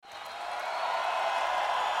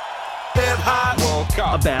Hip-Hop World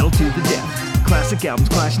Cup. A battle to the death. Classic albums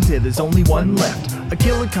clash until there's only one left. A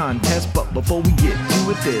killer contest, but before we get to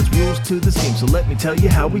it, there's rules to this game, so let me tell you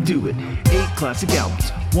how we do it. 8 classic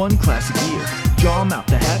albums, 1 classic year. Draw 'em out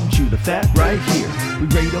the hat and chew the fat right here. We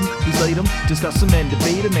rate 'em, relate 'em, discuss 'em and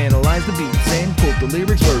debate 'em, analyze the beats and quote the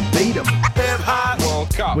lyrics verbatim. Hip-Hop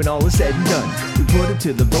World Cup. When all is said and done, we put it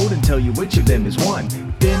to the vote and tell you which of them is won.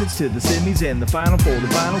 Then it's to the semis and the final for the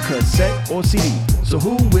vinyl cassette or CD. So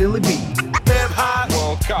who will it be? Hip-Hop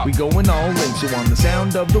World Cup. We going all in, so on the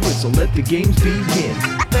sound of the whistle, let the games begin.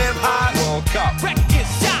 Hip-Hop World Cup. Record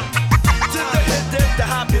shot. To the hip, dip, the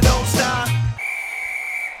hop, you don't stop.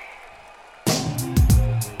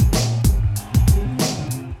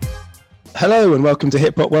 Hello and welcome to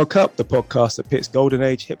Hip Hop World Cup, the podcast that pits golden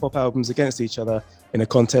age hip hop albums against each other in a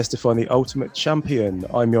contest to find the ultimate champion.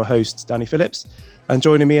 I'm your host, Danny Phillips, and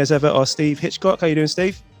joining me as ever are Steve Hitchcock. How you doing,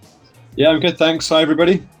 Steve? Yeah, I'm good, thanks. Hi,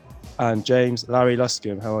 everybody. And James Larry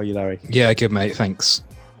Luscombe. How are you, Larry? Yeah, good, mate. Thanks.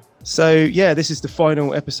 So, yeah, this is the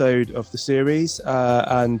final episode of the series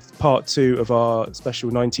and part 2 of our special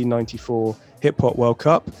 1994 Hip Hop World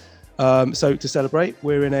Cup. So to celebrate,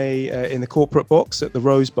 we're in the corporate box at the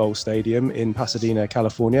Rose Bowl Stadium in Pasadena,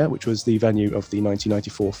 California, which was the venue of the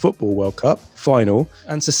 1994 Football World Cup final.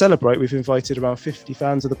 And to celebrate, we've invited around 50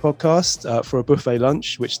 fans of the podcast for a buffet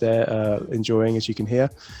lunch, which they're enjoying, as you can hear.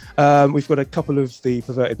 We've got a couple of the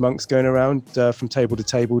perverted monks going around from table to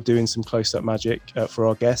table doing some close-up magic for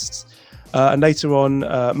our guests. And later on,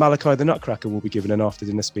 Malachi the Nutcracker will be given an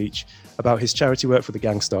after-dinner speech about his charity work for the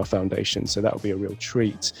Gangstar Foundation. So that will be a real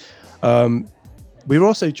treat. We were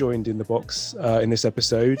also joined in the box in this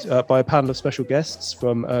episode by a panel of special guests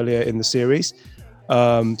from earlier in the series.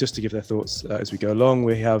 Just to give their thoughts as we go along,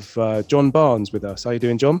 we have John Barnes with us. How you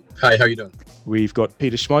doing, John? Hi, how you doing? We've got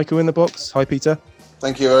Peter Schmeichel in the box. Hi, Peter.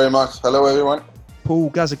 Thank you very much. Hello, everyone. Paul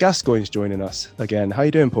Gaza-Gascoigne's joining us again. How you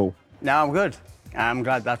doing, Paul? No, I'm good. I'm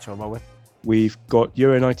glad that's over with. We've got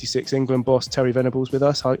Euro 96 England boss Terry Venables with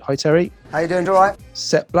us. Hi, Terry. How you doing? All right?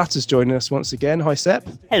 Sepp Blatter's joining us once again. Hi, Sepp.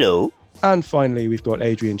 Hello. And finally, we've got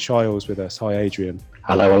Adrian Childs with us. Hi, Adrian.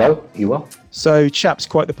 Hello. You well? So, chaps,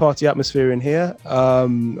 quite the party atmosphere in here.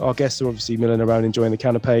 Our guests are obviously milling around enjoying the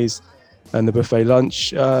canapes and the buffet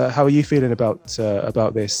lunch. How are you feeling about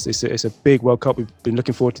this? It's a big World Cup. We've been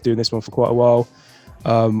looking forward to doing this one for quite a while.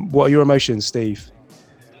 What are your emotions, Steve?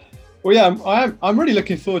 Well, yeah, I'm really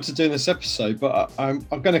looking forward to doing this episode, but I'm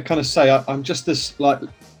going to kind of say I'm just this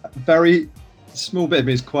very small bit of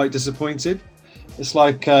me is quite disappointed. It's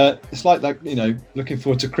like that, you know, looking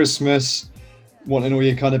forward to Christmas, wanting all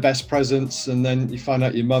your kind of best presents, and then you find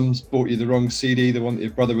out your mum's bought you the wrong CD, the one that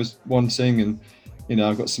your brother was wanting, and you know,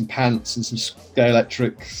 I've got some pants and some Scale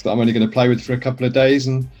Electrics that I'm only going to play with for a couple of days,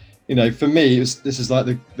 and you know, for me, this is like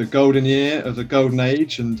the golden year of the golden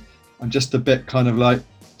age, and I'm just a bit kind of like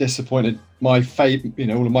disappointed. All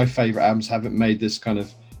of my favorite albums haven't made this kind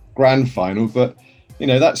of grand final, but you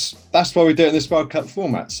know, that's why we do it in this World Cup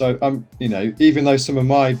format. So you know, even though some of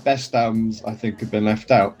my best albums I think have been left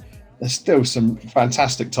out, there's still some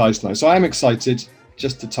fantastic ties tonight. So I am excited,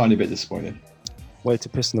 just a tiny bit disappointed. Way to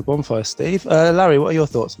piss on the bonfire, Steve. Larry, what are your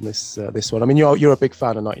thoughts on this one? I mean, you're a big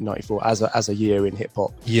fan of 1994 as a year in hip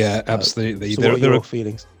hop. Yeah, absolutely. So what are your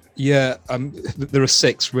feelings? Yeah, there are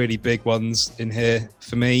 6 really big ones in here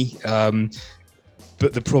for me.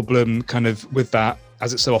 But the problem kind of with that,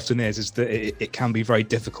 as it so often is that it can be very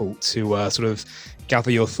difficult to sort of gather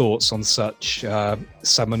your thoughts on such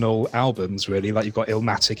seminal albums, really. Like you've got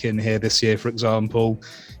Illmatic in here this year, for example.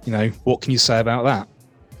 You know, what can you say about that?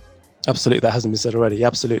 Absolutely, that hasn't been said already.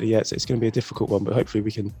 Absolutely, yeah, it's going to be a difficult one, but hopefully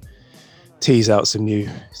we can tease out some new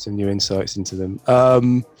insights into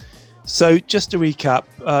them. So just to recap,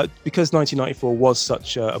 because 1994 was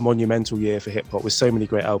such a monumental year for hip hop with so many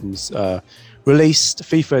great albums released,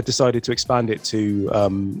 FIFA decided to expand it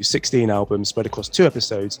to 16 albums spread across 2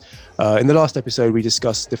 episodes. In the last episode, we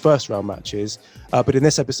discussed the first round matches, but in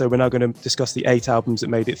this episode, we're now going to discuss the 8 albums that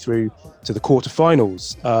made it through to the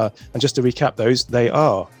quarterfinals. And just to recap those, they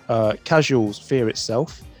are Casual's Fear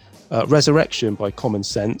Itself, Resurrection by Common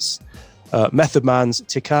Sense, Method Man's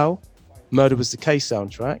Tikal, Murder Was the Case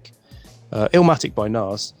soundtrack, Illmatic by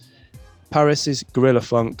Nas, Paris's Gorilla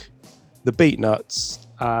Funk, The Beatnuts,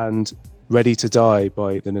 and Ready to Die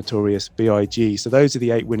by the Notorious B.I.G. So those are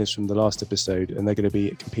the 8 winners from the last episode, and they're going to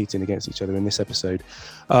be competing against each other in this episode.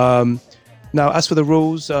 Now, as for the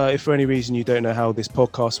rules, if for any reason you don't know how this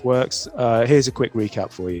podcast works, here's a quick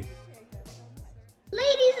recap for you.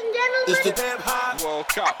 Ladies and gentlemen, It's the Hip-Hop World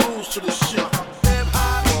Cup. Rules to the shit.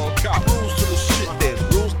 Hip-Hop World Cup. Rules to the shit. There's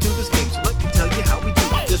rules to this game, so let me tell you how we do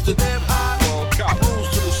it. It's the Hip-Hop World Cup. Rules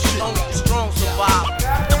to the shit. only the strong survive.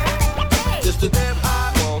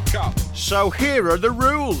 So here are the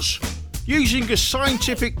rules. Using a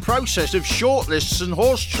scientific process of shortlists and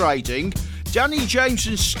horse trading, Danny, James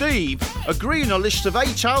and Steve agree on a list of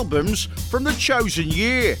 8 albums from the chosen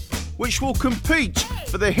year, which will compete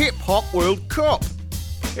for the Hip Hop World Cup.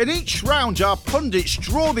 In each round, our pundits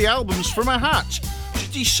draw the albums from a hat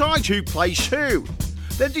to decide who plays who,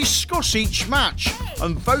 then discuss each match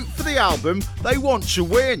and vote for the album they want to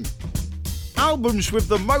win. Albums with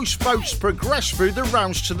the most votes progress through the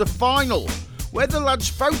rounds to the final, where the lads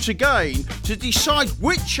vote again to decide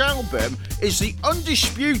which album is the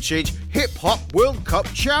undisputed Hip Hop World Cup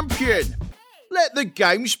champion. Let the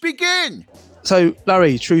games begin. So,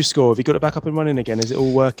 Larry, True Score, have you got it back up and running again? Is it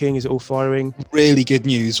all working? Is it all firing? Really good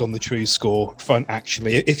news on the True Score front,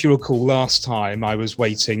 actually. If you recall, last time I was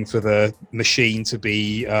waiting for the machine to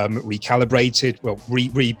be recalibrated,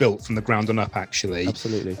 rebuilt from the ground on up, actually.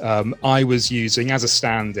 Absolutely. I was using, as a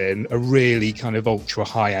stand-in, a really kind of ultra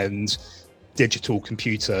high-end digital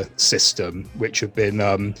computer system, which have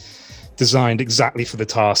been designed exactly for the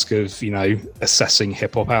task of, assessing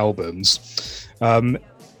hip-hop albums.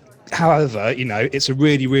 However, it's a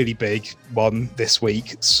really, really big one this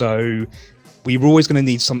week. So we were always going to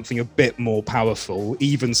need something a bit more powerful,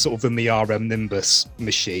 even sort of than the RM Nimbus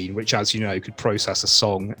machine, which, as you know, could process a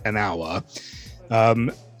song an hour.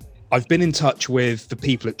 I've been in touch with the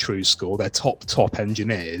people at True Score, their top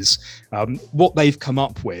engineers. What they've come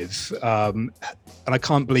up with, and I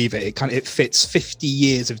can't believe it, it fits 50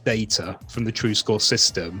 years of data from the True Score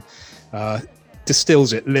system,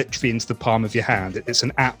 distills it literally into the palm of your hand. It's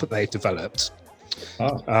an app that they've developed.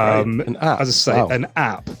 An app. As I say, an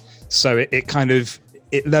app. So it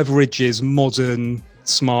leverages modern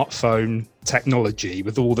smartphone technology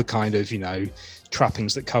with all the kind of,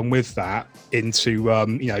 trappings that come with that into,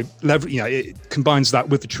 it combines that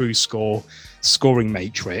with the True Score scoring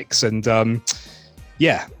matrix. And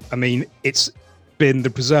it's been the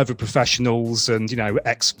preserve of professionals and,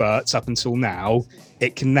 experts up until now.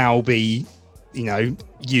 It can now be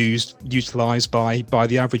utilized by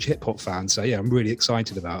the average hip hop fan. So yeah, I'm really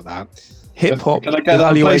excited about that. Hip hop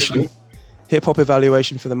evaluation. Hip hop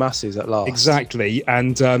evaluation for the masses at last. Exactly.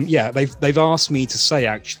 And they've asked me to say,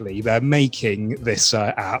 actually, they're making this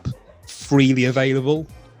app freely available.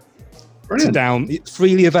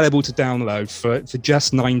 Freely available to download for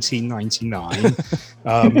just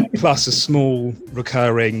 $19.99, plus a small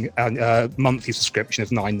recurring monthly subscription of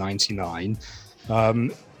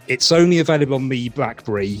 $9.99. It's only available on the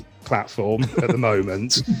BlackBerry platform at the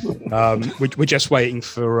moment. We're just waiting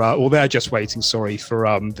for, they're just waiting, for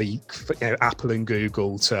Apple and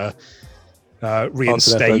Google to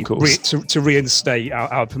reinstate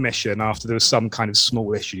our permission after there was some kind of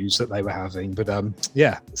small issues that they were having. But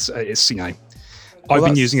it's I've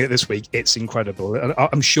been using it this week. It's incredible. And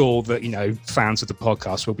I'm sure that fans of the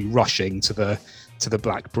podcast will be rushing to the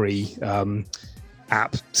BlackBerry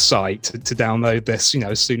app site to download this,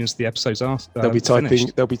 as soon as the episodes are they'll be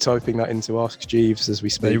finished. typing that into Ask Jeeves as we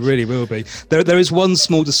speak. They really will be. There is one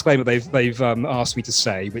small disclaimer they've asked me to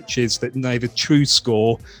say, which is that neither True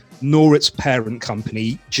Score nor its parent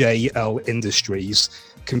company JL Industries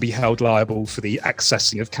can be held liable for the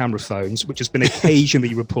accessing of camera phones, which has been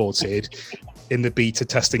occasionally reported in the beta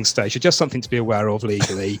testing stage. So just something to be aware of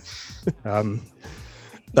legally.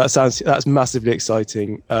 That's massively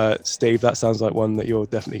exciting. Steve, that sounds like one that you're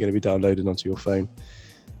definitely going to be downloading onto your phone.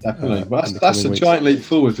 Definitely. That's a giant leap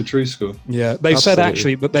forward for True Score. Yeah, they've said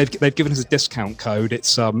actually, but they've given us a discount code.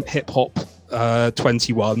 It's hip hop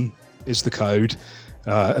 21 is the code,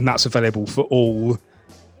 and that's available for all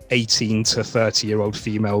 18 to 30-year-old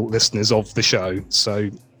female listeners of the show. So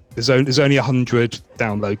there's only 100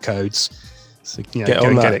 download codes. So get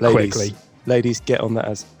it ladies. Quickly. Ladies, get on that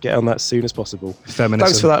as soon as possible. Feminism.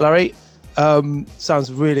 Thanks for that, Larry.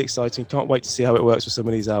 Sounds really exciting. Can't wait to see how it works with some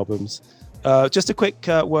of these albums. Just a quick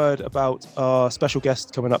word about our special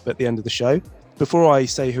guest coming up at the end of the show. Before I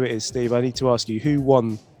say who it is, Steve, I need to ask you, who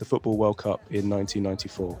won the Football World Cup in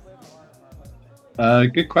 1994?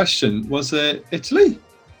 Good question. Was it Italy?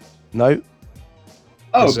 No.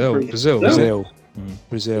 Oh,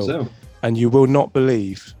 Brazil. And you will not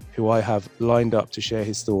believe who I have lined up to share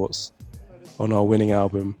his thoughts on our winning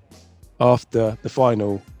album after the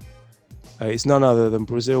final. It's none other than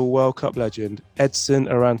Brazil World Cup legend Edson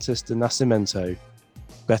Arantes de Nascimento,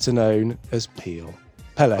 better known as Pele.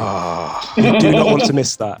 You do not want to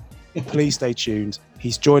miss that. Please stay tuned.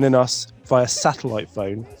 He's joining us via satellite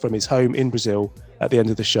phone from his home in Brazil at the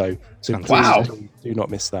end of the show. So please do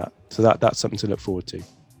not miss that. So that's something to look forward to.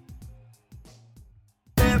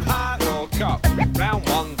 World Cup, round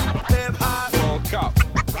one. World Cup,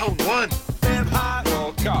 round one.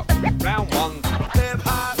 World Cup, round one.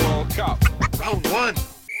 World Cup. one.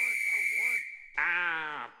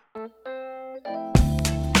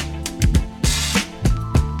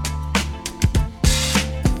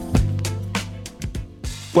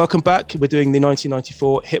 Welcome back. We're doing the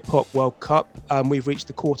 1994 Hip Hop World Cup, and we've reached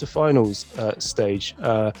the quarterfinals stage.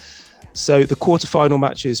 So the quarterfinal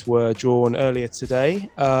matches were drawn earlier today,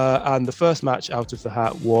 and the first match out of the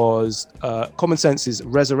hat was Common Sense's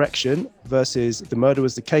Resurrection versus the Murder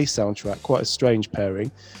Was the Case soundtrack. Quite a strange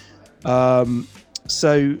pairing.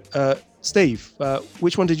 Steve,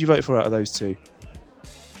 which one did you vote for out of those two?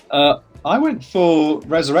 I went for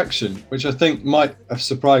Resurrection, which I think might have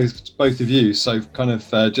surprised both of you. So kind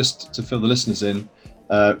of just to fill the listeners in,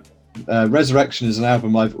 Resurrection is an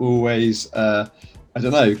album I've always, gone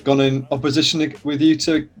in opposition with you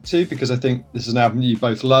two, because I think this is an album you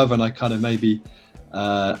both love, and I kind of maybe,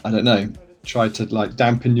 tried to like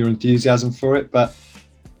dampen your enthusiasm for it. But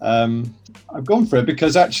I've gone for it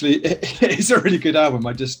because actually it is a really good album.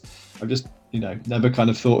 I've just never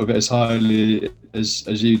kind of thought of it as highly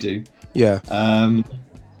as you do. Yeah. And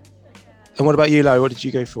what about you, Larry? What did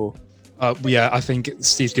you go for? I think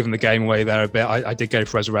Steve's given the game away there a bit. I did go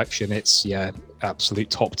for Resurrection. It's absolute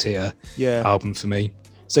top tier album for me.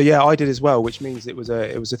 So I did as well, which means it was a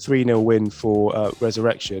 3-0 win for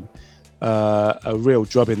Resurrection. A real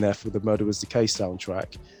drubbing there for the Murder Was the Case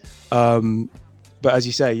soundtrack. But as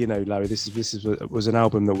you say, Larry, this was an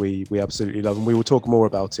album that we absolutely love, and we will talk more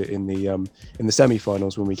about it in the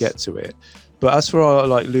semi-finals when we get to it. But as for our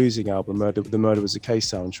losing album, the Murder Was the Case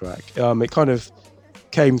soundtrack, it kind of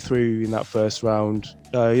came through in that first round.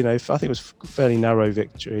 I think it was a fairly narrow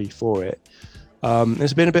victory for it.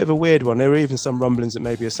 It's been a bit of a weird one. There were even some rumblings that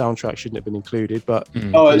maybe a soundtrack shouldn't have been included, but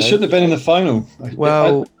it shouldn't have been in the final.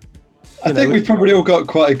 Well. I think we've probably all got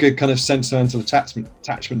quite a good kind of sentimental attachment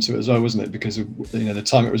to it as well, wasn't it? Because of the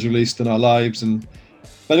time it was released in our lives,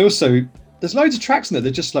 but also there's loads of tracks in it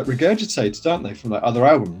that just like regurgitated, aren't they, from like other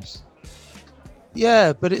albums?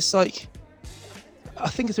 Yeah, but it's like, I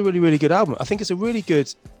think it's a really, really good album. I think it's a really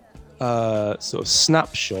good sort of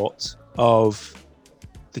snapshot of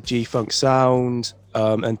the G-Funk sound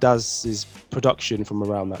and Daz's production from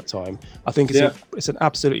around that time. I think it's an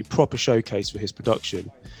absolutely proper showcase for his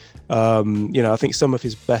production. I think some of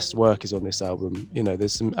his best work is on this album.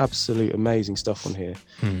 There's some absolute amazing stuff on here.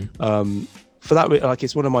 For that,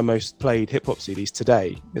 it's one of my most played hip hop CDs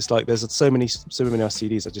today. It's like there's so many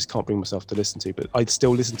CDs I just can't bring myself to listen to, but I'd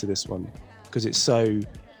still listen to this one because it's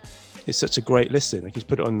such a great listen. Like you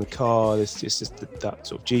put it on in the car. It's just that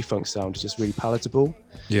sort of G-Funk sound is just really palatable.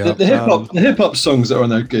 Yeah, the hip hop songs that are on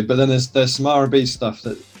there are good, but then there's some R&B stuff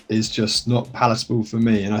that is just not palatable for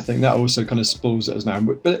me, and I think that also kind of spoils it as now.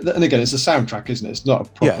 But then again, it's a soundtrack, isn't it? It's not a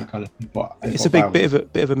proper kind of hip-hop. It's a bit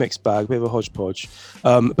of a mixed bag, a bit of a hodgepodge.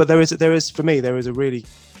 But there is for me there is a really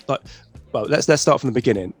let's start from the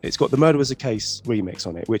beginning. It's got the Murder Was a Case remix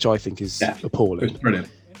on it, which I think is appalling. It's brilliant.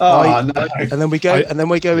 And then we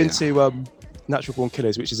go into Natural Born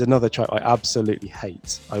Killers, which is another track I absolutely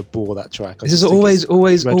hate. I bore that track. This has always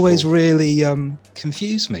really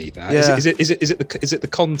confused me. That is it the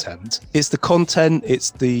content? It's the content.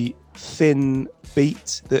 It's the thin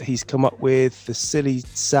beat that he's come up with. The silly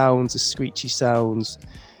sounds, the screechy sounds.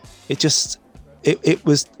 It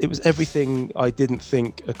was everything I didn't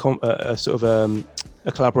think a sort of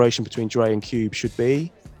a collaboration between Dre and Cube should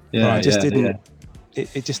be.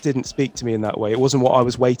 It just didn't speak to me in that way. It wasn't what I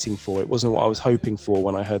was waiting for. It wasn't what I was hoping for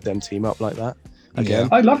when I heard them team up like that. Again,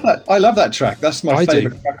 I love that track. That's my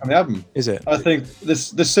favorite track on the album. Is it? I think the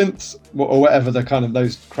synth or whatever the kind of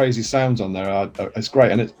those crazy sounds on there are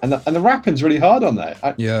great, and the rapping's really hard on there.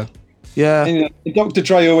 Dr.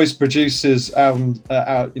 Dre always produces albums,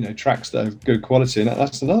 tracks that have good quality, and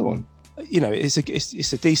that's another one.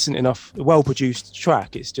 It's a decent enough, well-produced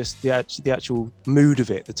track. It's just the actual mood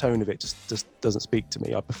of it, the tone of it, just doesn't speak to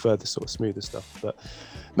me. I prefer the sort of smoother stuff. But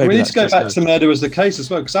maybe we need to go back to Murder Was the Case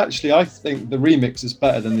as well, because actually I think the remix is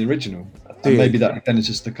better than the original. And maybe that again is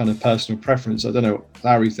just the kind of personal preference. I don't know what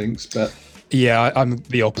Larry thinks, but yeah, I'm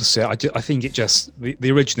the opposite. I think it just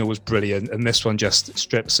the original was brilliant, and this one just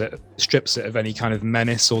strips it of any kind of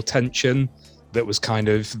menace or tension that was kind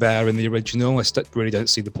of there in the original. I really don't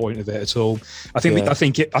see the point of it at all. I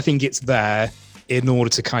think it's there in order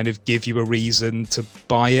to kind of give you a reason to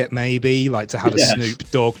buy it, maybe like to have a Snoop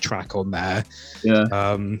Dogg track on there.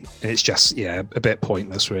 And it's just a bit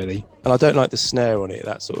pointless, really. And I don't like the snare on it,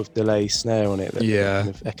 that sort of delay snare on it that kind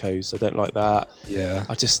of echoes. I don't like that.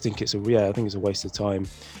 I just think it's a waste of time.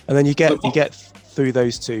 And then you get through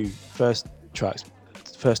those first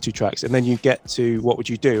two tracks, and then you get to What Would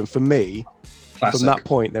You Do? And for me, from that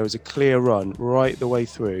point, there was a clear run right the way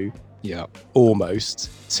through Yeah. almost,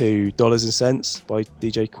 to Dollars and Cents by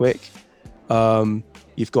DJ Quick.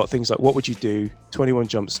 You've got things like What Would You Do, 21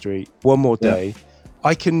 Jump Street, One More Day.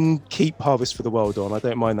 I can keep Harvest for the World on. I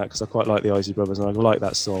don't mind that because I quite like the Isley Brothers and I like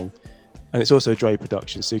that song. And it's also a Dre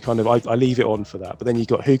production, so kind of I leave it on for that. But then you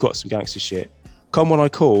got Who Got Some Gangster Shit, Come When I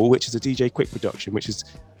Call, which is a DJ Quick production, which is,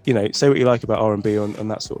 you know, say what you like about R&B and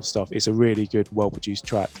that sort of stuff. It's a really good, well-produced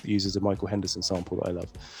track that uses a Michael Henderson sample that I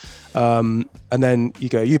love. And then you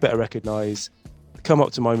go, You Better Recognize, Come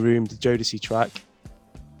Up to My Room, the Jodeci track,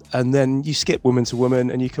 and then you skip Woman to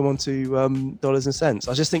Woman and you come on to Dollars and Cents.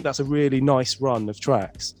 I just think that's a really nice run of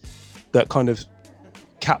tracks that kind of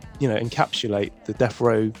encapsulate the Death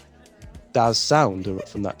Row Daz sound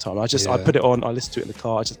from that time. I put it on, I listen to it in the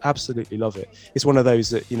car, I just absolutely love it. It's one of those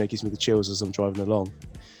that, you know, gives me the chills as I'm driving along.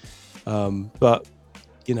 But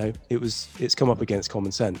you know, it's come up against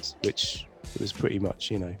Common Sense, which it was pretty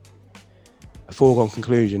much, you know, a foregone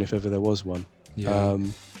conclusion if ever there was one.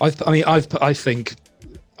 I think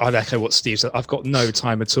I'd echo what Steve said. I've got no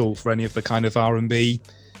time at all for any of the kind of R&B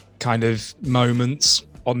kind of moments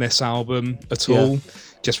on this album at all.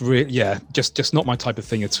 Just not my type of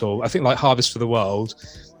thing at all. I think like Harvest for the World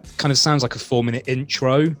kind of sounds like a 4-minute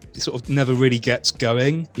intro. It sort of never really gets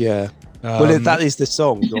going. Well, that is the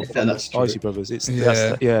song from Isley Brothers. It's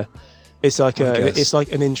like it's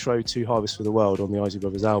like an intro to Harvest for the World on the Isley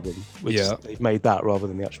Brothers album, which they've made that rather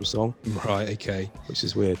than the actual song. Right. Okay. Which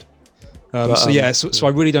is weird. So I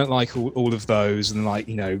really don't like all of those, and like,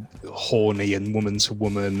 you know, Horny and Woman to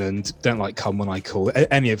Woman, and don't like Come When I Call,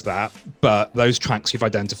 any of that. But those tracks you've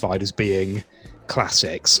identified as being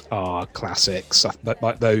classics are classics.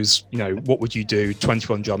 Like those, you know, What Would You Do,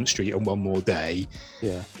 21 Jump Street, and One More Day.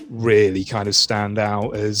 Really kind of stand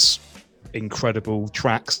out as incredible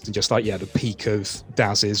tracks, and just like the peak of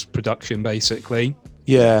Daz's production, basically.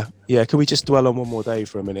 Can we just dwell on One More Day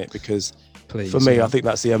for a minute? Because for me, I think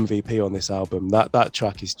that's the MVP on this album. That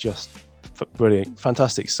track is just brilliant,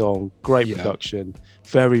 fantastic song, great production,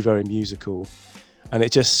 very, very musical, and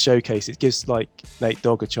it just it gives like Nate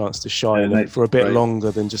Dogg a chance to shine for a bit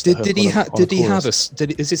longer than just.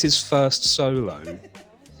 Is this his first solo?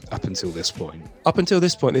 Up until this point,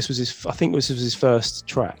 this was his first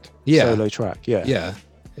track, solo track. Yeah,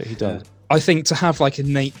 he did. I think to have like a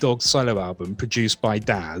Nate Dogg solo album produced by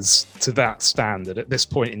Daz to that standard at this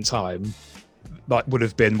point in time, like, would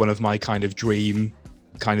have been one of my kind of dream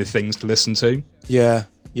kind of things to listen to. Yeah,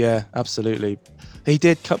 absolutely.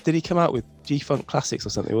 Did he come out with G-Funk Classics or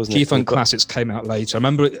something, wasn't it? G-Funk Classics came out later. I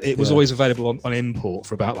remember it was always available on import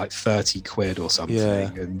for about like 30 quid or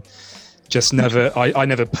something. And just never, I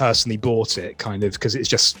never personally bought it, kind of, because it's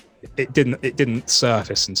just, it didn't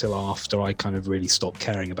surface until after I kind of really stopped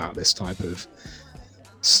caring about this type of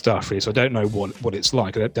stuff, really. So I don't know what it's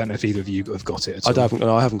like. I don't know if either of you have got it at all.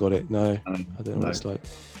 I haven't got it. No, I don't know what it's like.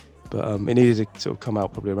 But it needed to sort of come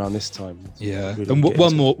out probably around this time. Really, and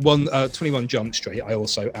one more, 21 Jump Street, I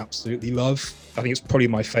also absolutely love. I think it's probably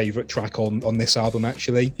my favourite track on this album,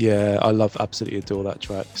 actually. Yeah, I absolutely adore that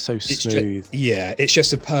track. So smooth. It's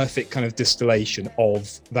just a perfect kind of distillation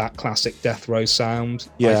of that classic Death Row sound.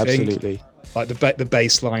 Yeah, absolutely. Like the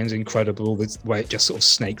bass line's incredible. The way it just sort of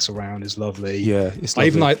snakes around is lovely. Yeah, it's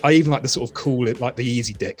lovely. I even like the sort of cool it, like the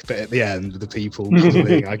easy dick bit at the end with the people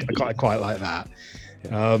calling. I quite like that.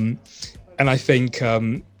 And I think,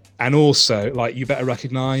 and also like You Better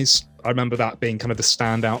Recognize, I remember that being kind of the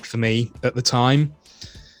standout for me at the time.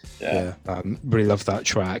 Really love that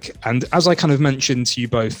track. And as I kind of mentioned to you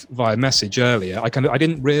both via message earlier, I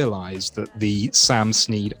didn't realize that the Sam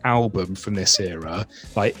Snead album from this era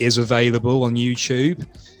is available on YouTube,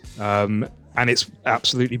 and it's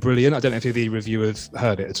absolutely brilliant. I don't know if either of you have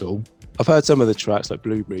heard it at all. I've heard some of the tracks like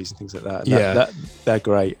Blueberries and things like that. And they're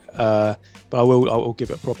great. But I will give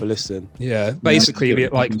it a proper listen. Yeah, basically,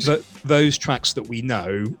 those tracks that we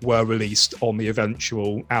know were released on the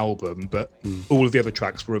eventual album, but all of the other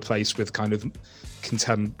tracks were replaced with kind of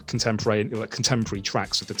contemporary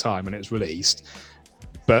tracks at the time when it was released.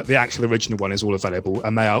 But the actual original one is all available,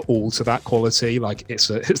 and they are all to that quality. Like it's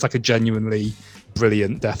like a genuinely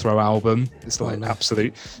brilliant Death Row album. It's like an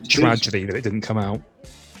absolute tragedy that it didn't come out.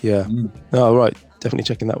 Yeah. Oh, right. Definitely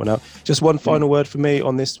checking that one out. Just one final word for me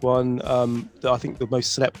on this one. I think the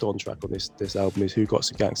most slept on track on this album is Who Got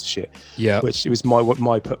Some Gangster Shit. Yeah. Which it was one of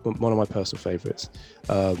my personal favourites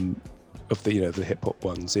of the the hip hop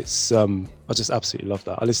ones. It's I just absolutely love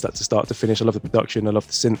that. I listen to that to start to finish. I love the production. I love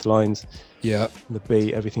the synth lines. Yeah. The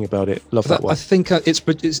beat, everything about it. Love that one. I think is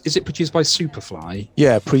it produced by Superfly?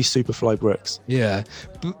 Yeah, pre-Superfly Brooks. Yeah,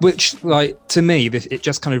 which to me, it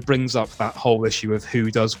just kind of brings up that whole issue of who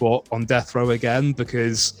does what on Death Row again,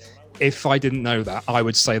 because if I didn't know that, I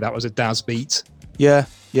would say that was a Daz beat. Yeah,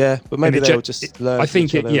 but maybe they'll just learn. I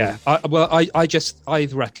think it. Yeah. I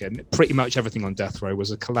reckon pretty much everything on Death Row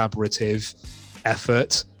was a collaborative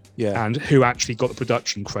effort. Yeah. And who actually got the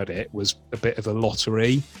production credit was a bit of a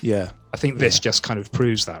lottery. Yeah. I think this just kind of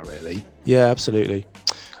proves that, really. Yeah, absolutely.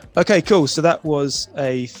 Okay, cool. So that was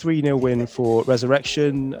a 3-0 win for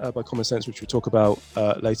Resurrection by Common Sense, which we'll talk about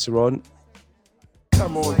later on.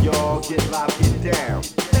 Come on, y'all, get live, get down.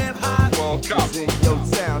 World Cup. In your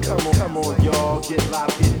town. Come on, y'all, get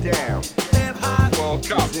live, get down. World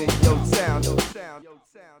Cup. In your town. World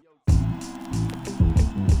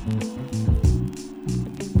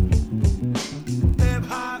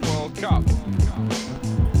Cup.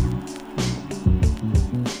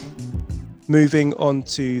 Moving on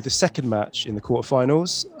to the second match in the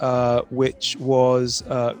quarterfinals, which was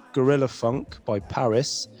Gorilla Funk by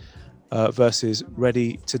Paris versus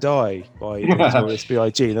Ready to Die by Notorious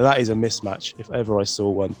B.I.G. Now that is a mismatch if ever I saw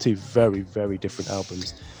one. Two very, very different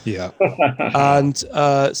albums. Yeah. And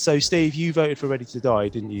so, Steve, you voted for Ready to Die,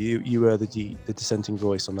 didn't you? You were the dissenting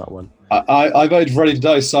voice on that one. I voted for Ready to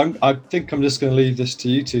Die, so I think I'm just going to leave this to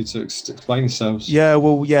you two to explain yourselves. Yeah,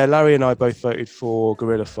 well, yeah, Larry and I both voted for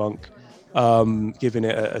Gorilla Funk, giving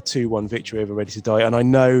it a 2-1 victory over Ready to Die. And I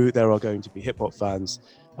know there are going to be hip-hop fans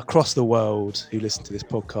across the world who listen to this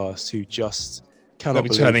podcast who just cannot They'll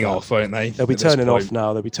be turning off, won't they? They'll be turning off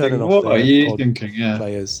now. They'll be turning off. What are you thinking? Yeah,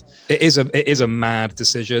 players. It is a mad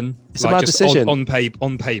decision. It's a mad decision. On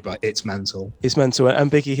paper, it's mental. It's mental, and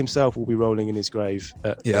Biggie himself will be rolling in his grave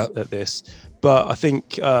at this. But I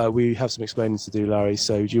think we have some explaining to do, Larry.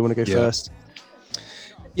 So, do you want to go first?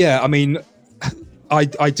 Yeah, I mean, I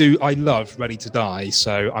love Ready to Die,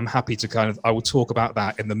 so I'm happy to I will talk about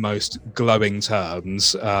that in the most glowing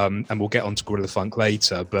terms, and we'll get onto Gorilla Funk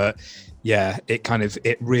later. But yeah,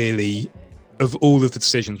 it really, of all of the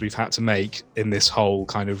decisions we've had to make in this whole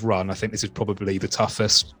kind of run, I think this is probably the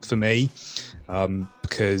toughest for me,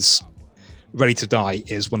 because Ready to Die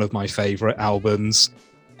is one of my favorite albums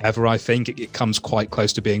ever. I think it comes quite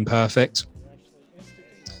close to being perfect.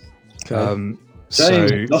 Okay.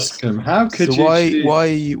 James Luscombe, how could you?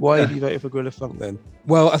 Why have you voted for Gorilla Funk then?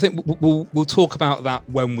 Well, I think we'll talk about that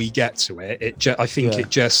when we get to it. I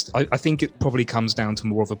think it probably comes down to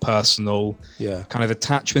more of a personal kind of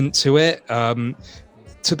attachment to it. To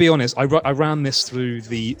be honest, I ran this through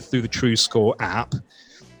the True Score app.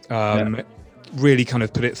 Really kind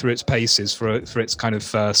of put it through its paces for its kind of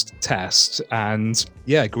first test, and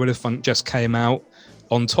yeah, Gorilla Funk just came out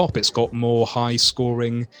on top. It's got more high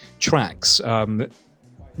scoring tracks.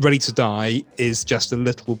 Ready to Die is just a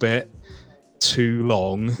little bit too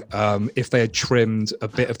long. If they had trimmed a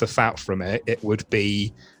bit of the fat from it, it would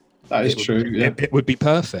be true. It would be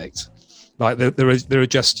perfect. Like there are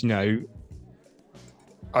just, I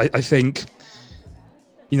think,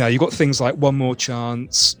 you've got things like One More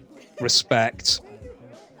Chance, Respect,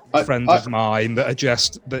 Friend of Mine that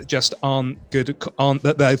just aren't good,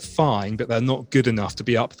 that they're fine, but they're not good enough to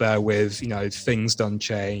be up there with Things Done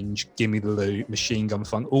Change, Gimme the Loot, Machine Gun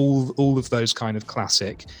Funk, all of those kind of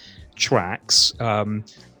classic tracks.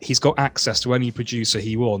 He's got access to any producer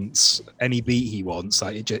he wants, any beat he wants.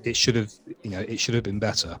 Like it should have been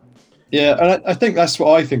better. Yeah, and I think that's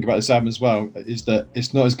what I think about this album as well, is that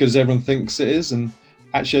it's not as good as everyone thinks it is. And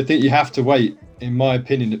actually, I think you have to wait, in my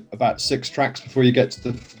opinion, about 6 tracks before you get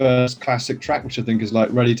to the first classic track, which I think is like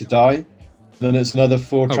Ready to Die. Then it's another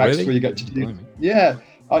 4 tracks before you get to do. Yeah,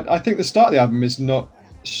 I think the start of the album is not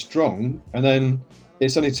strong, and then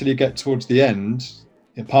it's only till you get towards the end.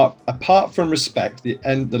 Apart from Respect, the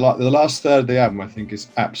last third of the album, I think, is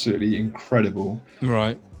absolutely incredible.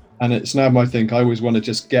 Right. And it's now I think I always want to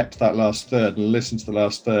just get to that last third and listen to the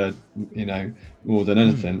last third, more than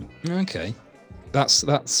anything. Okay. That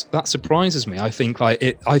surprises me. I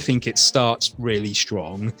think it starts really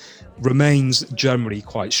strong, remains generally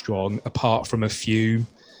quite strong, apart from a few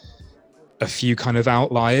kind of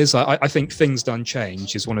outliers. I think Things Done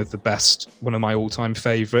Change is one of my all-time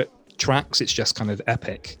favorite tracks. It's just kind of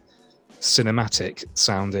epic, cinematic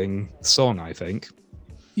sounding song, I think.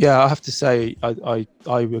 Yeah, I have to say I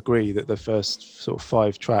agree that the first sort of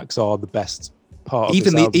 5 tracks are the best part of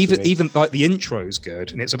this album. Even like the intro's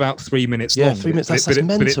good, and it's about 3 minutes long. 3 minutes. That's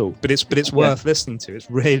mental. But it's worth listening to. It's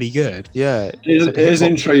really good. Yeah, it is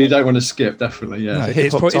intro you don't want to skip. Definitely, yeah. No, it's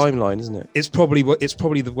hip-hop timeline, isn't it? It's probably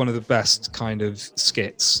one of the best kind of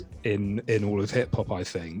skits in all of hip hop. I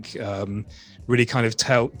think really kind of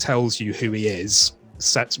tells you who he is.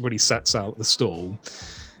 Really sets out the stall.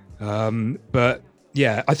 But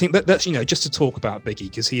yeah, I think that's just to talk about Biggie,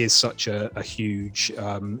 because he is such a huge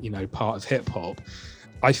part of hip hop.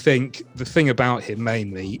 I think the thing about him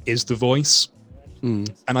mainly is the voice.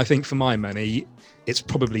 And I think for my money, it's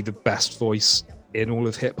probably the best voice in all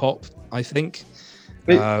of hip hop, I think.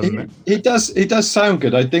 He does sound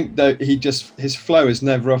good. I think that his flow is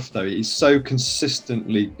never off though. He's so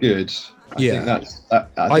consistently good. I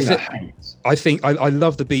think I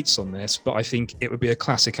love the beats on this, but I think it would be a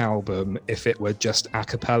classic album if it were just a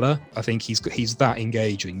cappella. I think he's that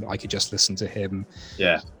engaging that I could just listen to him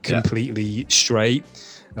completely straight.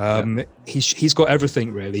 He's got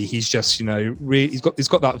everything really. He's just, you know, really he's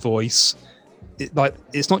got that voice.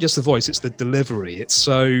 It's not just the voice, it's the delivery. It's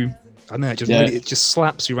so, I don't know, it just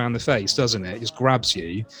slaps you around the face, doesn't it? It just grabs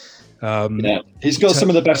you. He's got some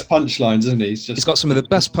of the best punchlines, isn't he? He's got some of the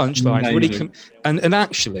best punchlines. Really, and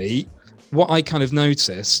actually, what I kind of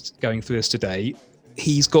noticed going through this today,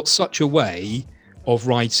 he's got such a way of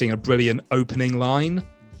writing a brilliant opening line.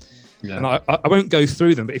 Yeah. And I won't go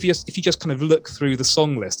through them, but if you just kind of look through the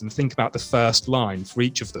song list and think about the first line for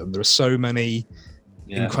each of them, there are so many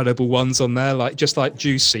incredible ones on there, like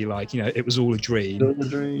Juicy, like, you know, it was all a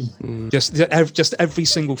dream. Just every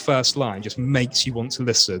single first line just makes you want to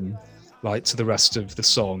listen like to the rest of the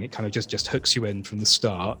song. It kind of just hooks you in from the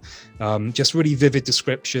start. Just really vivid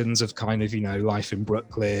descriptions of kind of, you know, life in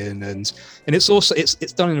Brooklyn, and it's also it's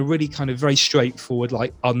done in a really kind of very straightforward,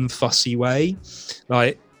 like unfussy way.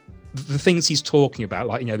 Like the things he's talking about,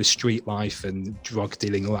 like, you know, the street life and drug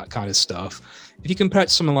dealing, all that kind of stuff. If you compare it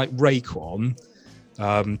to someone like Raekwon,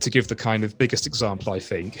 to give the kind of biggest example, I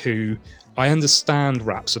think, who I understand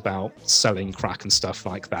raps about selling crack and stuff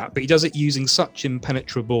like that, but he does it using such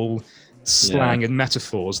impenetrable slang and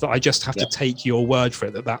metaphors that I just have to take your word for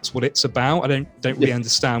it that that's what it's about. I don't really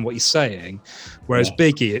understand what he's saying. Whereas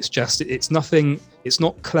Biggie, it's nothing. It's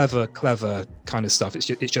not clever kind of stuff. It's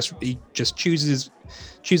just he just chooses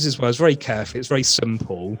words very carefully. It's very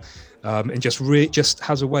simple, and just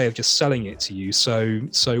has a way of just selling it to you so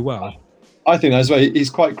well. I think that's why he's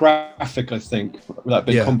quite graphic, I think, without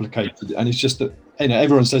being complicated. And it's just that, you know,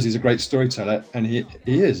 everyone says he's a great storyteller, and he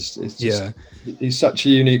is. It's just, he's such a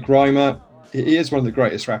unique rhymer. He is one of the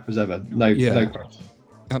greatest rappers ever. No question.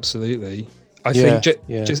 Absolutely. I think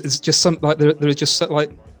it's just some, like, there are just like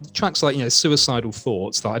tracks like, you know, Suicidal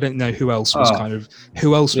Thoughts that I don't know who else was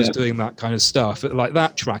doing that kind of stuff. But like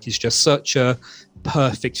that track is just such a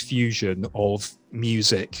perfect fusion of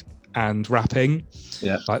music and rapping.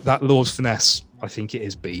 Like that Lord Finesse, I think it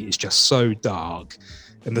is beat, is just so dark,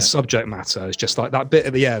 and the subject matter is just like that bit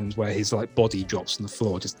at the end where his like body drops on the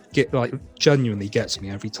floor, just genuinely gets me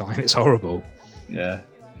every time. It's horrible.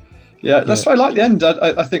 That's why I like the end.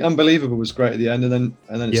 I think Unbelievable was great at the end, and then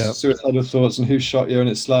it's Suicidal Thoughts and Who Shot You, and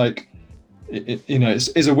it's like you know,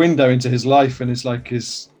 it's a window into his life, and it's like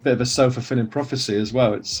his bit of a self-fulfilling prophecy as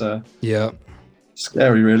well. It's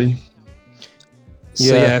scary, really.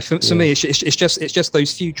 For me, it's just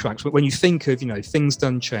those few tracks. But when you think of, you know, Things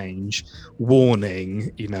Done Change,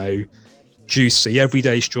 Warning, you know, Juicy,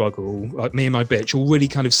 Everyday Struggle, like Me and My Bitch, all really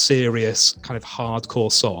kind of serious, kind of hardcore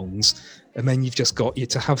songs, and then you've just got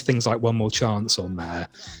to have things like One More Chance on there.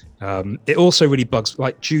 It also really bugs,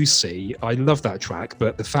 like Juicy. I love that track,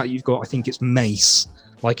 but the fact you've got, I think it's Mace,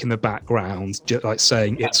 like in the background, just like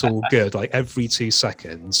saying it's all good, like every 2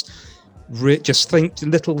 seconds. Just think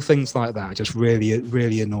little things like that, just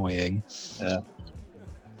really annoying.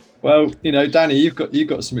 Well, you know, Danny, you've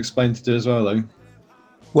got some explaining to do as well, though.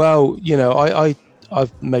 Well, you know,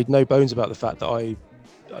 I've made no bones about the fact that I've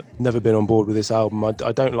never been on board with this album. I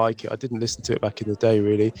don't like it. I didn't listen to it back in the day,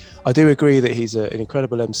 really. I do agree that he's an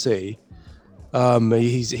incredible MC.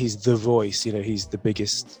 He's the voice. You know, he's the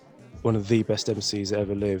biggest, one of the best MCs that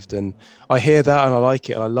ever lived, and I hear that and I like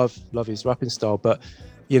it, and I love his rapping style, but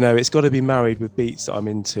you know, it's got to be married with beats that I'm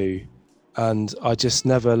into, and I just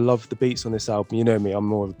never loved the beats on this album. You know me, I'm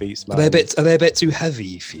more of a beats man. Are they a bit too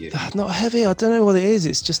heavy for you? Not heavy. I don't know what it is.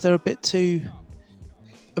 It's just they're a bit too.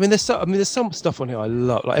 I mean, there's some stuff on here I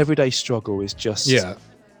love. Like Everyday Struggle is just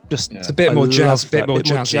it's a bit more jazz, bit more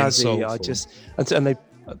jazzy. And they,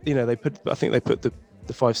 you know, I think they put the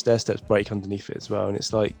 5 Stair Steps break underneath it as well, and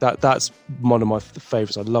it's like that's one of my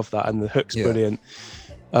favorites. I love that, and the hook's brilliant.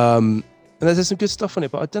 And there's some good stuff on it,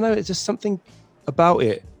 but I don't know, it's just something about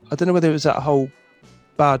it. I don't know whether it was that whole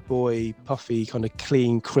bad boy, puffy, kind of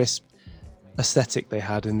clean, crisp aesthetic they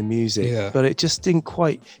had in the music, but it just didn't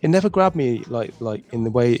quite, it never grabbed me like in the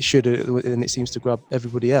way it should, and it seems to grab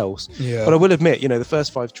everybody else. But I will admit, you know, the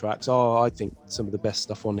first 5 tracks are, I think, some of the best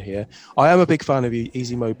stuff on here. I am a big fan of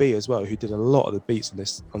Easy Mo B as well, who did a lot of the beats on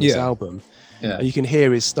this album. And you can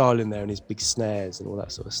hear his style in there and his big snares and all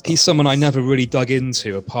that sort of stuff. He's someone I never really dug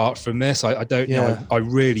into apart from this. I don't know. I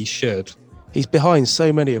really should. He's behind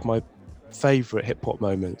so many of my favourite hip hop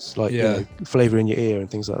moments, like you know, Flavour in Your Ear and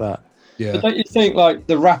things like that. Yeah. But don't you think like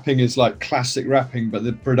the rapping is like classic rapping, but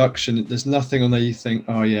the production, there's nothing on there you think,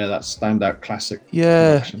 oh yeah, that's standout classic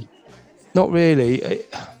production? Not really.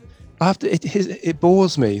 I have to. It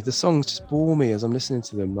bores me. The songs just bore me as I'm listening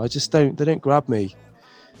to them. I just don't. They don't grab me.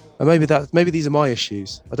 And maybe these are my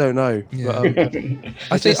issues. I don't know. Yeah. But,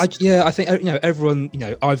 I think you know, everyone. You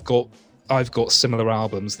know, I've got similar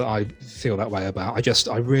albums that I feel that way about. I just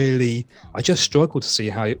struggle to see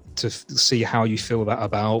how you feel that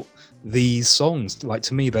about these songs. Like,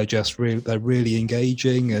 to me, they're really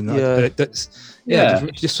engaging, and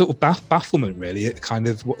just sort of bafflement, really. It kind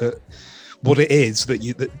of what it is that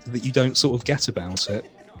you don't sort of get about it.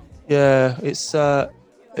 Yeah, it's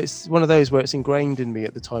one of those where it's ingrained in me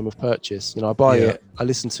at the time of purchase. You know, I buy it, I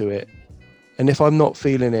listen to it, and if I'm not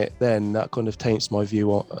feeling it, then that kind of taints my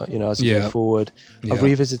view on, you know, as I go forward. I've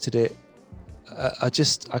revisited it. I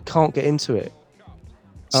can't get into it.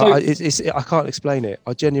 So, I can't explain it.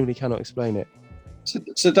 I genuinely cannot explain it.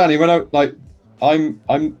 So Danny, when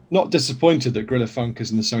I'm not disappointed that Gorilla Funk is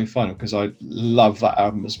in the semi-final, because I love that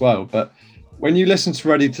album as well. But when you listen to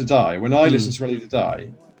Ready to Die, when I listen to Ready to Die,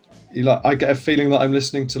 I get a feeling that I'm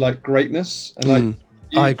listening to like greatness, and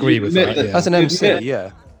I agree with that. As an MC,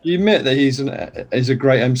 you admit that he's a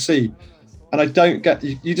great MC, and I don't get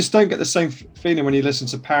you just don't get the same feeling when you listen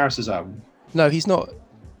to Paris's album. No, he's not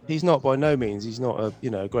by no means. He's not a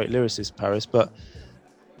great lyricist, Paris, but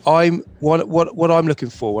what I'm looking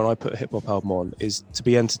for when I put a hip hop album on is to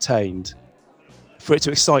be entertained, for it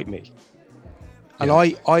to excite me. And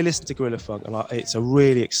I listen to Gorilla Funk, and it's a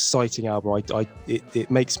really exciting album.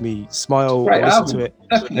 It makes me smile. I listen to it.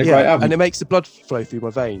 Definitely a great album. And it makes the blood flow through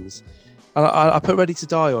my veins. And I put Ready to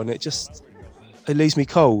Die on. It leaves me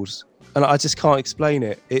cold, and I just can't explain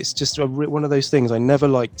it. It's just one of those things. I never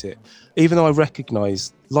liked it, even though I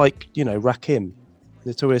recognise, like, you know, Rakim,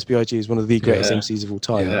 Notorious B.I.G. is one of the greatest MCs of all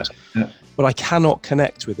time. But I cannot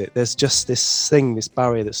connect with it. There's just this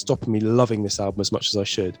barrier that's stopping me loving this album as much as I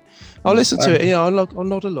should. I'll listen to it, I'll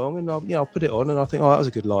nod along, and I'll put it on, and I'll think, oh, that was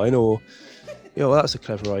a good line, or, well, that's a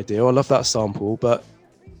clever idea, or I love that sample, but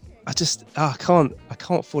I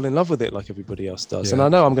can't fall in love with it like everybody else does. Yeah. And I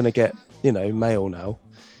know I'm going to get, mail now,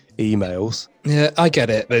 emails. Yeah, I get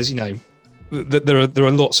it. There's, there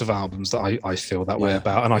are lots of albums that I feel that way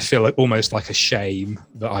about, and I feel almost like a shame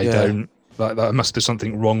that I don't, like, there must be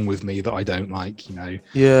something wrong with me that I don't like,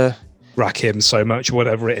 Rakim so much,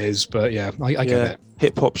 whatever it is. But I get it.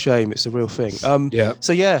 Hip hop shame, it's a real thing. So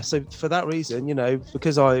for that reason,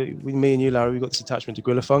 because me and you, Larry, we've got this attachment to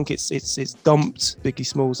Gorilla Funk, it's dumped Biggie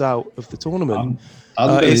Smalls out of the tournament.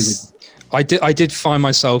 I did find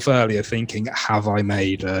myself earlier thinking, have I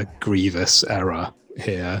made a grievous error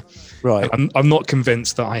here? Right. I'm not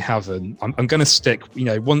convinced that I haven't. I'm going to stick,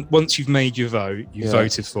 once you've made your vote, you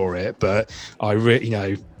voted for it, but I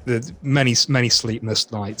really, there's many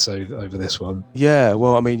sleepless nights over this one. Yeah,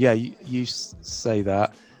 well, I mean, you say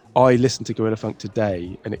that. I listened to Gorilla Funk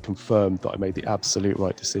today, and it confirmed that I made the absolute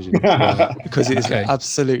right decision because it is an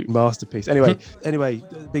absolute masterpiece. Anyway,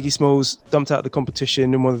 Biggie Smalls dumped out of the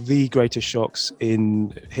competition in one of the greatest shocks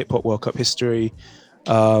in Hip Hop World Cup history.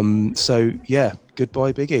 Goodbye,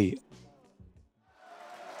 Biggie.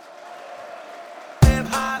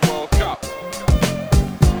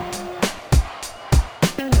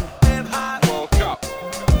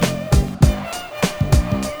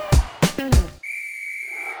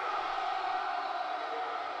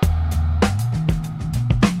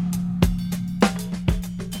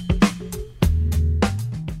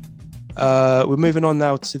 We're moving on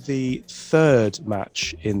now to the third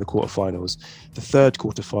match in the quarterfinals, the third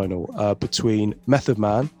quarterfinal between Method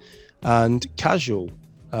Man and Casual,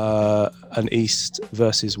 an East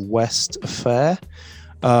versus West affair.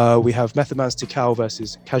 We have Method Man's Tikal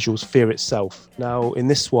versus Casual's Fear Itself. Now, in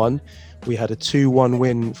this one, we had a 2-1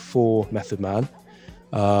 win for Method Man.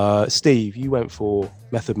 Steve, you went for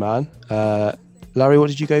Method Man. Larry, what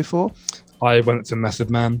did you go for? I went for Method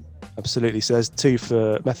Man. Absolutely. So there's 2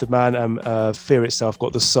 for Method Man, and Fear Itself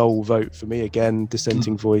got the sole vote for me again,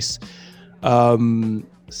 dissenting voice.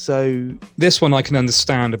 So this one I can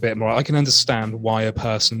understand a bit more. I can understand why a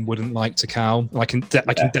person wouldn't like Tikal.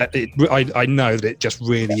 I know that it just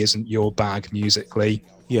really isn't your bag musically.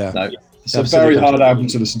 Yeah, no, it's a very hard album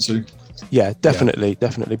to listen to. Yeah, definitely.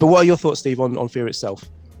 But what are your thoughts, Steve, on Fear Itself?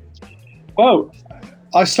 Well,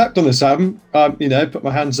 I slept on this album. Put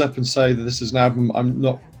my hands up and say that this is an album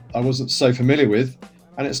I wasn't so familiar with,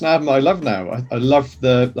 and it's an album I love now. I love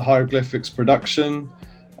the Hieroglyphics production,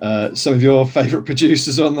 some of your favourite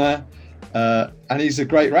producers on there, and he's a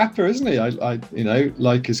great rapper, isn't he? I you know,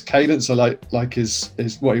 like his cadence. I like his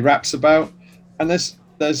what he raps about. And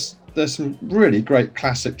there's some really great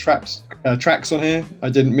classic tracks on here. I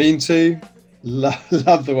didn't mean to.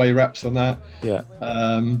 Love the way he raps on that. Yeah.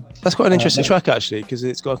 That's quite an interesting track actually, because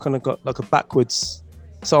it's got like a backwards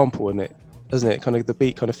sample in it, doesn't it? Kind of the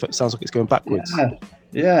beat kind of sounds like it's going backwards.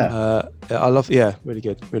 Yeah. I love. Yeah, really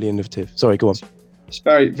good, really innovative. Sorry, go on. It's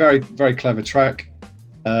very, very, very clever track.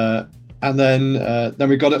 And then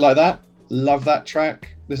we got it like that. Love that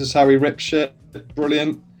track. This is how we rip shit.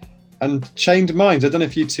 Brilliant. And Chained Minds. I don't know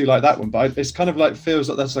if you two like that one, but it's kind of like feels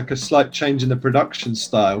like there's like a slight change in the production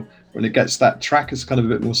style when it gets that track. It's kind of a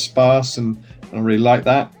bit more sparse, and I really like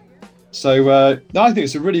that. So no, I think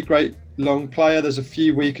it's a really great long player. There's a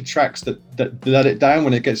few weaker tracks that let it down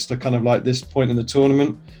when it gets to kind of like this point in the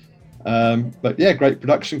tournament. But yeah, great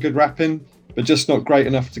production, good rapping, but just not great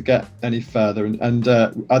enough to get any further. And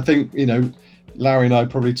I think, you know, Larry and I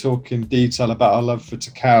probably talk in detail about our love for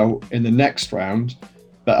Takao in the next round,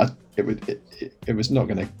 but it was not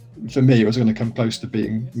going to, for me, it was going to come close to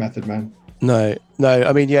beating Method Man. No.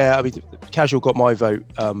 I mean, Casual got my vote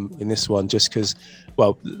in this one just because,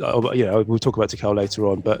 well, you know, we'll talk about Takao later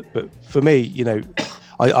on, but for me, you know,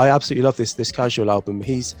 I absolutely love this Casual album.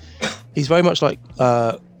 He's very much like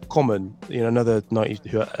Common, you know,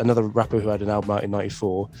 another rapper who had an album out in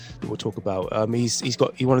 '94 that we'll talk about. He's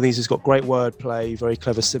got one of these who's got great wordplay, very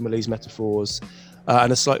clever similes, metaphors,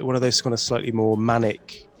 and one of those kind of slightly more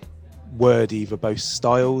manic, wordy, verbose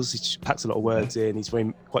styles. He just packs a lot of words in. He's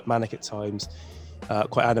quite manic at times,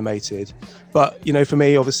 quite animated. But you know, for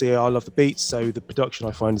me, obviously, I love the beats, so the production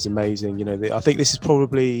I find is amazing. You know, I think this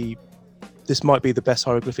might be the best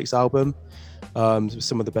Hieroglyphics album.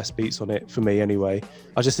 Some of the best beats on it for me anyway.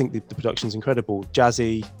 I just think the production's incredible,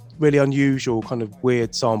 jazzy, really unusual, kind of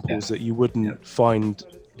weird samples that you wouldn't find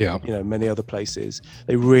you know, many other places.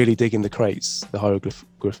 They really dig in the crates, the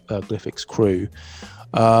Hieroglyphics crew.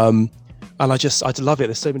 And I love it.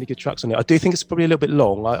 There's so many good tracks on it. I do think it's probably a little bit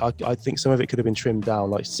long. I think some of it could have been trimmed down,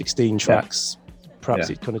 like 16 tracks. Perhaps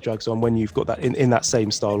it kind of drags on when you've got that in that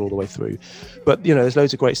same style all the way through. But you know, there's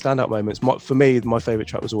loads of great standout moments. For me, my favourite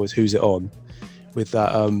track was always "Who's It On," with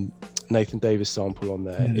that Nathan Davis sample on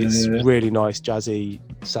there. It's really nice, jazzy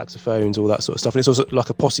saxophones, all that sort of stuff. And it's also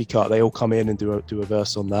like a posse cut. They all come in and do a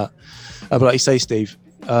verse on that. But like you say, Steve,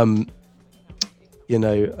 you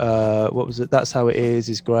know, what was it? That's How It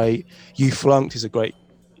Is great. You Flunked is a great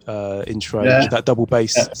intro. That double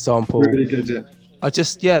bass sample. Really good.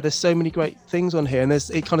 There's so many great things on here, and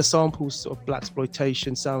it kind of samples sort of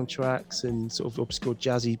blaxploitation soundtracks and sort of obscure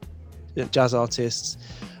jazz artists.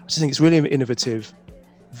 I just think it's really innovative,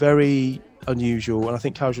 very unusual, and I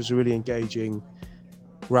think Casual's a really engaging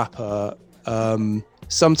rapper.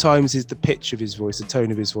 Sometimes the pitch of his voice, the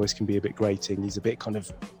tone of his voice can be a bit grating. He's a bit kind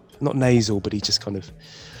of not nasal, but he just kind of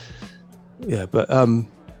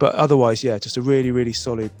but otherwise, just a really, really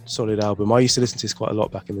solid album. I used to listen to this quite a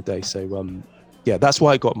lot back in the day, so that's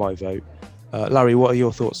why it got my vote. Larry, what are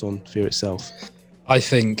your thoughts on Fear Itself? I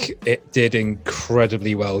think it did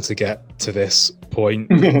incredibly well to get to this point,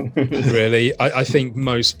 really. I think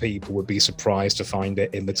most people would be surprised to find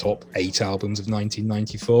it in the top 8 albums of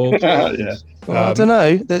 1994. Well, I don't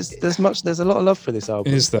know. There's a lot of love for this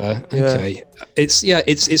album. Is there? Okay.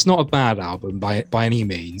 It's not a bad album by any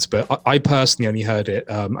means, but I personally only heard it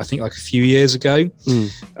I think like a few years ago.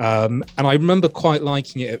 And I remember quite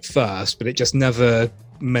liking it at first, but it just never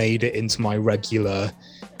made it into my regular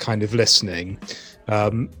kind of listening.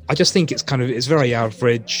 I just think it's very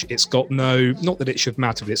average. It's got no, not that it should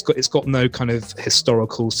matter, but it's got no kind of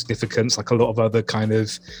historical significance like a lot of other kind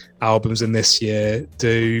of albums in this year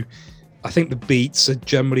do. I think the beats are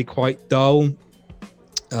generally quite dull.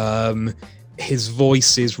 His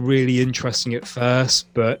voice is really interesting at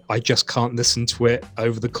first, but I just can't listen to it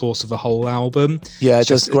over the course of a whole album. Yeah, it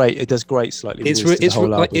does great. It does great slightly. It's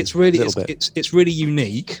really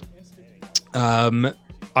unique.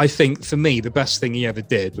 I think for me, the best thing he ever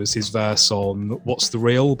did was his verse on What's the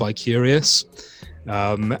Real by Curious.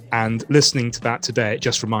 And listening to that today, it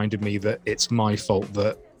just reminded me that it's my fault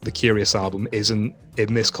that the Curious album isn't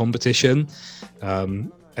in this competition.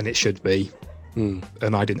 And it should be.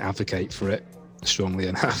 And I didn't advocate for it strongly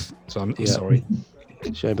enough. So I'm sorry.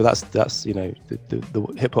 Shame, but that's you know,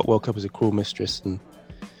 the Hip Hop World Cup is a cruel mistress, and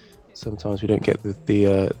sometimes we don't get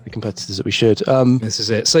the competitors that we should. This is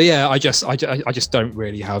it. So yeah, I just don't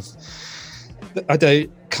really have I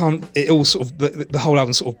can't. It all sort of the whole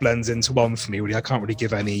album sort of blends into one for me. Really, I can't really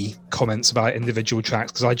give any comments about individual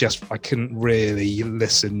tracks because I couldn't really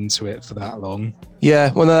listen to it for that long.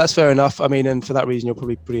 Yeah, well, no, that's fair enough. I mean, and for that reason, you're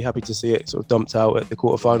probably pretty happy to see it sort of dumped out at the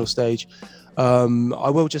quarterfinal stage. I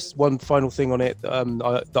will just one final thing on it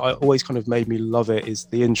that I always kind of made me love it is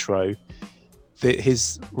the intro.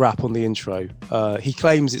 His rap on the intro. He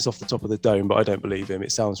claims it's off the top of the dome, but I don't believe him.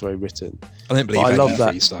 It sounds very written. I don't believe. I love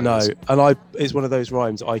that. No, and it's one of those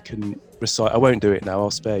rhymes I can recite. I won't do it now. I'll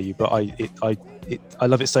spare you. But I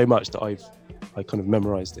love it so much that I kind of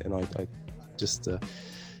memorized it, and I just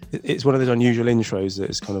it's one of those unusual intros that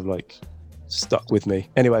is kind of like stuck with me.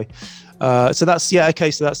 Anyway, so that's okay.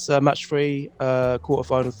 So that's match 3,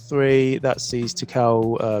 quarterfinal 3. That sees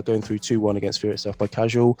Tikal going through 2-1 against Fear Itself by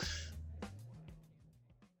Casual.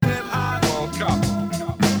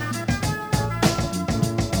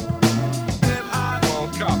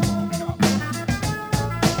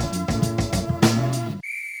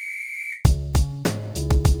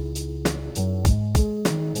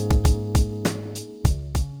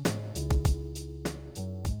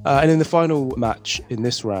 And in the final match in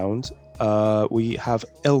this round, we have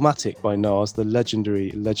Illmatic by Nas, the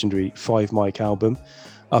legendary 5 mic album,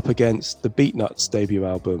 up against the Beatnuts debut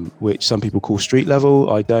album, which some people call Street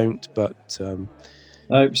Level. I don't, but no,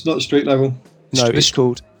 it's not Street Level. No, it's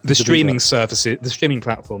called the streaming services. The streaming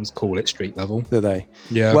platforms call it Street Level. Do they?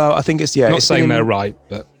 Yeah. Well, I think it's I'm not saying they're right,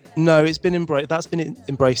 but no, it's been embraced. That's been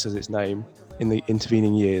embraced as its name in the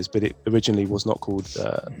intervening years, but it originally was not called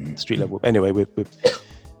Street Level. Anyway,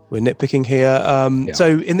 we're nitpicking here.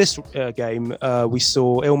 So in this game, we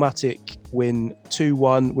saw Illmatic win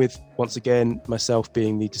 2-1 with, once again, myself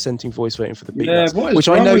being the dissenting voice voting for the Beatnuts, which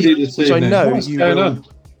I know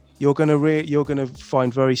you're going to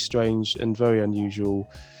find very strange and very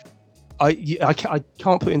unusual. I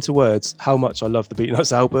can't put into words how much I love the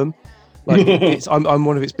Beatnuts album. Like I'm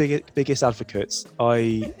one of its biggest advocates.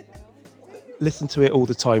 I listen to it all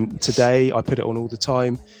the time. Today, I put it on all the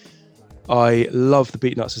time. I love the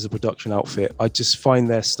Beatnuts as a production outfit. I just find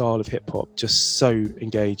their style of hip hop just so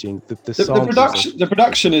engaging. The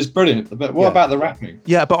production is brilliant, but what about the rapping?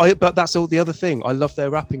 Yeah, but that's all the other thing. I love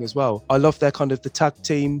their rapping as well. I love their kind of the tag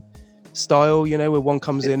team style, you know, where one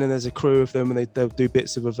comes in and there's a crew of them and they'll do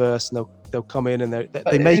bits of a verse and they'll come in and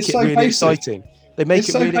they make it really exciting. They make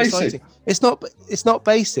it really exciting. It's not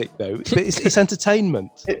basic though, but it's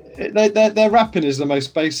entertainment. Their rapping is the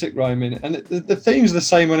most basic rhyming, and the theme's the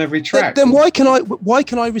same on every track. Then why can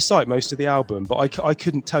I recite most of the album, but I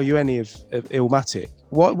couldn't tell you any of Illmatic?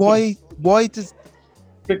 Why does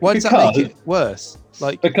that make it worse?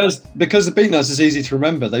 Like because the Beatnuts is easy to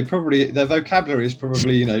remember. Their vocabulary is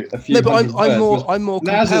probably a few. No, but I'm more.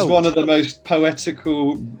 Nas compelled. is one of the most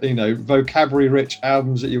poetical, vocabulary rich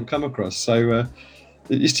albums that you'll come across. So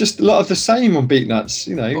it's just a lot of the same on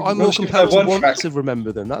Beatnuts. But I'm more compelled to want to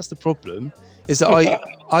remember them. That's the problem. Is that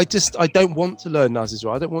I don't want to learn Nas's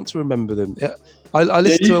right. I don't want to remember them. I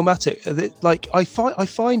listen to Illmatic. Like I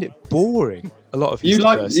find it boring. A lot of you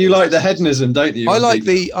like the hedonism, don't you? I like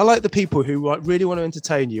the people who really want to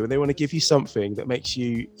entertain you and they want to give you something that makes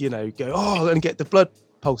you go and get the blood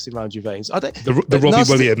pulsing around your veins. The Robbie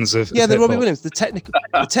Williams of the Robbie Williams, the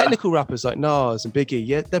technical rappers like Nas and Biggie.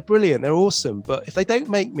 Yeah, they're brilliant, they're awesome. But if they don't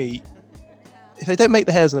make the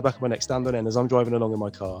hairs on the back of my neck stand on end as I'm driving along in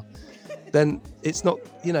my car, then it's not.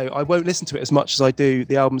 I won't listen to it as much as I do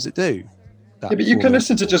the albums that do. But you can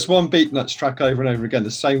listen to just one Beatnuts track over and over again,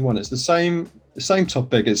 the same one. It's the same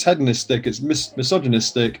topic. It's hedonistic. It's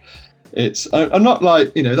misogynistic. It's I'm not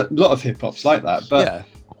like a lot of hip hop's like that, but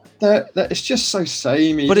it's just so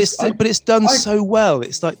samey. But it's done so well.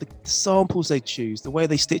 It's like the samples they choose, the way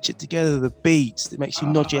they stitch it together, the beats that makes you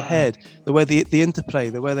nod your head, the way the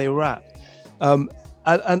interplay, the way they rap. And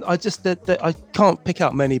I just I can't pick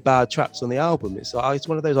out many bad tracks on the album. It's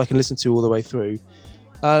one of those I can listen to all the way through.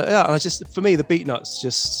 And for me, the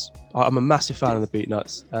Beatnuts I'm a massive fan of the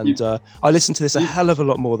Beatnuts, and I listen to this a hell of a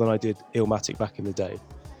lot more than I did Illmatic back in the day.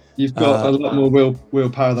 You've got a lot more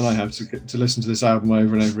willpower than I have to listen to this album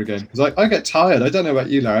over and over again, because I get tired. I don't know about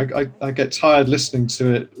you, Larry. I get tired listening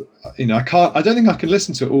to it. I don't think I can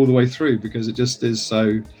listen to it all the way through because it just is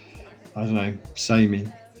so, I don't know, samey.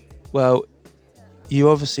 Well, you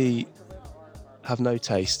obviously have no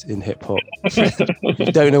taste in hip hop.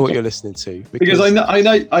 You don't know what you're listening to because I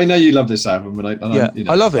know you love this album, and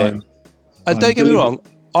I love it. And don't get me wrong,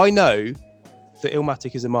 I know that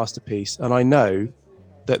Illmatic is a masterpiece, and I know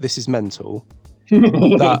that this is mental.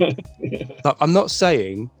 that I'm not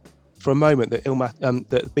saying for a moment that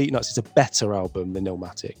that Beatnuts is a better album than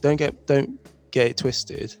Illmatic. Don't get it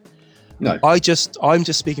twisted. No. I'm just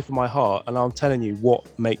speaking from my heart, and I'm telling you what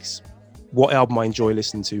album I enjoy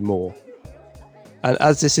listening to more. And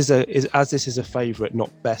as this is a favourite,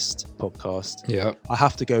 not best podcast, Yeah, I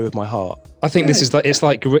have to go with my heart. I think this is like it's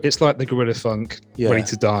like the Gorilla Funk Yeah. Ready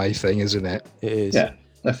to Die thing, isn't it? It is. Yeah,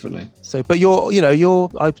 definitely. So, but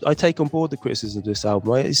I take on board the criticism of this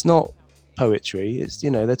album. Right? It's not poetry. It's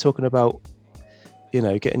they're talking about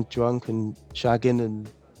getting drunk and shagging and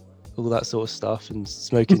all that sort of stuff and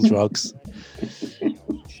smoking drugs.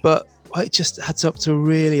 But it just adds up to a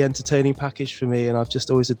really entertaining package for me, and I've just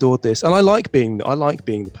always adored this. And I like being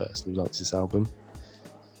the person who likes this album.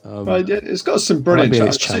 Right, yeah, it's got some brilliant being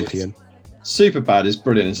its tracks. champion. Superbad is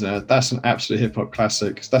brilliant, isn't it? That's an absolute hip hop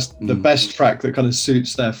classic. That's the best track that kind of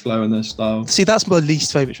suits their flow and their style. See, that's my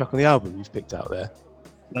least favourite track on the album you've picked out there.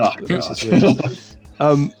 Oh,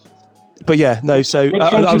 God. But yeah, no. So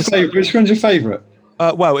which one's your favourite?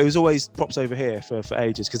 Well, it was always Props Over Here for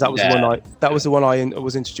ages, because that was the one I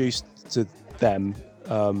was introduced to them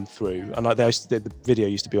through, and the video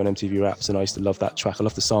used to be on MTV Raps, and I used to love that track. I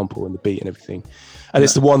love the sample and the beat and everything. And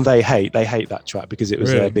it's the one they hate. They hate that track because it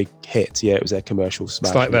was their big hit. Yeah, it was their commercial smash.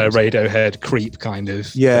 It's like their Radiohead Creep kind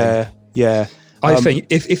of. Yeah, thing. Yeah. I think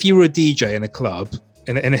if you were a DJ in a club,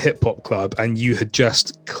 in a hip hop club, and you had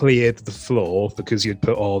just cleared the floor because you'd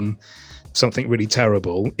put on something really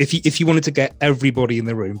terrible, if you wanted to get everybody in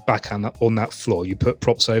the room back on that floor, you put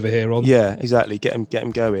Props Over Here on. Yeah, exactly. Get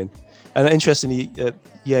them going. And interestingly,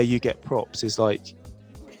 You Get Props is like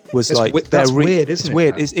that's weird, isn't it? It's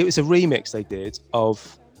weird. It was a remix they did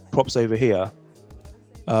of Props Over Here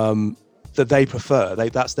that they prefer.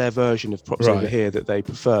 That's their version of Props Over Here that they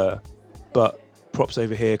prefer. But Props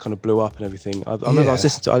Over Here kind of blew up and everything. I remember I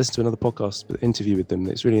listened to another podcast interview with them.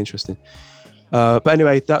 It's really interesting. But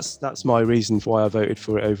anyway, that's my reason for why I voted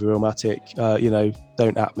for it over Illmatic.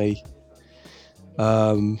 Don't at me.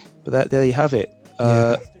 But there you have it.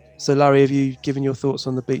 So Larry, have you given your thoughts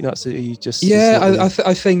on the Beatnuts? Are you just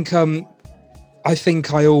I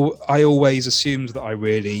think I always assumed that I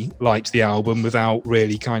really liked the album without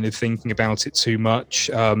really kind of thinking about it too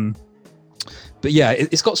much. But yeah,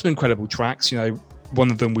 it's got some incredible tracks.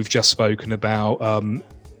 One of them we've just spoken about.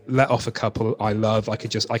 Let Off a Couple I love. I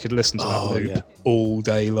could listen to that loop all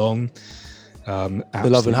day long. The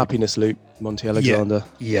Love and Happiness loop, Monty Alexander.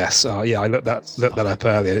 Yeah. Yes. I looked that up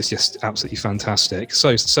earlier. It's just absolutely fantastic.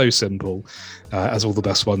 So simple, as all the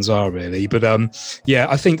best ones are, really. But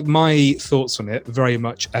I think my thoughts on it very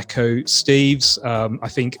much echo Steve's. I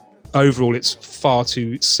think overall it's far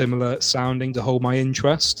too similar sounding to hold my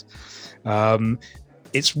interest.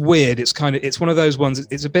 It's weird. It's one of those ones.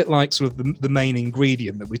 It's a bit like sort of the main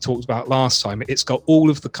ingredient that we talked about last time. It's got all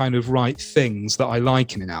of the kind of right things that I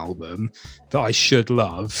like in an album that I should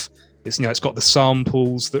love. It's got the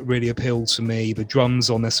samples that really appeal to me. The drums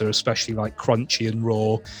on this are especially like crunchy and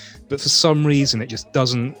raw, but for some reason it just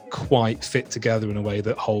doesn't quite fit together in a way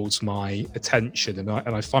that holds my attention. And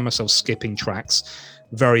I find myself skipping tracks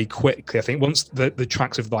very quickly. I think once the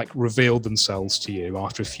tracks have like revealed themselves to you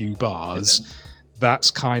after a few bars,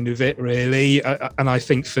 that's kind of it, really. And I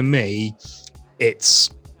think for me,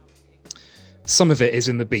 some of it is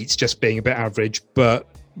in the beats just being a bit average, but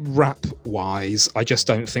rap-wise, I just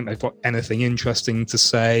don't think they've got anything interesting to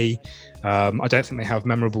say. I don't think they have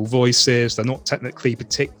memorable voices. They're not technically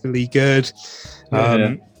particularly good.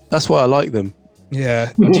 That's why I like them.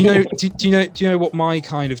 Yeah. Do you know what my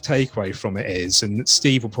kind of takeaway from it is? And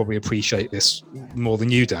Steve will probably appreciate this more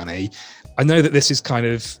than you, Danny. I know that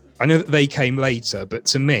they came later, but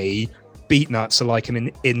to me, Beatnuts are like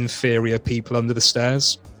an inferior People Under the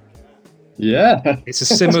Stairs. Yeah. It's a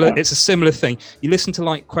similar thing. You listen to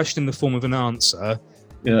like Question in the Form of an Answer.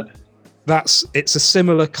 Yeah. It's a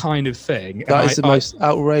similar kind of thing. That is the most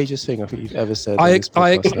outrageous thing I think you've ever said. I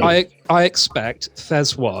expect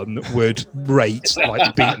Thez One would rate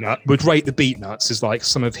like the Beatnuts as like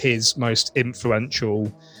some of his most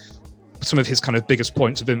influential, some of his kind of biggest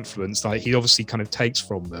points of influence. Like he obviously kind of takes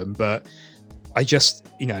from them, but I just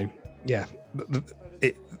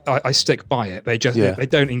I stick by it. They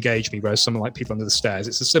don't engage me. Whereas someone like People Under the Stairs,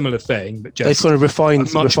 it's a similar thing, but just they've kind of refined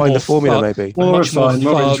the formula, maybe more much refined,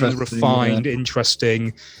 more more fun, refined,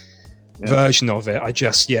 interesting version of it. I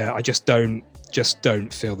just don't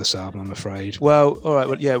feel this album, I'm afraid. Well, all right.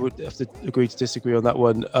 Well, yeah, we'd have to agree to disagree on that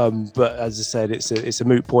one. But as I said, it's a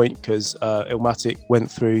moot point because Illmatic went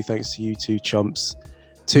through, thanks to you two chumps,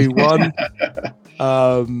 2-1.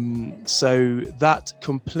 So that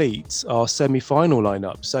completes our semi-final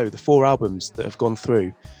lineup. So the 4 albums that have gone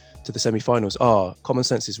through to the semi-finals are Common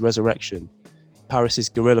Sense's Resurrection, Paris's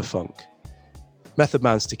Gorilla Funk, Method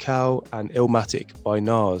Man's Tikal, and Illmatic by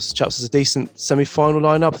Nas. Chaps, there's a decent semi-final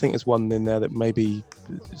lineup. I think there's one in there that may be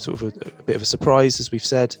sort of a bit of a surprise, as we've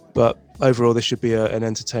said. But overall, this should be an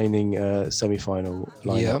entertaining semi-final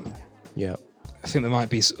lineup. Yeah. I think there might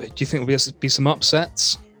be. Do you think there'll be some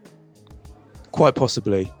upsets? Quite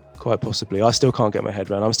possibly. I still can't get my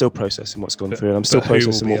head around. I'm still processing what's gone through, and I'm still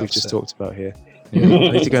processing what we've just talked about here. Yeah.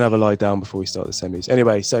 I need to go and have a lie down before we start the semis.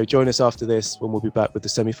 Anyway, so join us after this when we'll be back with the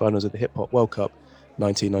semi-finals of the Hip Hop World Cup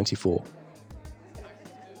 1994.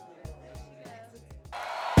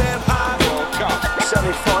 Semi-final. World Cup.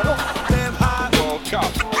 Semi-final. World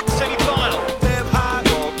Cup.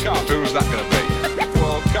 Who's that going to be?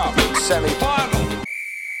 World Cup. Semi-final.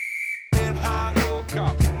 World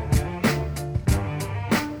Cup.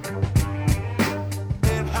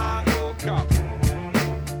 World Cup.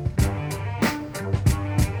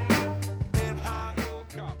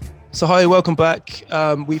 So hi, welcome back.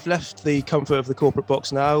 We've left the comfort of the corporate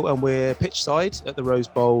box now, and we're pitch side at the Rose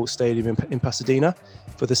Bowl Stadium in Pasadena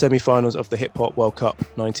for the semi-finals of the Hip Hop World Cup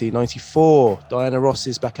 1994. Diana Ross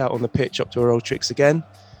is back out on the pitch, up to her old tricks again.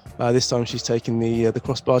 This time she's taking the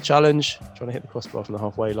crossbar challenge, trying to hit the crossbar from the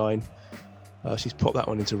halfway line. She's popped that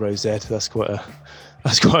one into Rose Ed. That's quite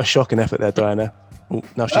a shocking effort there, Diana. Ooh,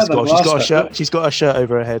 now she's got her shirt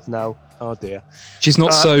over her head now. Oh dear. She's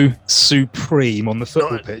not so supreme on the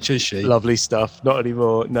football pitch, is she? Lovely stuff. Not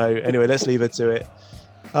anymore. No. Anyway, let's leave her to it.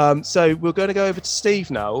 So we're going to go over to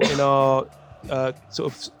Steve now in our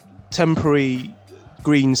sort of temporary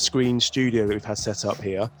green screen studio that we've had set up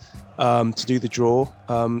here to do the draw.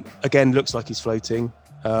 Again, looks like he's floating.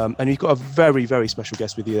 And you've got a very, very special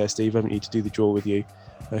guest with you there, Steve, haven't you, to do the draw with you?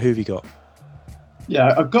 Who have you got?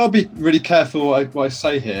 Yeah, I've got to be really careful what I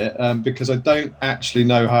say here because I don't actually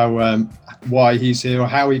know how why he's here or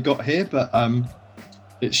how he got here, but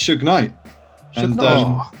it's Suge Knight. And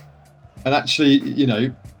actually, you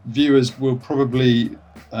know, viewers will probably,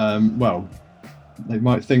 they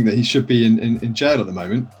might think that he should be in jail at the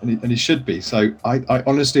moment, and he should be. So I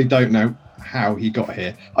honestly don't know how he got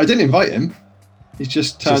here. I didn't invite him. He's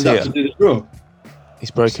just turned up to do the draw.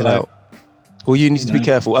 He's broken out. Well, you need to be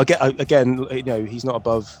careful. Again, you know, he's not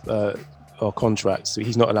above our contracts, so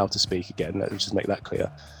he's not allowed to speak again. Let's just make that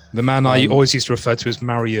clear. The man I always used to refer to as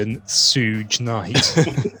Marion Suge Knight.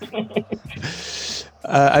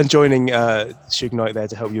 And joining Suge Knight there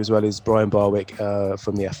to help you as well is Brian Barwick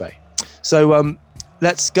from the FA. So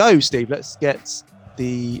let's go, Steve. Let's get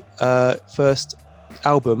the first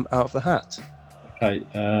album out of the hat. Okay,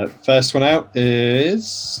 first one out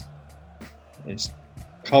is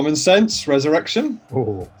Common Sense, Resurrection.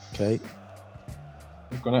 Oh, okay.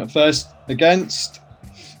 We've gone out first against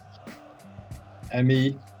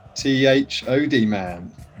METHOD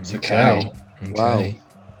Man. It's Okay. Wow.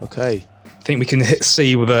 Okay. I think we can hit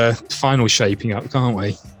C with a final shaping up, can't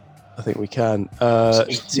we? I think we can.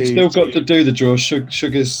 You've still got to do the draw.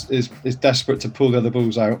 Suge is desperate to pull the other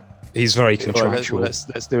balls out. He's very contractual. Right,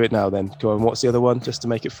 let's do it now then. Go on. What's the other one, just to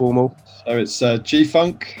make it formal? So it's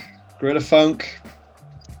G-Funk, Gorilla Funk,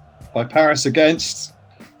 by Paris against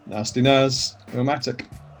Nasty Nas, Illmatic.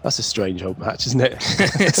 That's a strange old match, isn't it?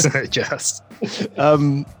 Isn't it just?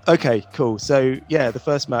 Okay, cool. So yeah, the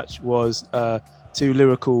first match was two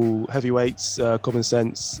lyrical heavyweights, Common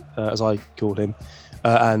Sense, as I call him,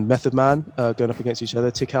 and Method Man going up against each other.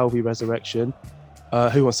 Tikal v Resurrection.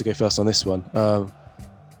 Who wants to go first on this one?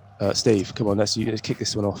 Steve, come on, let's kick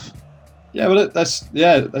this one off. Yeah, well, let's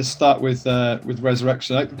start with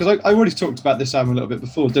Resurrection, because I already talked about this album a little bit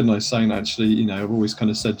before, didn't I? Saying actually, you know, I've always kind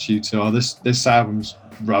of said to you two, this album's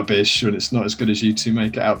rubbish and it's not as good as you two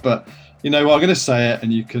make it out. But you know, I'm going to say it,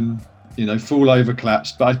 and you can, you know, fall over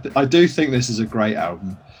claps. But I do think this is a great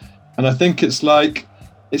album, and I think it's like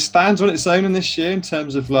it stands on its own in this year in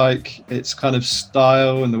terms of like its kind of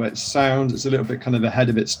style and the way it sounds. It's a little bit kind of ahead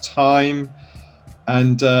of its time.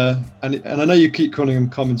 And I know you keep calling him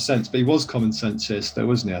Common Sense, but he was Common Sense here still,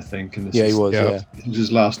 wasn't he? I think. And he was. Yeah. This was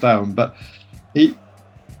his last album, but he,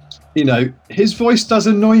 you know, his voice does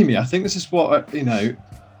annoy me. I think this is what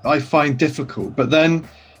I find difficult. But then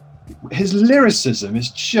his lyricism is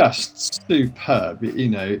just superb. You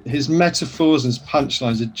know, his metaphors and his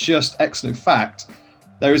punchlines are just excellent. In fact,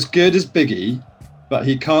 they're as good as Biggie, but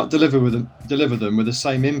he can't deliver them with the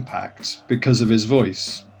same impact because of his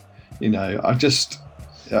voice. You know, I just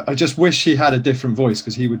wish he had a different voice,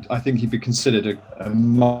 because I think he'd be considered a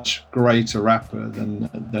much greater rapper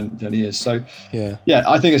than he is. So yeah,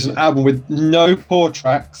 I think it's an album with no poor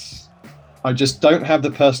tracks. I just don't have the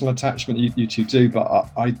personal attachment you two do, but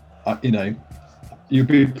I you know, you'll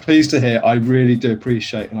be pleased to hear I really do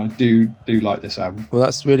appreciate and I do like this album. Well,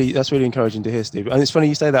 that's really encouraging to hear, Steve. And it's funny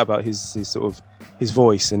you say that about his sort of his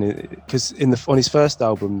voice, and because on his first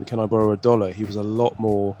album, Can I Borrow $1, he was a lot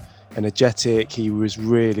more energetic. He was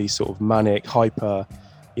really sort of manic, hyper.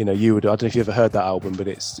 You know, I don't know if you ever heard that album, but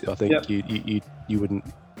I think you wouldn't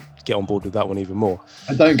get on board with that one even more.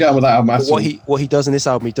 I don't get on with that album at all. What he does in this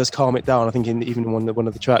album, he does calm it down. I think even in one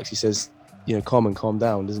of the tracks, he says, you know, calm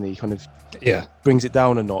down, doesn't he? He kind of brings it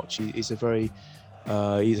down a notch. He's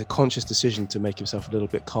a conscious decision to make himself a little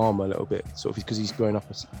bit calmer, a little bit sort of because he's growing up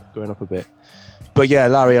a bit. But yeah,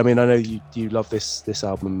 Larry, I mean, I know you love this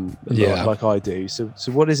album like I do. So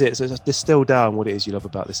what is it? So distill down what it is you love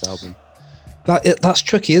about this album. That's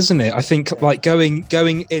tricky, isn't it? I think like going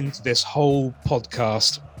into this whole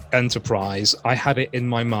podcast enterprise, I had it in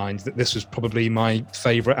my mind that this was probably my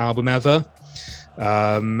favorite album ever.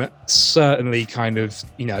 Certainly kind of,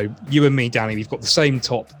 you know, you and me, Danny, we've got the same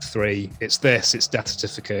top three. It's Death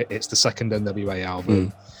Certificate, it's the second NWA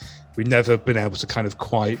album. We've never been able to kind of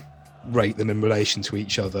quite rate them in relation to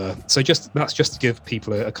each other. So that's just to give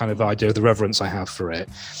people a kind of idea of the reverence I have for it.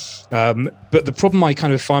 But the problem I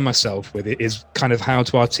kind of find myself with it is kind of how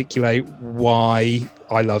to articulate why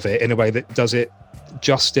I love it in a way that does it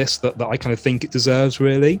justice that I kind of think it deserves,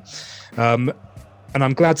 really. And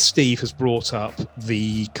I'm glad Steve has brought up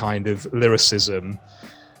the kind of lyricism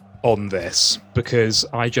on this, because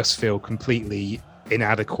I just feel completely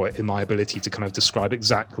inadequate in my ability to kind of describe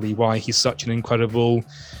exactly why he's such an incredible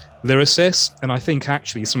lyricist. And I think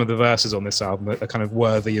actually some of the verses on this album are kind of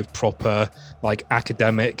worthy of proper like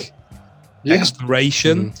academic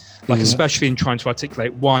exploration, especially in trying to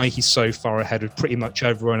articulate why he's so far ahead of pretty much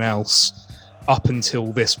everyone else up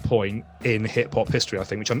until this point in hip-hop history, I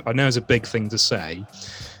think, which I know is a big thing to say,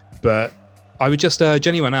 but I would just urge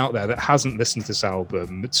anyone out there that hasn't listened to this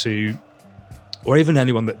album to, or even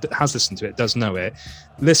anyone that has listened to it, does know it,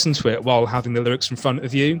 listen to it while having the lyrics in front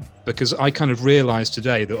of you, because I kind of realised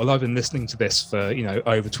today that while I've been listening to this for, you know,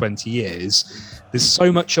 over 20 years, there's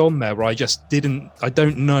so much on there where I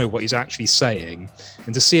don't know what he's actually saying,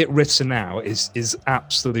 and to see it written out is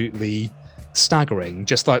absolutely staggering.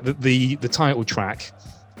 Just like the title track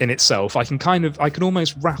in itself, I can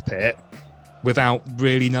almost rap it without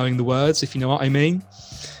really knowing the words, if you know what I mean.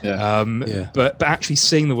 But actually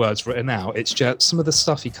seeing the words written out, it's just some of the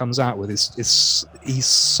stuff he comes out with is he's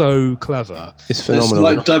so clever. It's phenomenal.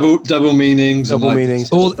 It's like double meanings.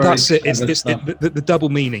 That's it. The double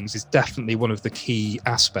meanings is definitely one of the key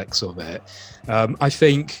aspects of it. I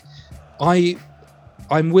think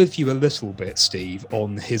I'm with you a little bit, Steve,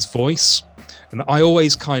 on his voice. And I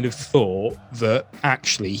always kind of thought that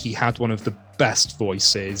actually he had one of the best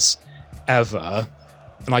voices ever.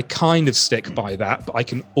 And I kind of stick by that, but I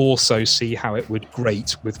can also see how it would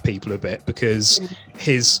grate with people a bit, because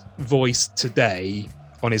his voice today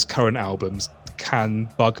on his current albums can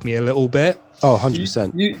bug me a little bit. Oh,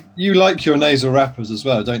 100%. You like your nasal rappers as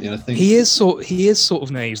well, don't you? I think he is sort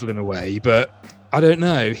of nasal in a way, but I don't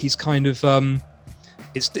know. He's kind of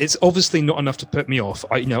it's obviously not enough to put me off.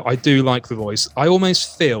 I do like the voice. I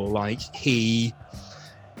almost feel like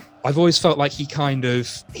I've always felt like he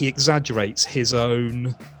exaggerates his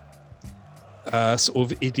own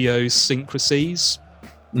sort of idiosyncrasies.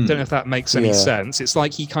 Don't know if that makes any sense. It's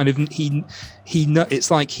like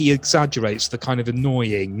it's like he exaggerates the kind of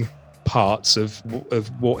annoying parts of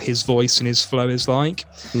what his voice and his flow is like.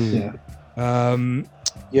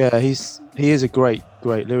 He is a great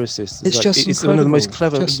lyricist. It's one of the most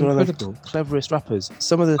clever, one of the cleverest rappers.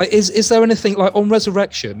 Some of the is there anything like on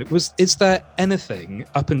Resurrection? Is there anything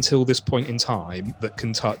up until this point in time that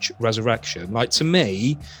can touch Resurrection? Like, to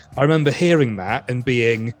me, I remember hearing that and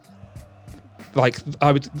being like,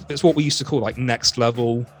 it's what we used to call like next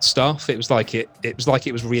level stuff. It was like it was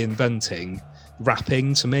reinventing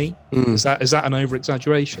rapping to me. Is that an over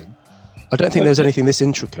exaggeration? I don't think there's anything this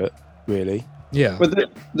intricate, really. Yeah. But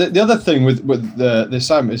the other thing with this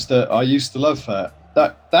album is that I used to love her.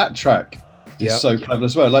 That track is so clever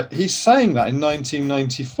as well. Like, he's saying that in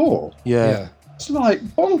 1994. Yeah. It's like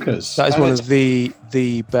bonkers. That is one of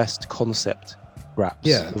the best concept raps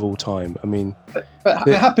of all time. I mean, but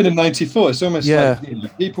it happened in 94. It's almost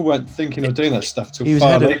like people weren't thinking of doing that stuff till he was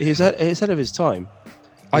ahead of his time.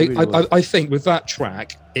 I think with that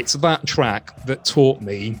track, it's that track that taught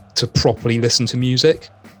me to properly listen to music.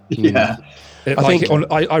 Yeah.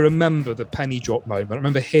 I remember the penny drop moment. I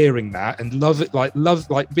remember hearing that and love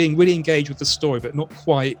being really engaged with the story, but not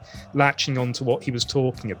quite latching onto what he was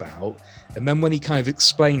talking about. And then when he kind of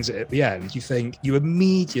explains it at the end, you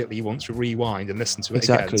immediately want to rewind and listen to it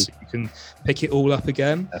again, so you can pick it all up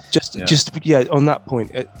again. Just on that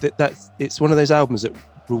point, it's one of those albums that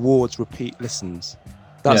rewards repeat listens.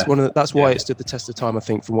 That's why it stood the test of time, I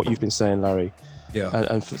think, from what you've been saying, Larry. Yeah,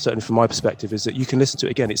 and certainly from my perspective, is that you can listen to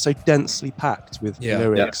it again. It's so densely packed with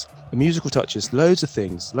lyrics, and musical touches, loads of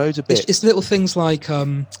things, loads of bits. It's little things like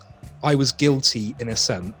I was guilty in a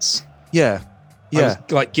sense. Yeah.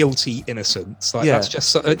 Like guilty innocence. Like that's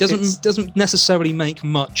just it doesn't necessarily make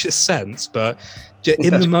much sense, but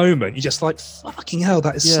in the moment you're just like, fucking hell,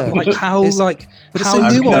 that is so, like how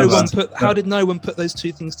did no one put those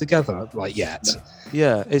two things together like yet?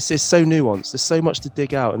 Yeah, it's so nuanced. There's so much to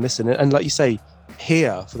dig out and listen, and like you say,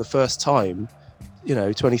 here for the first time,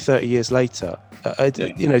 20, 30 years later,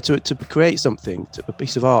 to create something, a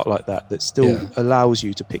piece of art like that still allows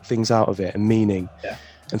you to pick things out of it and meaning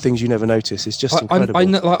and things you never notice. It's just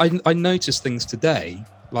incredible. I noticed things today,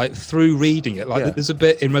 like through reading it. Like there's a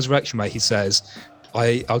bit in Resurrection where he says,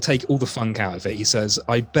 I'll take all the funk out of it. He says,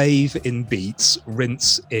 I bathe in beats,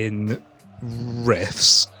 rinse in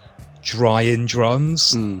riffs, dry in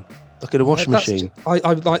drums. Like in a washing machine.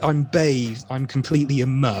 I'm bathed. I'm completely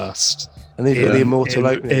immersed. And then the immortal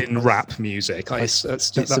opening in rap music. That's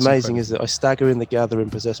amazing, incredible. Is it? I stagger in the gathering,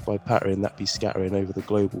 possessed by pattern that be scattering over the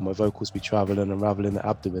global. My vocals be travelling, unraveling the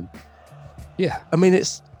abdomen. Yeah, I mean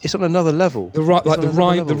it's on another level. The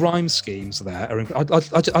rhyme schemes there.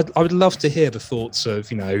 I would love to hear the thoughts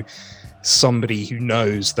of somebody who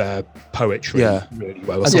knows their poetry really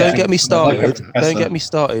well. And don't get me started. Don't get me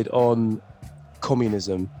started on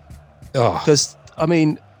communism. Because I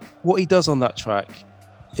mean, what he does on that track,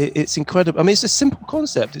 it's incredible. I mean, it's a simple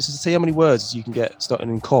concept. It's just to say how many words you can get starting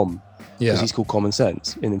in com. Because he's called common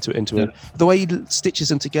sense into it. The way he stitches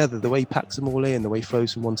them together, the way he packs them all in, the way he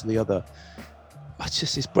flows from one to the other.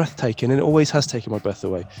 It's breathtaking, and it always has taken my breath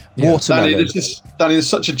away. Watermelon. Danny, there's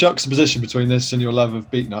such a juxtaposition between this and your love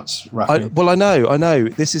of Beatnuts rapping. I know.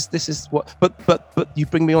 This is what, but you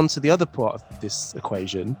bring me on to the other part of this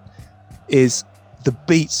equation, is the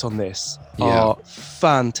beats on this are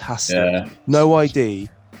fantastic. Yeah. No ID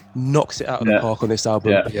knocks it out of the park on this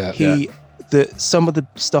album. Some of the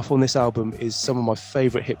stuff on this album is some of my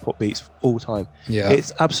favorite hip hop beats of all time. Yeah,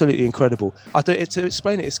 it's absolutely incredible. To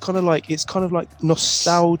explain it, it's kind of like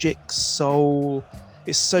nostalgic soul.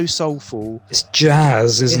 It's so soulful. It's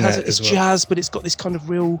jazz, isn't it? It's jazz, but it's got this kind of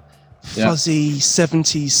real fuzzy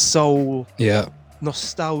 70s soul. Yeah.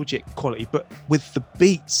 Nostalgic quality, but with the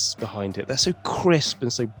beats behind it, they're so crisp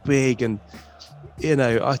and so big, and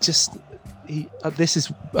this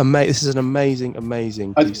is amazing. This is an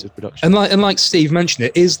amazing piece of production. And like Steve mentioned,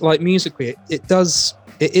 it is like musically,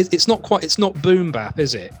 it's not boom bap,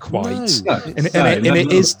 is it? Quite. No.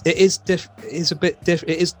 It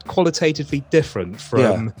is qualitatively different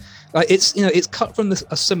from it's cut from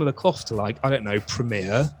a similar cloth to, like, I don't know,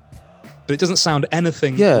 Premiere. But it doesn't sound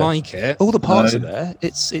anything like it. All the parts are there.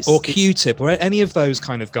 It's or Q-Tip or any of those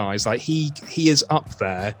kind of guys. Like he is up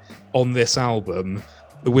there on this album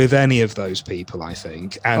with any of those people, I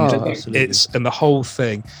think. And and the whole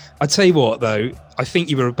thing. I tell you what, though, I think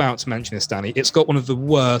you were about to mention this, Danny. It's got one of the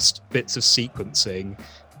worst bits of sequencing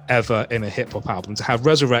ever in a hip hop album. To have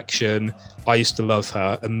Resurrection, I Used to Love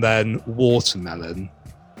Her, and then Watermelon.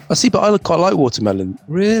 I see, but I quite like Watermelon.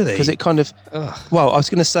 Really? Because it kind of... Well, I was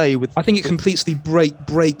going to say... I think it completely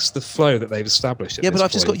breaks the flow that they've established at this but I've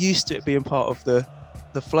point. just got used to it being part of the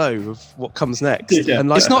flow of what comes next. Yeah. And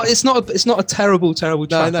like, it's not a terrible track like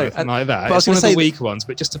that. But it's one of the weaker ones,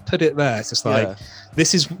 but just to put it there, it's just like...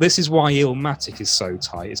 This is why Illmatic is so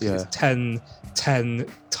tight. It's because it's 10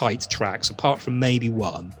 tight tracks, apart from maybe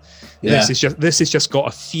one. Yeah. This has just got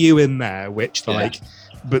a few in there, which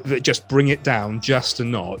but that just bring it down just a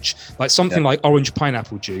notch. Like something like Orange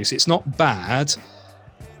Pineapple Juice, it's not bad,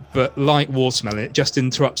 but like Watermelon, it just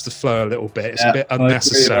interrupts the flow a little bit. It's a bit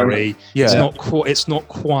unnecessary. It's not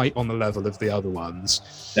quite on the level of the other ones.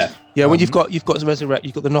 When you've got Resurrection,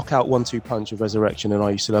 you've got the knockout 1-2 punch of Resurrection and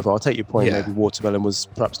I Used to Love Her. I'll take your point. Maybe Watermelon was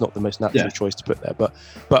perhaps not the most natural choice to put there, but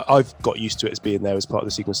I've got used to it as being there as part of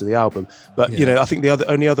the sequence of the album. But I think the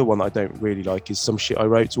only other one that I don't really like is Some Shit I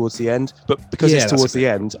Wrote towards the end. But because it's towards the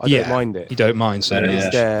end, I don't mind it. You don't mind, so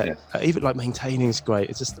even like Maintaining's great.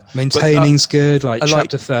 It's just Maintaining's good. Like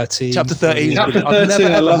Chapter 13. Chapter 13.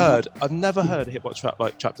 I've never heard a hip hop track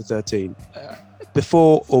like Chapter 13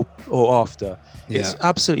 before or after. It's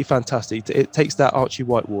absolutely fantastic. It takes that Archie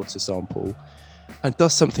Whitewater sample and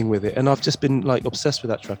does something with it. And I've just been like obsessed with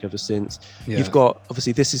that track ever since. Yeah. You've got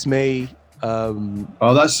obviously This Is Me.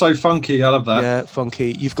 Oh, that's so funky. I love that. Yeah,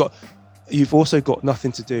 funky. You've also got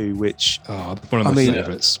Nothing to Do, which one of my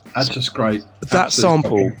favourites. That's just great. That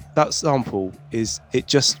sample is, it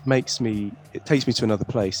just makes me, it takes me to another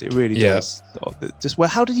place. It really does. Just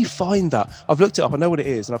how did you find that? I've looked it up. I know what it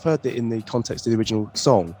is, and I've heard it in the context of the original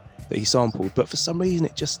song that he sampled. But for some reason,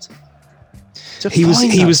 it just he was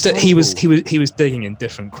digging in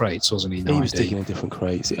different crates, wasn't he? He was digging in different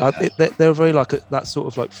crates. They were very like that sort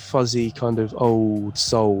of like fuzzy kind of old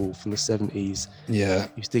soul from the 70s. Yeah,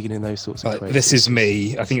 he was digging in those sorts of crates. This Is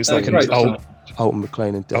Me. I think it's like Alton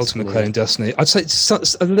McLean and Destiny. Alton McLean and Destiny. I'd say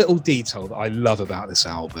it's a little detail that I love about this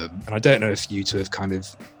album, and I don't know if you two have kind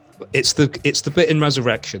of. It's the bit in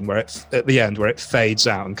Resurrection where it at the end where it fades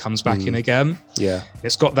out and comes back in again. Yeah,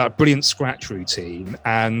 it's got that brilliant scratch routine,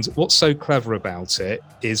 and what's so clever about it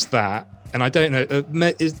is that, and I don't know,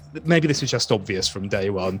 maybe this is just obvious from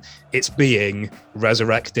day one, it's being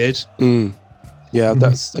resurrected. Yeah,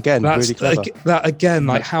 that's really clever.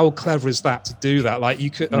 Like how clever is that to do that? Like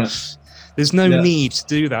you could. There's no need to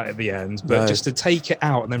do that at the end, but just to take it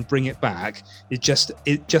out and then bring it back, it just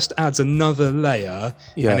adds another layer,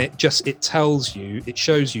 and it tells you, it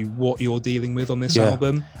shows you what you're dealing with on this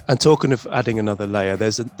album. And talking of adding another layer,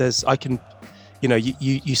 you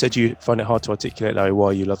said you find it hard to articulate, Larry,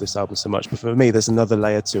 why you love this album so much, but for me, there's another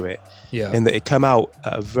layer to it. Yeah. In that it came out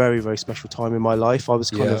at a very, very special time in my life. I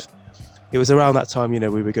was it was around that time, we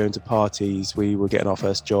were going to parties, we were getting our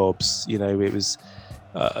first jobs, it was.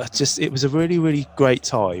 It was a really, really great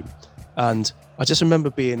time, and I just remember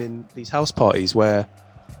being in these house parties where,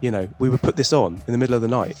 we would put this on in the middle of the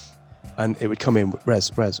night, and it would come in with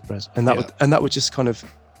res, and that would just kind of,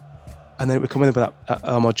 and then it would come in with that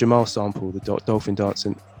Ahmad Jamal sample, the dolphin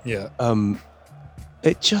dancing. Yeah.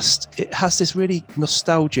 It has this really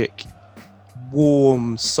nostalgic,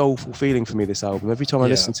 warm, soulful feeling for me. This album, every time I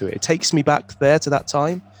listen to it, it takes me back there to that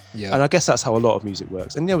time. Yeah. And I guess that's how a lot of music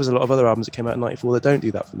works. And there was a lot of other albums that came out in '94 that don't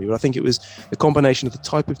do that for me. But I think it was the combination of the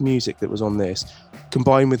type of music that was on this,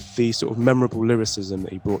 combined with the sort of memorable lyricism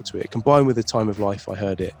that he brought to it, combined with the time of life I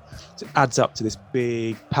heard it. It adds up to this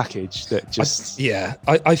big package that just...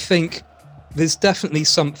 I think there's definitely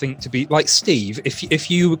something to be... Like, Steve,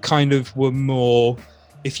 if you kind of were more...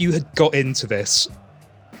 If you had got into this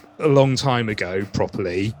a long time ago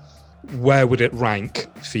properly, where would it rank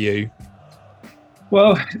for you?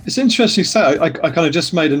 Well, it's interesting to say. I kind of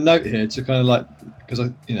just made a note here to kind of like, because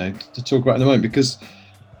to talk about in a moment, because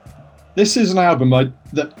this is an album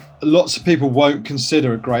that lots of people won't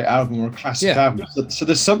consider a great album or a classic album. So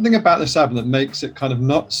there's something about this album that makes it kind of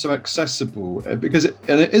not so accessible, because it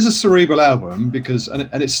is a cerebral album,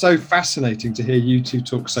 and it's so fascinating to hear you two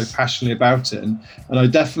talk so passionately about it, and I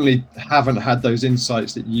definitely haven't had those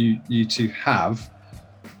insights that you two have.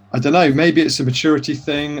 I don't know, maybe it's a maturity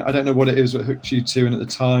thing. I don't know what it is that hooked you two in at the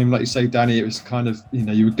time. Like you say, Danny, it was kind of,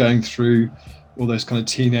 you were going through all those kind of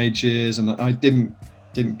teenage years, and I didn't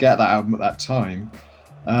get that album at that time.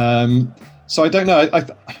 So I don't know.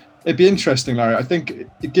 It'd be interesting, Larry. I think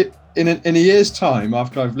in a year's time,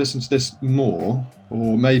 after I've listened to this more,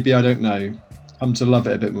 or maybe, I don't know, come to love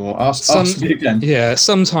it a bit more. Ask me again. Yeah,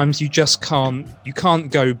 sometimes you just can't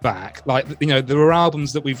go back. Like, there are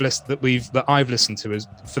albums that I've listened to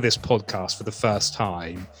for this podcast for the first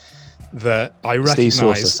time that I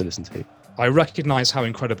recognize how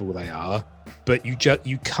incredible they are, but you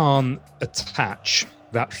can't attach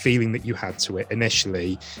that feeling that you had to it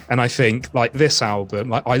initially. And I think, like, this album,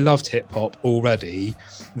 like, I loved hip hop already.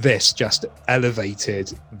 This just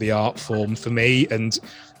elevated the art form for me and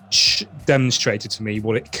demonstrated to me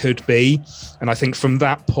what it could be. And I think from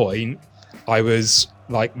that point, I was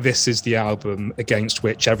like, this is the album against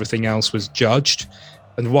which everything else was judged.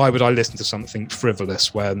 And why would I listen to something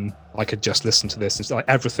frivolous when I could just listen to this? It's like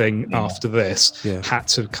everything after this had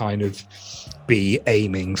to kind of be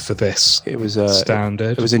aiming for this. It was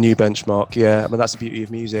standard. It was a new benchmark. Yeah, I mean, that's the beauty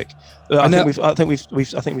of music. I think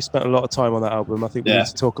we've spent a lot of time on that album. I think we need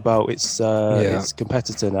to talk about its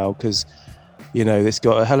competitor now, because it's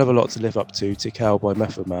got a hell of a lot to live up to. Tikal by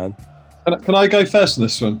Method Man. Can I go first on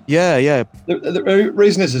this one? Yeah. The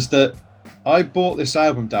reason is that I bought this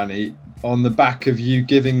album, Danny, on the back of you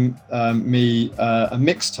giving me a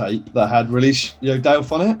mixtape that had Release Yo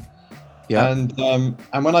Delph on it. Yeah. And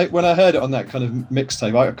when I heard it on that kind of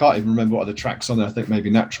mixtape, I can't even remember what other tracks on there. I think maybe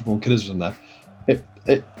Natural Born Killers was on there.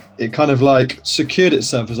 It kind of like secured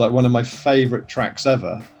itself as like one of my favourite tracks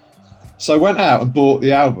ever. So I went out and bought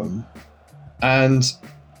the album, and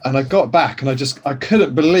I got back and I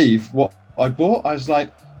couldn't believe what I bought. I was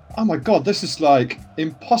like, oh my God, this is like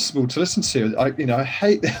impossible to listen to. I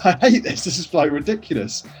hate this. This is like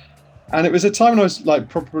ridiculous. And it was a time when I was like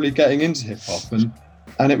properly getting into hip hop,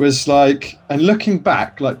 and it was like, and looking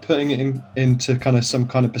back, like putting it into kind of some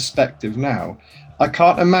kind of perspective now, I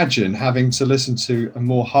can't imagine having to listen to a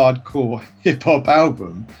more hardcore hip hop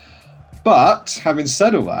album. But having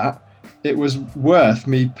said all that, it was worth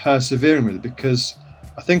me persevering with it, because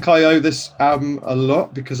I think I owe this album a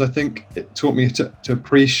lot, because I think it taught me to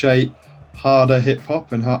appreciate harder hip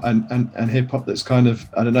hop and hip hop that's kind of,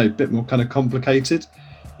 I don't know, a bit more kind of complicated,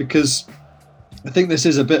 because I think this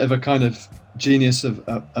is a bit of a kind of genius of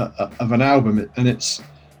an album, and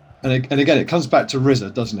again it comes back to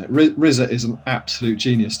RZA, doesn't it? RZA is an absolute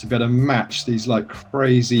genius to be able to match these like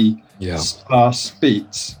crazy sparse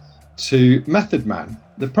beats to Method Man.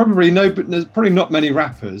 There's probably not many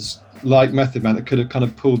rappers like Method Man that could have kind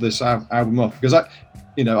of pulled this album off, because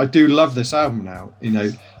I do love this album now,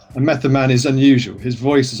 and Method Man is unusual. His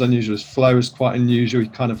voice is unusual. His flow is quite unusual.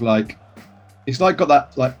 He's got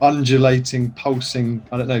that like undulating, pulsing,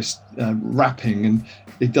 I don't know, rapping, and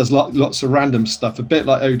he does lots of random stuff, a bit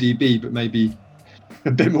like ODB, but maybe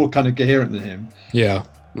a bit more kind of coherent than him. Yeah,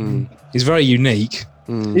 he's very unique.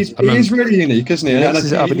 He's really unique, isn't he?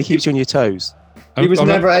 And he keeps you on your toes. He was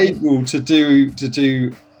never able to do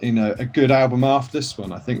a good album after this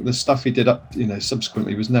one. I think the stuff he did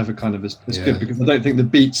subsequently was never kind of as good, because I don't think the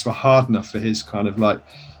beats were hard enough for his kind of like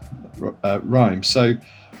rhyme. So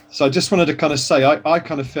I just wanted to kind of say, I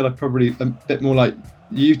kind of feel probably a bit more like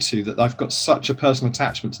you two, that I've got such a personal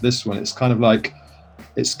attachment to this one. It's kind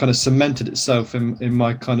of cemented itself in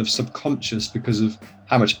my kind of subconscious because of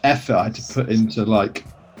how much effort I had to put into like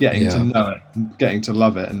getting to know it and getting to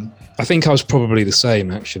love it. And I think I was probably the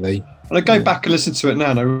same, actually. When I go back and listen to it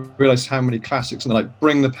now, and I realise how many classics, and like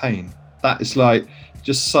Bring the Pain, that is like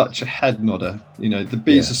just such a head nodder. The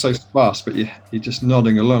beats are so sparse, but you're just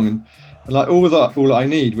nodding along, and like all I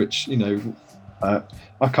Need, which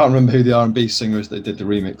I can't remember who the R&B singer is that did the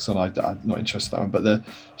remix on. I'm not interested in that one, but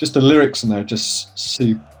the lyrics in there are just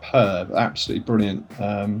superb, absolutely brilliant.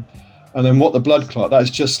 And then What the Blood Clot, that's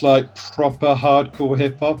just like proper hardcore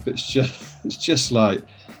hip hop. It's just like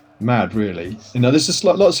mad, really. There's just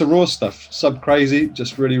lots of raw stuff. Sub Crazy,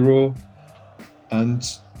 just really raw, and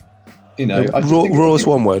raw is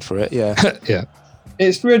one word for it. Yeah, yeah.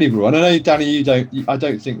 It's really raw, and I know, Danny, I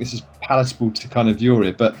don't think this is palatable to kind of your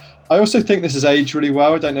ear, but I also think this has aged really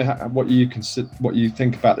well. I don't know what you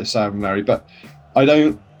think about this album, Larry, but I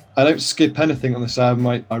don't skip anything on this album.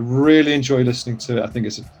 I really enjoy listening to it. I think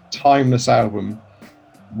it's a timeless album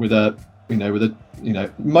with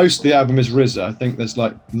most of the album is RZA. I think there's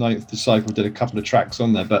like Ninth Disciple did a couple of tracks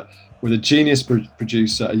on there, but with a genius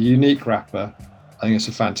producer, a unique rapper, I think it's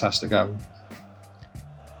a fantastic album.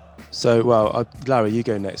 So, Larry, you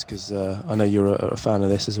go next, because I know you're a fan of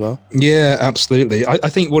this as well. Yeah, absolutely. I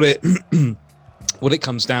think what it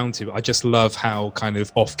comes down to, I just love how kind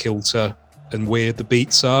of off kilter and weird the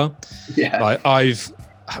beats are. Yeah.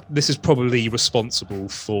 This is probably responsible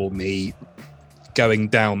for me going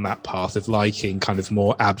down that path of liking kind of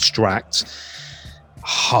more abstract,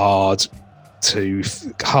 hard to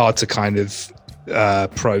kind of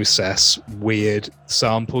process weird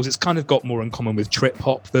samples. It's kind of got more in common with trip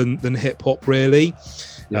hop than hip hop, really.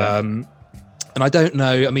 Yeah. And I don't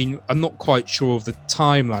know, I mean, I'm not quite sure of the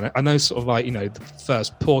timeline. I know sort of like, the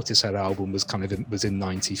first Portishead album was in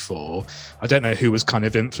 94. I don't know who was kind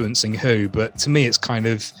of influencing who, but to me it's kind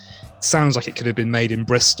of sounds like it could have been made in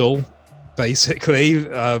Bristol, basically,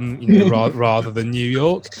 rather than New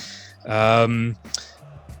York.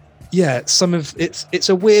 Some of it's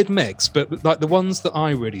a weird mix, but like the ones that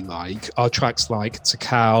I really like are tracks like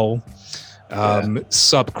Takal,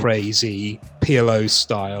 Sub Crazy, PLO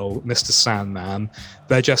Style, Mr. Sandman.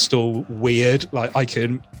 They're just all weird. Like I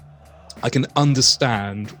can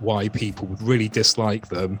understand why people would really dislike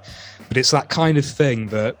them, but it's that kind of thing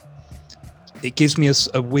that it gives me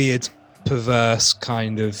a weird, perverse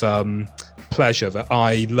kind of pleasure that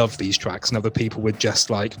I love these tracks, and other people would just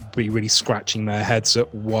like be really scratching their heads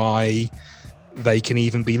at why they can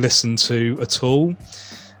even be listened to at all.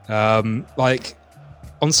 Like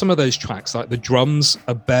on some of those tracks, like the drums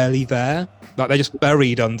are barely there. Like they're just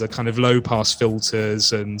buried under kind of low pass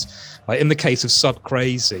filters, and like in the case of Sub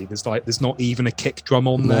Crazy, there's not even a kick drum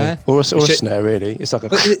on there, or a snare, really. It's like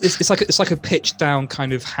a pitched down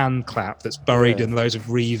kind of hand clap that's buried in loads of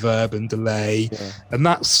reverb and delay, and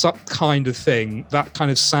that kind of thing, that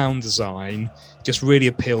kind of sound design, just really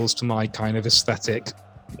appeals to my kind of aesthetic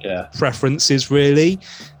preferences really.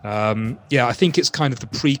 I think it's kind of the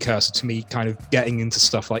precursor to me kind of getting into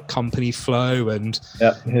stuff like Company Flow and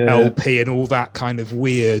LP and all that kind of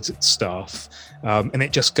weird stuff. And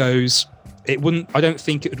it just goes, I don't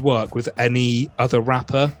think it would work with any other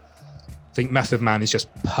rapper. I think Method Man is just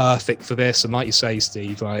perfect for this. And like you say,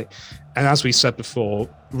 Steve, and as we said before,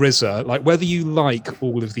 RZA, whether you like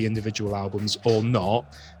all of the individual albums or not,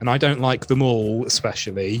 and I don't like them all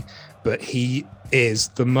especially, but he is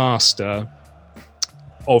the master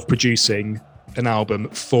of producing an album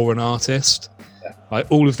for an artist.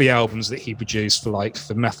 All of the albums that he produced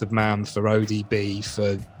for Method Man, for ODB,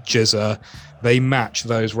 for GZA, they match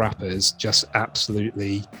those rappers just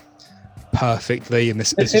absolutely perfectly. And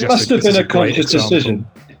this it must have been a conscious decision.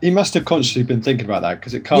 He must have consciously been thinking about that,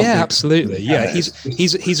 because it can't. Yeah, absolutely. Yeah,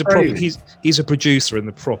 he's a producer in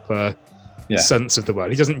the proper sense of the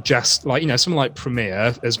word. He doesn't just someone like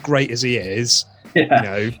Premier, as great as he is.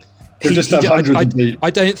 I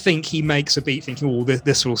don't think he makes a beat thinking, "Oh,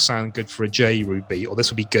 this will sound good for a J Rue beat, or this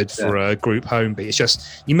will be good for a Group Home beat." It's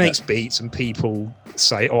just he makes beats, and people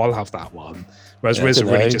say, "Oh, I'll have that one." Whereas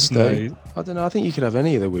RZA really just knows. I don't know. I think you could have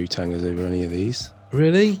any of the Wu-Tangers over any of these.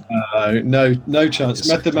 Really? No chance.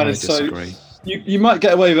 Method Man is so. You might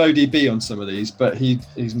get away with ODB on some of these, but he's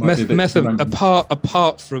might be a bit Method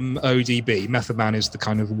apart from ODB, Method Man is the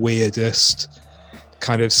kind of weirdest,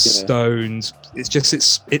 kind of stoned. It's just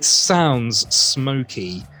it sounds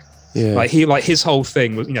smoky. Yeah. His whole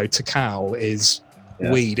thing was, Takal is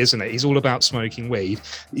weed, isn't it? He's all about smoking weed.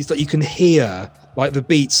 It's you can hear the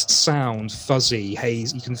beats sound fuzzy,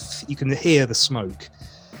 haze. You can hear the smoke.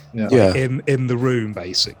 In the room,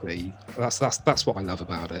 basically. That's what I love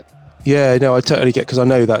about it. Yeah, no, I totally get, because I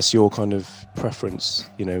know that's your kind of preference,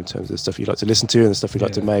 in terms of the stuff you like to listen to and the stuff you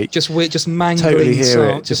like to make. Just mangling, totally hear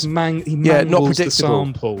it. He mangles not predictable. The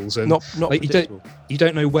samples, and not predictable. You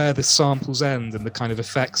don't know where the samples end and the kind of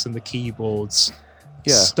effects and the keyboards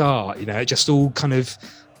start. It just all kind of.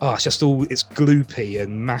 It's gloopy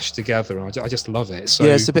and mashed together. And I just love it. So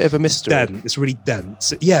it's a bit of a mystery. It's really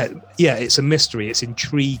dense. Yeah, it's a mystery. It's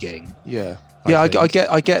intriguing. Yeah, I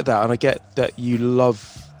get that, and I get that you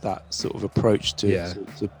love that sort of approach to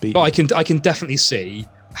beat. But I can definitely see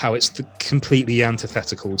how it's completely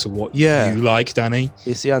antithetical to what you like, Danny.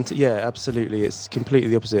 It's absolutely. It's completely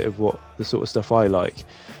the opposite of what the sort of stuff I like.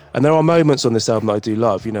 And there are moments on this album that I do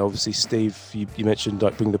love. Obviously, Steve, you mentioned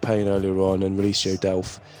Bring the Pain earlier on, and Release Your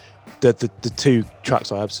Delph. The two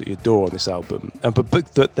tracks I absolutely adore on this album, but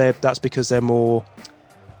that's because they're more.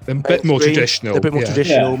 They're a bit more traditional. They're a bit more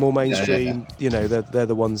traditional, more mainstream. They're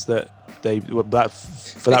the ones that they were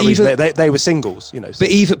for that reason they were singles.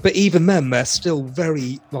 But even then, they're still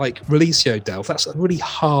very Release Your Delph. That's a really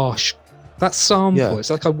harsh. That sample, it's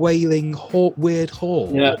like a wailing, weird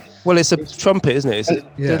horn. Yeah. Well, it's a trumpet, isn't it? And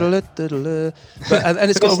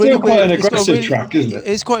it's got a really quite an aggressive track, isn't it?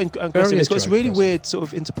 It's quite aggressive. It's got this really weird sort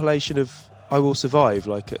of interpolation of "I Will Survive,"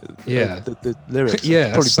 the lyrics.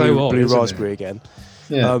 Yeah, probably so Blue Raspberry again.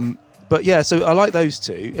 Yeah. But so I like those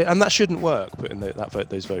two, and that shouldn't work putting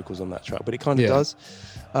those vocals on that track, but it kind of does.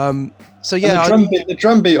 The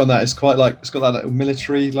drum beat on that is quite it's got that little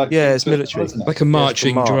military it's military, like a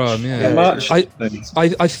marching drum. I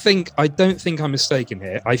don't think I'm mistaken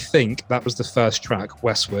here. I think that was the first track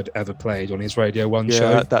Westwood ever played on his Radio 1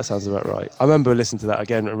 show. That sounds about right. I remember listening to that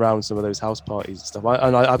again around some of those house parties and stuff,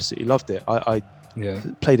 and I absolutely loved it. I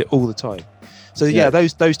played it all the time. So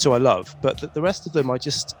those two I love, but the rest of them I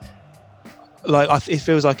just it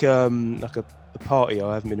feels like a party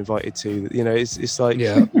I haven't been invited to. It's like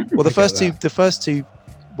well, the first two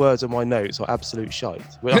words on my notes are absolute shite.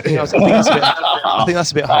 I think that's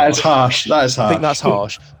a bit harsh. That is harsh. I think that's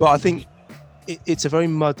harsh, but I think it's a very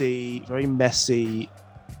muddy, very messy,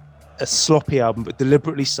 a sloppy album, but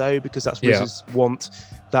deliberately so, because that's RZA's want.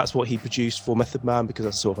 That's what he produced for Method Man, because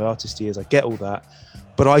that's the sort of artist he is. I get all that,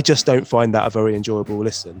 but I just don't find that a very enjoyable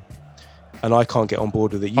listen. And I can't get on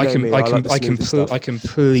board with it. I completely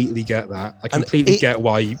get that. I completely get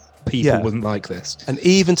why people wouldn't like this. And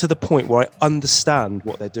even to the point where I understand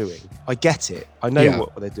what they're doing. I get it. I know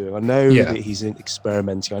what they're doing. I know that he's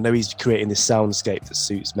experimenting. I know he's creating this soundscape that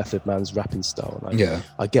suits Method Man's rapping style. And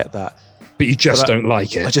I get that. But you just don't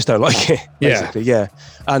like it. I just don't like it, basically, yeah.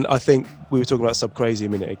 And I think we were talking about Sub Crazy a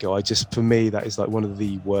minute ago. For me, that is one of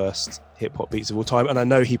the worst hip-hop beats of all time. And I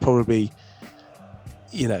know he probably...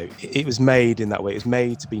 it was made in that way. It was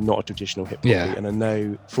made to be not a traditional hip hop beat, and I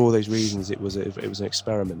know for all those reasons it was an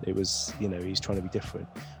experiment. It was he's trying to be different,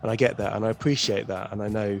 and I get that, and I appreciate that, and I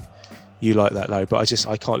know you like that, Larry. But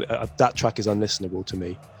I can't. That track is unlistenable to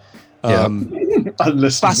me.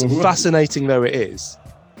 Unlistenable. Fascinating though it is,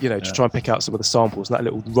 to try and pick out some of the samples and that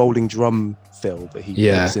little rolling drum fill that he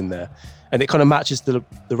puts in there, and it kind of matches the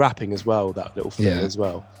rapping as well. That little fill as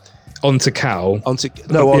well. On Tikal.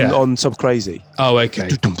 On Sub Crazy. Oh, okay.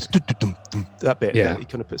 That bit. Yeah, he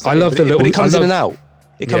kind of puts. I love the little. But it comes in and out.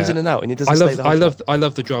 It comes in and out, and it doesn't stay the whole time. I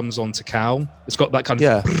love the drums on Tikal. It's got that kind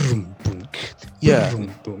of.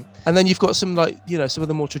 And then you've got some some of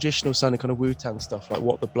the more traditional sounding kind of Wu-Tang stuff, like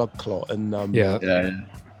What the Blood Clot and what's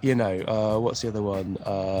the other one?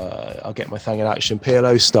 I'll Get My Thang in Action,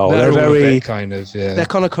 PLO style. They're very kind of They're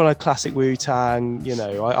kind of classic Wu-Tang.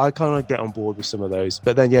 I kind of get on board with some of those.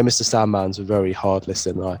 But then Mr. Sandman's a very hard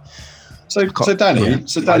listen. So Danny,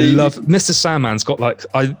 I love Mr. Sandman's got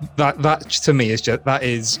that to me is just that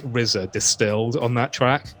is RZA distilled on that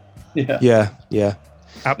track. Yeah.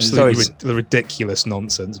 Absolutely ridiculous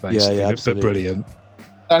nonsense, basically, but brilliant.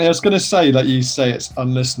 Danny, I was going to say that you say it's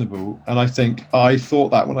unlistenable, and I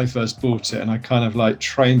thought that when I first bought it, and I kind of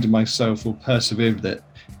trained myself or persevered with it.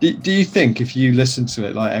 Do you think if you listen to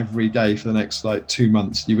it every day for the next 2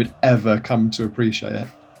 months, you would ever come to appreciate it?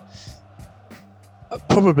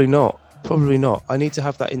 Probably not. I need to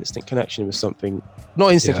have that instant connection with something.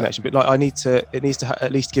 Not instant connection, but it needs to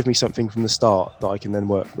at least give me something from the start that I can then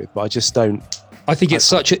work with. But I just don't. I think it's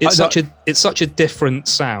such a different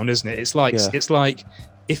sound, isn't it? It's like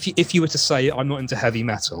if you were to say I'm not into heavy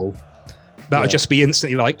metal, that would just be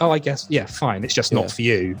instantly I guess fine, it's just not for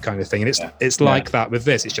you kind of thing. And it's like that with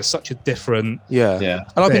this. It's just such a different And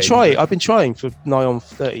I've been trying for nigh on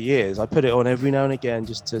 30 years. I put it on every now and again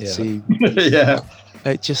just to see.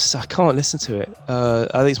 It just I can't listen to it. I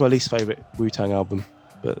think it's my least favorite Wu-Tang album.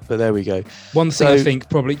 But there we go. One thing I think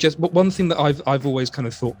probably one thing that I've always kind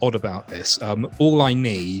of thought odd about this. All I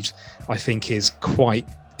Need, I think, is probably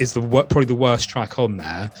the worst track on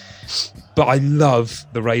there. But I love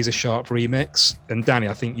the Razor Sharp remix. And Danny,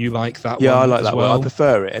 I think you like that one. Yeah, I like that well. one. I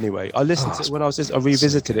prefer it anyway. I listened to it when I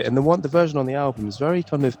revisited it, and the version on the album is very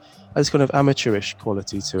has kind of amateurish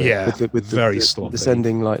quality to it. Yeah, with very sloppy. The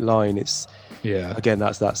descending line. It's again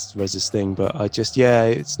that's RZA's thing. But I just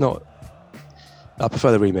it's not. I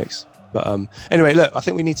prefer the remix. But anyway, look, I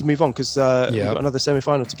think we need to move on because we've got another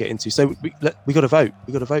semi-final to get into. So we got to vote.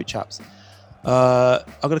 We got to vote, chaps. I'm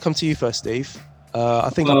going to come to you first, Steve.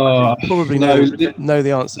 I think I probably know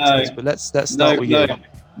the answer to this, but let's start with you.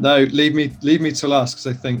 No, leave me till last because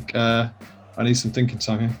I think I need some thinking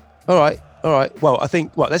time here. All right. Well, I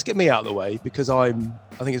think let's get me out of the way because I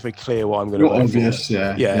think it's very clear what I'm going to vote obvious, for.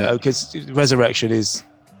 Yeah. Because Resurrection is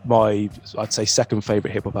my, I'd say, second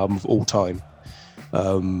favorite hip hop album of all time.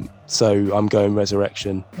 So I'm going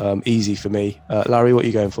Resurrection. Easy for me. Larry, what are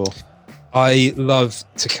you going for? I love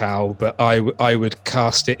Tikal, but I would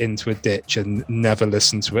cast it into a ditch and never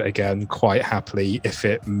listen to it again quite happily if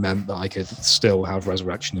it meant that I could still have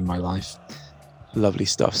Resurrection in my life. Lovely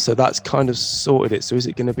stuff. So that's kind of sorted it. So is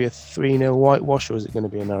it going to be a 3-0 whitewash or is it going to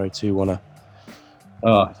be a narrow 2-1?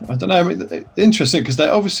 I don't know. I mean, interesting because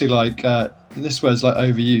they're obviously this word's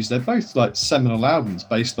overused. They're both seminal albums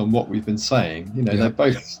based on what we've been saying. They're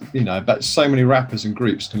both, but so many rappers and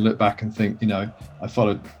groups can look back and think, I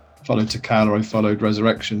followed Tikal or I followed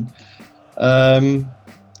Resurrection. Don't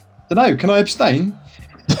know. Can I abstain?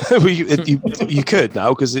 you could now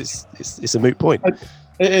because it's a moot point.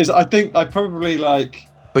 It is. I think I probably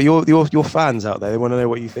But your fans out there, they want to know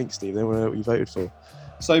what you think, Steve. They want to know what you voted for.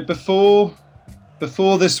 So before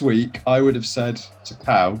this week, I would have said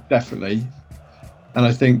Tikal, definitely. And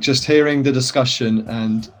I think just hearing the discussion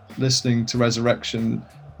and listening to Resurrection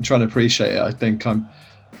and trying to appreciate it, I think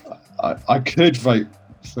I could vote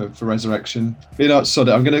for Resurrection. Sod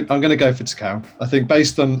it. I'm gonna go for Tikal. I think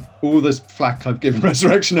based on all this flack I've given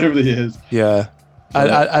Resurrection over the years. Yeah.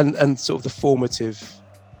 And sort of the formative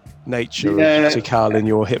nature of Tikal in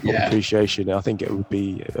your hip hop appreciation, I think it would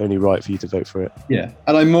be only right for you to vote for it. Yeah,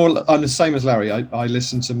 and I'm the same as Larry. I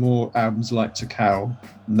listen to more albums like Tikal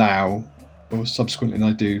now or subsequently than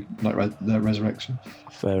I do like Resurrection.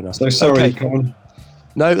 Fair enough. So sorry, okay. Come on.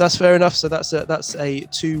 No, that's fair enough. So that's a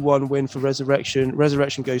 2-1 win for Resurrection.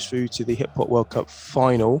 Resurrection goes through to the Hip Hop World Cup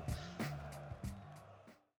final.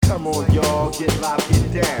 Come on, y'all, get live,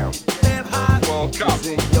 get down. World Cup.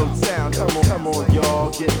 In your town. Come on,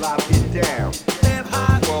 y'all, get live, get down.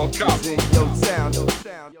 World Cup. In your town.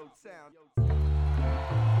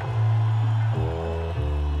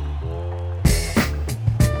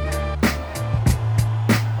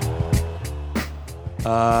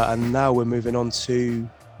 And now we're moving on to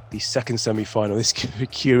the second semi-final. This could be a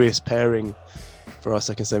curious pairing for our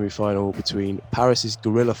second semi-final between Paris's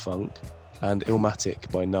Gorilla Funk and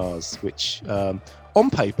Illmatic by Nas, which on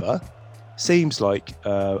paper seems like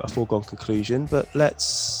a foregone conclusion, but let's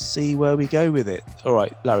see where we go with it. All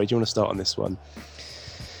right, Larry, do you want to start on this one?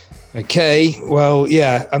 Okay, well,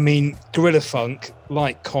 yeah, I mean, Gorilla Funk,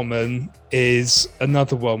 like Common, is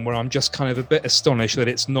another one where I'm just kind of a bit astonished that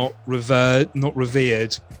it's not revered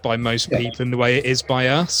by most people in the way it is by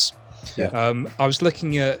us. Yeah. I was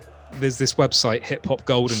looking at, there's this website, Hip Hop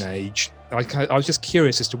Golden Age. I was just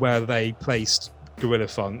curious as to where they placed Gorilla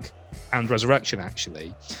Funk and Resurrection,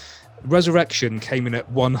 actually. Resurrection came in at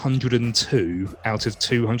 102 out of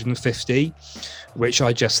 250, which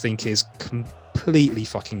I just think is completely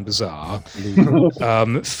fucking bizarre.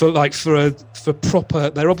 For proper,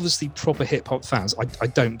 they're obviously proper hip hop fans. I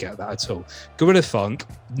don't get that at all. Gorilla Funk,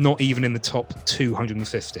 not even in the top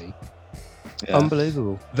 250. Yeah.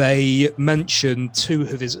 Unbelievable. They mention two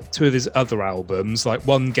of his other albums. Like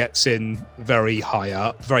one gets in very high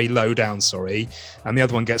up, very low down, and the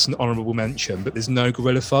other one gets an honourable mention. But there's no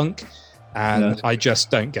Gorilla Funk, and I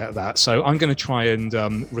just don't get that. So I'm going to try and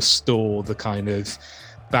restore the kind of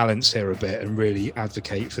balance here a bit and really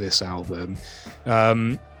advocate for this album.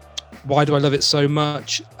 Why do I love it so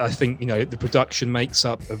much? I think the production makes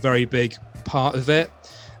up a very big part of it.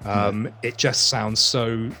 It just sounds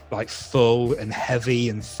so like full and heavy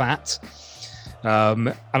and fat,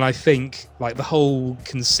 and I think like the whole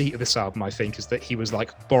conceit of this album, I think, is that he was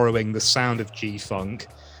like borrowing the sound of G-Funk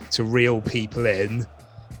to reel people in,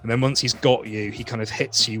 and then once he's got you, he kind of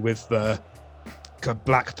hits you with the kind of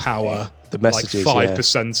Black Power, the messages, like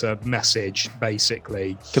 5% message,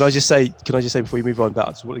 basically. Can I just say before you move on,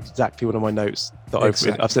 that's exactly one of my notes that I've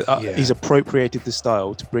said. He's appropriated the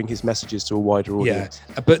style to bring his messages to a wider audience.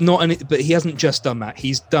 Yeah, but he hasn't just done that.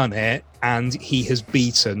 He's done it, and he has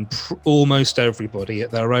beaten almost everybody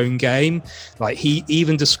at their own game. Like he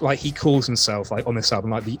even he calls himself like on this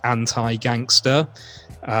album like the anti-gangster,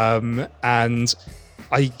 and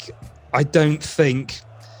I don't think.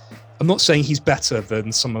 I'm not saying he's better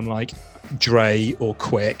than someone like Dre or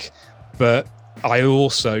Quick, but I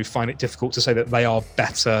also find it difficult to say that they are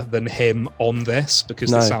better than him on this, because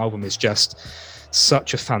this album is just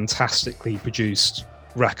such a fantastically produced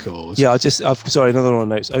record. Yeah, another one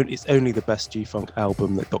notes. It's only the best G-Funk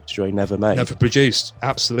album that Dr. Dre never made. Never produced,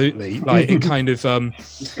 absolutely. Like it kind of,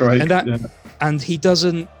 and he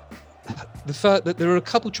doesn't. The fact that there are a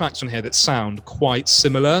couple tracks on here that sound quite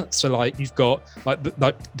similar. So like you've got like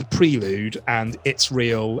the Prelude and It's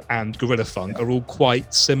Real and Gorilla Funk are all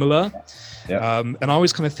quite similar. Yeah. And I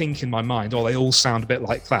always kind of think in my mind, they all sound a bit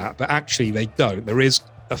like that, but actually they don't. There is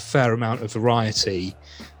a fair amount of variety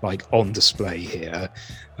like on display here.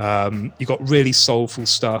 You've got really soulful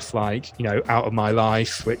stuff like, Out of My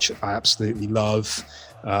Life, which I absolutely love.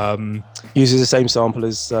 Uses the same sample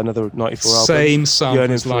as another 94 album. Same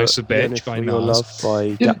sample as Life's a Bitch by Your Love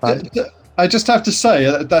by Gap Band. I just have to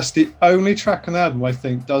say that's the only track on the album I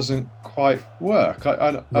think doesn't quite work.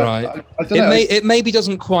 I don't know. It maybe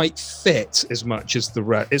doesn't quite fit as much as the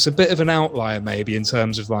rest. It's a bit of an outlier maybe in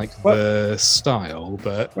terms of the style,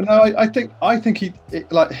 but I think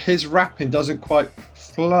his rapping doesn't quite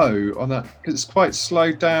flow on that because it's quite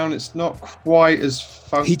slowed down. It's not quite as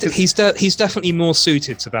funky. He's definitely more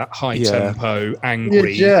suited to that high tempo,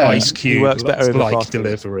 angry Ice Cube like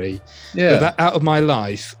delivery. Yeah, but that Out of My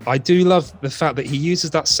Life, I do love the fact that he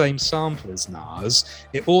uses that same sample as Nas.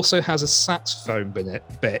 It also has a saxophone bit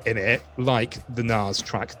in it, like the Nas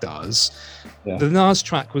track does. Yeah. The Nas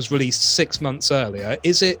track was released 6 months earlier.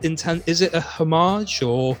 Is it a homage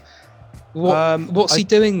or what? What's he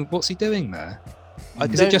doing? What's he doing there?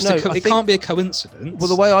 It can't be a coincidence. Well,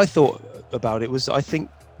 the way I thought about it was, I think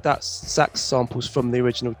that's sax samples from the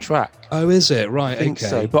original track. Oh, is it? Right, I think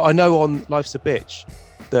so. But I know on Life's a Bitch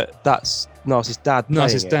that's Nas's dad.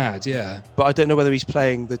 Nas's dad, yeah. But I don't know whether he's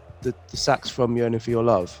playing the sax from Yearning for Your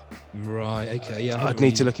Love. Right. Okay. Yeah. I'd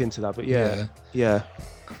need to look into that. But yeah.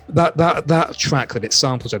 That track that it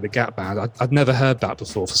samples over the Gap Band, I'd never heard that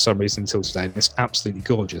before for some reason until today, and it's absolutely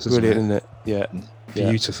gorgeous. Brilliant, isn't it? Yeah.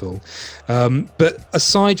 Beautiful. But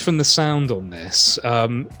aside from the sound on this,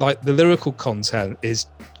 the lyrical content is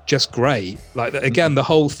just great. Like again, the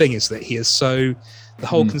whole thing is that he is so. The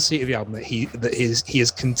whole conceit of the album he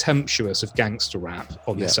is contemptuous of gangster rap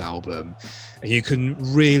on this album, and you can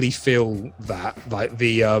really feel that. Like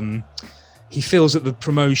he feels that the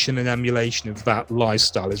promotion and emulation of that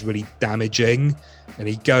lifestyle is really damaging, and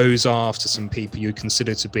he goes after some people you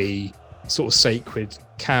consider to be sort of sacred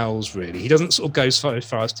cows, really. He doesn't sort of go so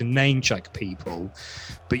far as to name check people,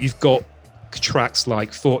 but you've got tracks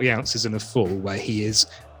like 40 Ounces and a Fool where he is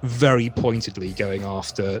very pointedly going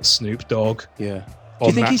after Snoop Dogg. Yeah. Do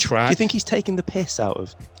you think he's taking the piss out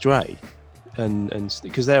of Dre? and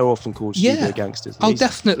because they're often called studio gangsters. Oh,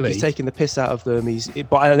 definitely. He's taking the piss out of them. He's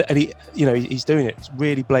doing it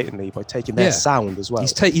really blatantly by taking their sound as well.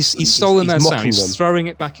 He's stolen their sound, he's throwing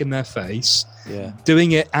it back in their face,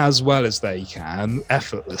 doing it as well as they can,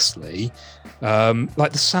 effortlessly.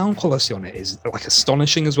 Like the sound quality on it is like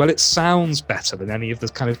astonishing as well. It sounds better than any of the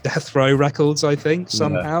kind of Death Row records, I think,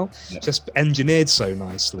 somehow. Just engineered so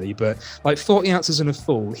nicely. But like 40 Ounces and a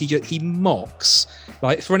Fool, he mocks.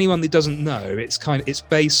 Like, for anyone that doesn't know, it's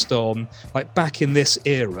based on, like, back in this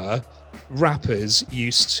era, rappers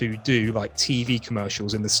used to do like TV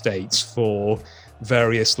commercials in the States for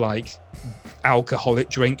various like alcoholic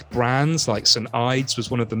drink brands. Like St. Ides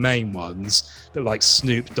was one of the main ones that like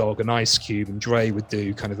Snoop Dogg and Ice Cube and Dre would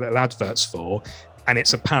do kind of little adverts for, and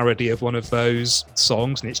it's a parody of one of those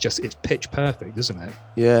songs, and it's pitch perfect, isn't it?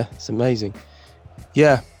 Yeah, it's amazing.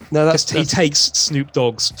 Yeah, no, that's he takes Snoop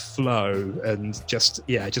Dogg's flow and just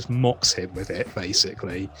mocks him with it,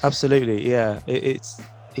 basically. Absolutely, yeah.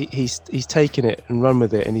 He's taken it and run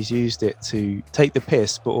with it, and he's used it to take the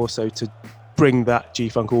piss, but also to bring that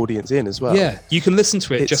G-Funk audience in as well. Yeah, you can listen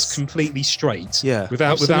to it just completely straight. Yeah,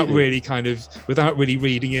 without really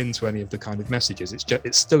reading into any of the kind of messages.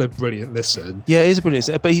 It's still a brilliant listen. Yeah, it is a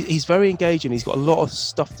brilliant. But he's very engaging. He's got a lot of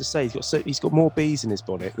stuff to say. He's got more bees in his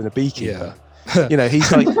bonnet than a beekeeper. Yeah.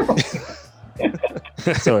 He's like.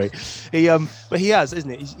 Sorry, but he has,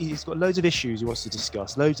 isn't it? He's got loads of issues he wants to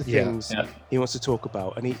discuss, loads of things he wants to talk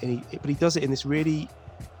about, but he does it in this really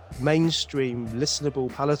mainstream,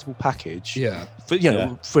 listenable, palatable package. Yeah.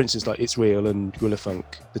 For instance, like It's Real and Gorilla Funk,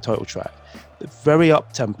 the title track, very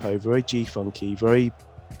up tempo, very G-funky, very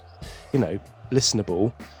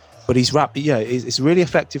listenable. But he's rap. Yeah, it's a really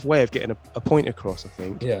effective way of getting a point across, I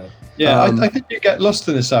think. Yeah. I think you get lost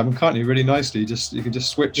in this album, can't you? Really nicely. You can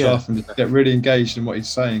just switch off and just get really engaged in what he's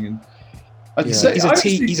saying. And he's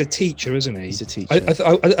a teacher, isn't he? He's a teacher. I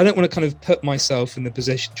don't want to kind of try and put myself in the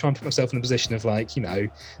position of like,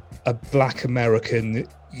 a Black American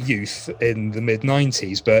youth in the mid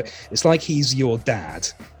 90s, but it's like he's your dad.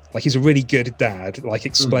 Like, he's a really good dad, like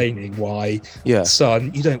explaining why,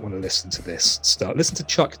 son, you don't want to listen to this stuff. Listen to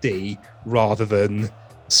Chuck D rather than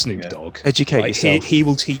Snoop Dogg. Educate yourself. He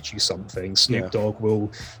will teach you something. Snoop Dogg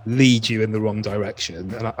will lead you in the wrong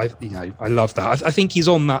direction. And I love that. I think he's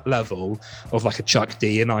on that level of like a Chuck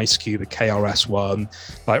D, an Ice Cube, a KRS-One,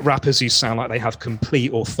 like rappers who sound like they have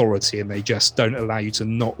complete authority and they just don't allow you to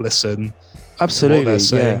not listen. Absolutely,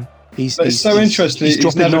 yeah. It's so interesting. He's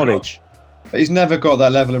dropping knowledge. But he's never got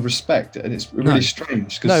that level of respect, and it's really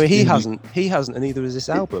strange. No, he hasn't, and neither is this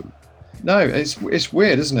album. No, it's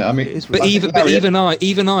weird, isn't it? I mean, but even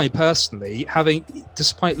I personally,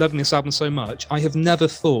 despite loving this album so much, I have never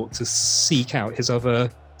thought to seek out his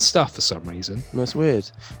other stuff for some reason. That's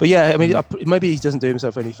weird. But yeah, I mean, maybe he doesn't do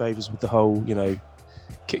himself any favors with the whole,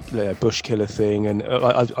 Bush Killer thing, and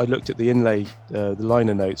I looked at the inlay, the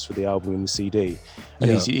liner notes for the album and the CD, and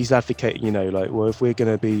he's advocating, well, if we're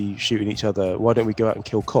going to be shooting each other, why don't we go out and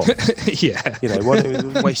kill cops? Why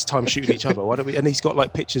don't we waste time shooting each other? Why don't we? And he's got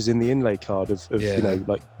like pictures in the inlay card of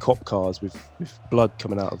like cop cars with blood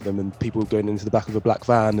coming out of them and people going into the back of a black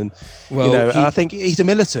van, and I think he's a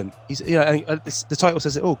militant. He's and the title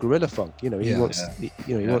says it all, Gorilla Funk. He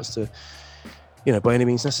wants to. By any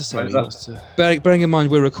means necessary. Bearing in mind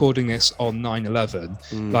we're recording this on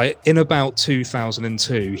 9/11, like in about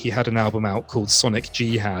 2002, he had an album out called Sonic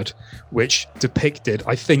Jihad, which depicted,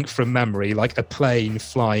 I think from memory, like a plane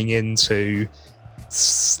flying into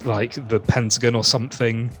like the Pentagon or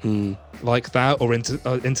something like that, or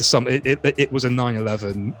into some. It was a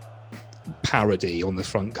 9/11 parody on the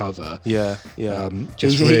front cover. He's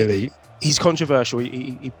controversial.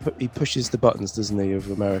 He pushes the buttons, doesn't he, of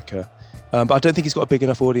America? But I don't think he's got a big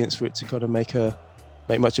enough audience for it to kind of make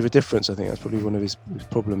much of a difference. I think that's probably one of his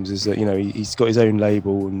problems, is that he's got his own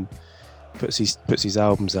label and puts his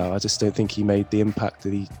albums out. I just don't think he made the impact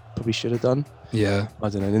that he probably should have done. Yeah, I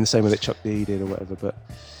don't know. In the same way that Chuck D did or whatever. But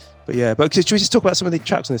should we just talk about some of the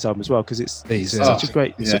tracks on this album as well? Because it's such a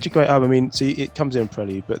great album. I mean, so it comes in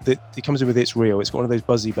Prelude, but it comes in with It's Real. It's got one of those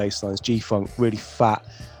buzzy bass lines, G-funk, really fat,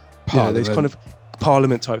 those kind of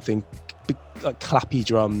Parliament type thing. Like clappy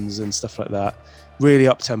drums and stuff like that, really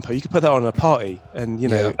up tempo. You could put that on a party, and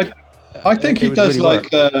I think he does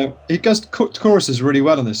really he does choruses really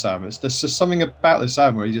well on this album. There's just something about this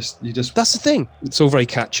album where you just. That's the thing. It's all very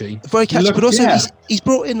catchy, but also he's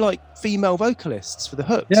brought in like female vocalists for the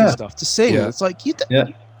hooks and stuff to sing. Yeah. It's like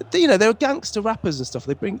they're gangster rappers and stuff.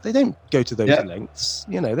 They don't go to those lengths.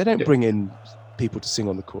 They don't bring in people to sing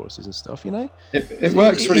on the choruses and stuff. It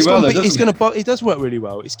works really well. It does work really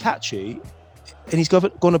well. It's catchy. he's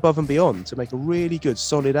gone above and beyond to make a really good,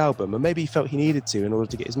 solid album, and maybe he felt he needed to in order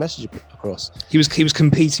to get his message across. He was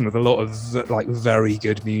competing with a lot of like very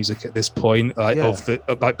good music at this point,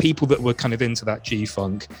 like people that were kind of into that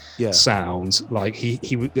G-funk sound. Like he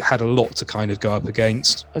had a lot to kind of go up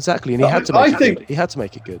against. Exactly, and he had to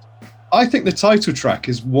make it good. I think the title track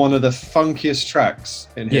is one of the funkiest tracks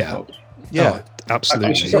in hip hop. Yeah,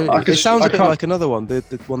 absolutely. It sounds a bit like another one, the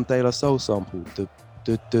one De La Soul sample.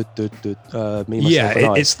 It's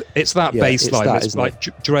that bass line. It's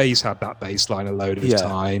like Dre's had that bass line a load of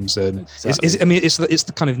times, and exactly. it's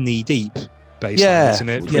the kind of knee deep bass line, isn't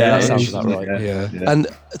it? Yeah, that sounds about right. Yeah.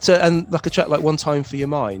 And like a track like One Time for Your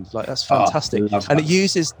Mind, like that's fantastic. And it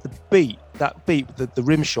uses the beat, the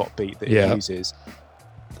rim shot beat that it uses.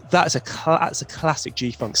 That's a classic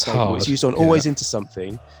G-Funk sample. It's used on Always Into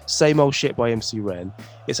Something, Same Old Shit by MC Ren.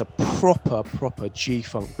 It's a proper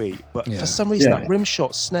G-Funk beat. But for some reason, that rim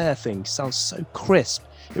shot snare thing sounds so crisp.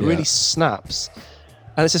 It really snaps.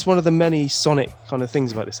 And it's just one of the many sonic kind of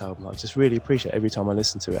things about this album. I just really appreciate every time I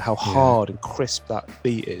listen to it, how hard and crisp that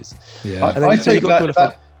beat is. Yeah. I think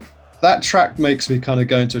that track makes me kind of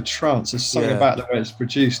go into a trance. There's something about the way it's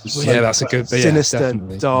produced. That's a good thing. Sinister,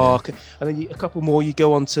 dark. And then a couple more, you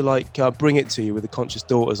go on to like Bring It To You with the Conscious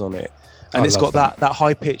Daughters on it. And it's got that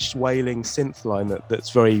high-pitched wailing synth line that's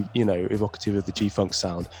very, evocative of the G-Funk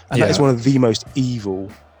sound. And that is one of the most evil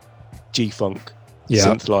G-Funk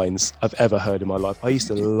synth lines I've ever heard in my life. I used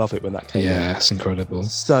to love it when that came out. Yeah, it's incredible.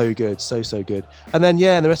 So good, so good. And then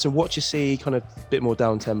and the rest of What You See, kind of a bit more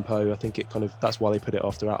down tempo. I think it kind of, that's why they put it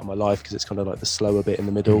after Out of My Life, because it's kind of like the slower bit in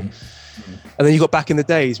the middle. And then you got Back in the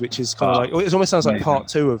Days, which is kind of like, it almost sounds like part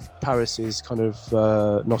 2 of Paris's kind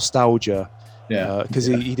of nostalgia. Because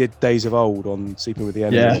he did Days of Old on Sleeping with the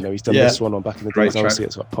Enemy. He's done this one on Back in the Days. Obviously,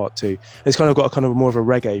 it's like part 2. It's kind of got a kind of more of a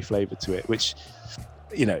reggae flavour to it, which,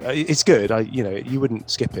 it's good. You wouldn't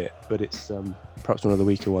skip it, but it's perhaps one of the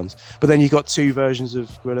weaker ones. But then you've got 2 versions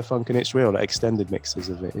of Gorilla Funk and It's Real, like extended mixes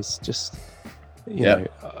of it. It's just, but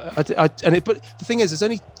the thing is, there's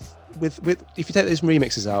only with if you take those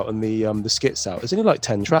remixes out and the skits out, there's only like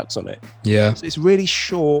 10 tracks on it. Yeah, it's really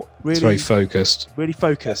short. Really, it's very focused. Really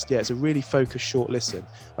focused. Yeah, it's a really focused short listen,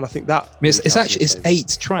 and I think that it's actually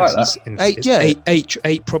 8 tracks.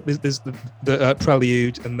 Eight. Probably there's the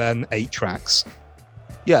prelude and then 8 tracks.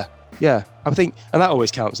 Yeah. I think, and that always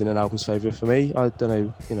counts in an album's favour for me. I don't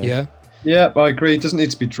know. Yeah, I agree. It doesn't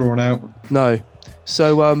need to be drawn out. No.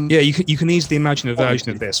 So you can easily imagine a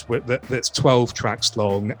version of this that's 12 tracks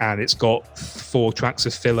long and it's got 4 tracks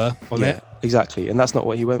of filler on it. Exactly, and that's not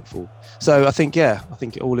what he went for. So I think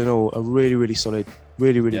all in all, a really, really solid,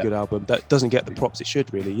 really, really good album that doesn't get the props it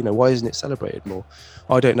should really. Why isn't it celebrated more?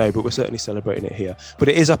 I don't know, but we're certainly celebrating it here. But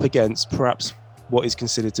it is up against perhaps what is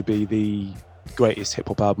considered to be the greatest hip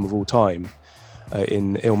hop album of all time,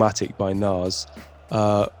 in Illmatic by Nas.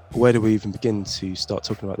 Where do we even begin to start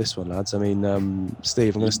talking about this one, lads? I mean,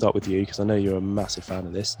 Steve, I'm going to start with you because I know you're a massive fan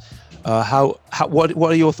of this. What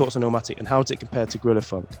are your thoughts on Illmatic, and how does it compare to Gorilla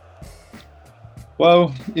Funk?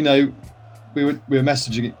 Well, we were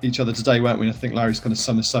messaging each other today, weren't we? And I think Larry's going to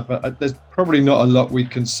sum this up. There's probably not a lot we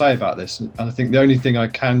can say about this, and I think the only thing I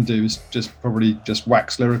can do is just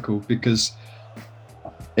wax lyrical, because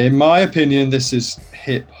in my opinion, this is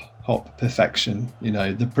hip hop perfection.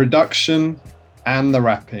 The production and the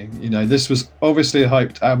rapping. This was obviously a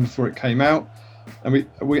hyped album before it came out, and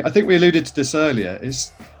I think we alluded to this earlier.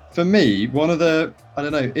 Is for me one of the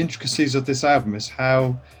intricacies of this album is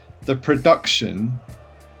how the production,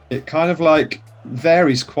 it kind of like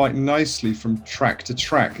varies quite nicely from track to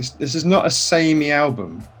track. This is not a samey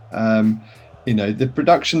album. The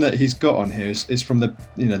production that he's got on here is from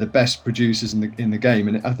the best producers in the game,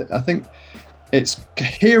 and I think it's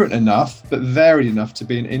coherent enough but varied enough to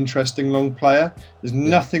be an interesting long player. There's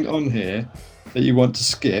nothing on here that you want to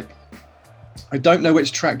skip. I don't know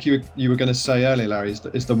which track you were going to say earlier, Larry,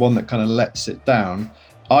 is the one that kind of lets it down.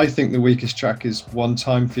 I think the weakest track is One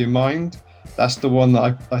Time for Your Mind. That's the one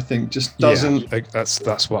that I think just doesn't. Yeah,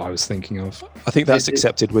 that's what I was thinking of. I think that's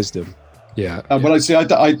Accepted Wisdom. Yeah. Well, I see. I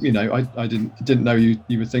didn't know you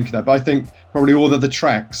were thinking that, but I think probably all of the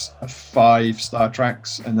tracks are 5-star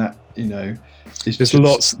tracks, and that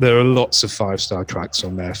there are lots of 5-star tracks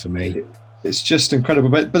on there for me. It's just incredible,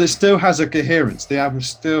 but it still has a coherence. The album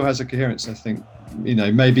still has a coherence. I think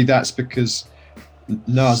maybe that's because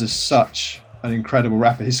Nas is such an incredible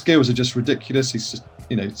rapper. His skills are just ridiculous. He's just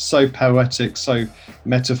so poetic, so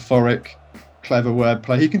metaphoric, clever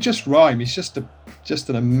wordplay. He can just rhyme. He's just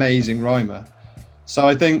an amazing rhymer. So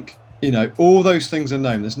I think all those things are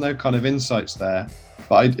known. There's no kind of insights there,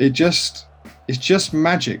 but it's just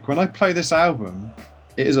magic. When I play this album,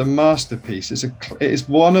 it is a masterpiece. It is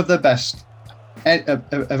one of the best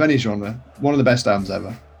of any genre, one of the best albums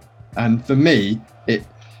ever. And for me, it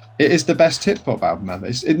is the best hip hop album ever.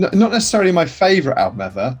 It's not necessarily my favorite album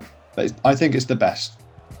ever, but I think it's the best.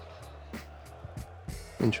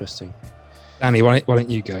 Interesting. Danny, why don't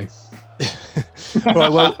you go?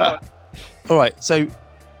 All right. So,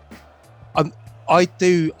 I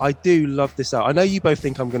do love this album. I know you both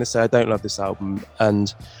think I'm going to say I don't love this album,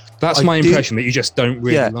 and that's my impression that you just don't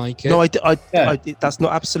really like it. No, that's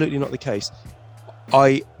absolutely not the case.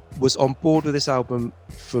 I was on board with this album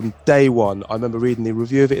from day one. I remember reading the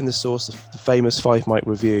review of it in The Source, the famous 5 mic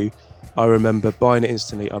review. I remember buying it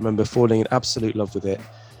instantly. I remember falling in absolute love with it.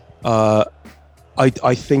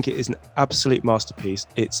 I think it is an absolute masterpiece.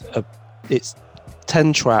 It's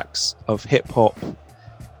 10 tracks of hip hop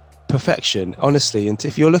perfection, honestly. And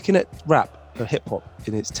if you're looking at rap or hip hop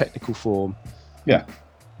in its technical form, there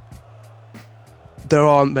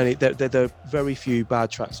aren't many. There are very few bad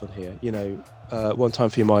tracks on here. You know, One Time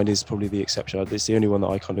for Your Mind is probably the exception. It's the only one that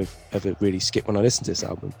I kind of ever really skip when I listen to this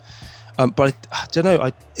album. But I don't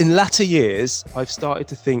know. In latter years, I've started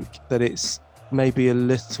to think that it's maybe a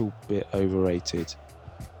little bit overrated.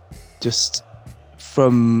 Just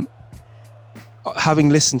from having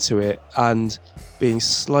listened to it and being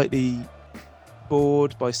slightly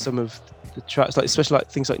bored by some of the tracks, like especially like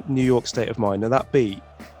things like New York State of Mind. Now that beat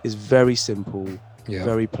is very simple,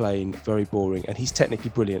 very plain, very boring, and he's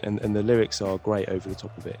technically brilliant, and the lyrics are great over the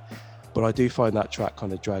top of it. But I do find that track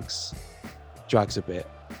kind of drags a bit.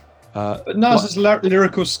 But Nas's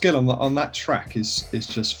lyrical skill on that track is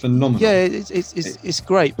just phenomenal. Yeah, it's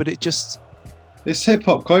great, but it's hip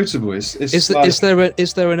hop quotable.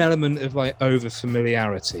 Is there an element of like over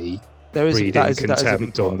familiarity? There is breeding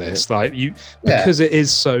contempt on this, like because it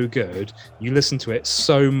is so good. You listen to it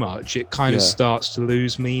so much, it kind of starts to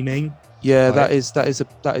lose meaning. Yeah, like, that is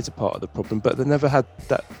a part of the problem. But they never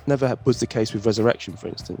was the case with Resurrection, for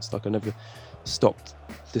instance. Like I never stopped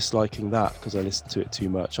disliking that because I listened to it too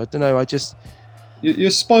much. I don't know.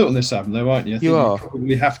 You're spoilt on this album, though, aren't you? You are. You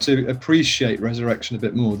probably have to appreciate Resurrection a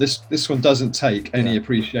bit more. This one doesn't take any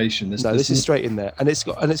appreciation. This is straight in there, and it's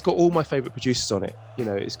got all my favourite producers on it. You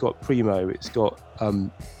know, it's got Primo, it's got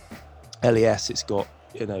LES, it's got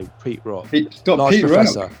Pete Rock, it's got Large Pete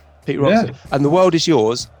Professor, Rock. Pete Rock, and The World Is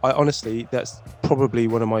Yours. I honestly, that's probably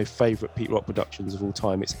one of my favourite Pete Rock productions of all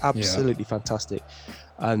time. It's absolutely fantastic,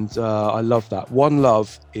 and I love that. One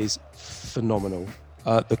Love is phenomenal.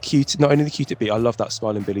 Not only the Q-Tip beat, I love that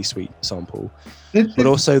Smiling Billy Sweet sample, but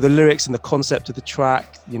also the lyrics and the concept of the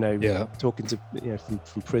track. Talking to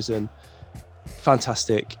from prison,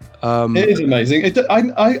 fantastic. It is amazing.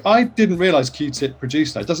 I didn't realise Q-Tip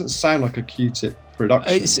produced that. It doesn't sound like a Q-Tip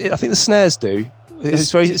production. I think the snares do.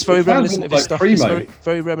 It's very reminiscent of his stuff. It's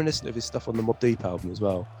very reminiscent of his stuff on the Mobb Deep album as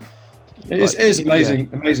well. It is amazing,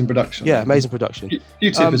 amazing production. Yeah, amazing production.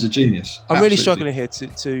 Q-Tip is a genius. I'm really struggling here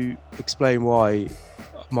to explain why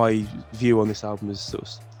my view on this album is sort of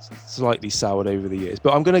slightly soured over the years.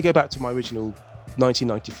 But I'm going to go back to my original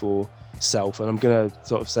 1994 self, and I'm going to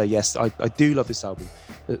sort of say, yes, I do love this album.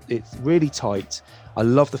 It's really tight. I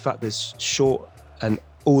love the fact there's short and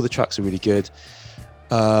all the tracks are really good.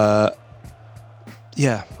 I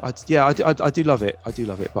do love it. I do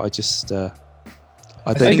love it, but I just I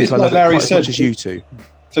don't think I love it quite as much as you two.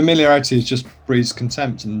 Familiarity just breeds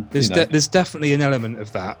contempt, and there's definitely an element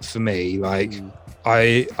of that for me. Like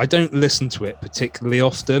I don't listen to it particularly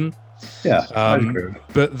often.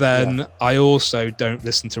 But then I also don't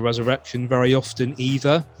listen to Resurrection very often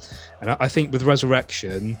either. And I think with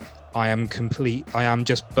Resurrection, I am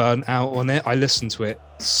just burnt out on it. I listened to it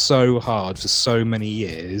so hard for so many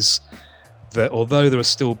years that although there are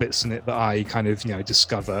still bits in it that I kind of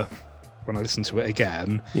discover when I listen to it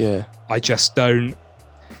again, I just don't.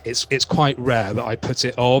 It's quite rare that I put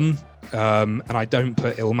it on, and I don't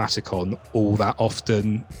put Illmatic on all that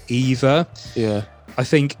often either. I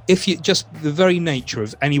think if you just the very nature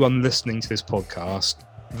of anyone listening to this podcast,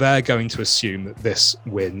 they're going to assume that this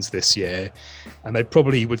wins this year, and they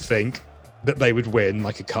probably would think that they would win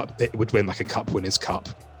like a cup. It would win like a Cup Winners' Cup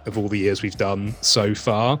of all the years we've done so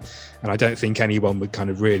far, and I don't think anyone would kind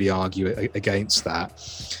of really argue against that.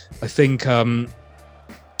 I think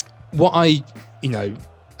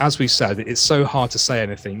as we said, it's so hard to say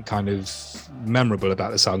anything kind of memorable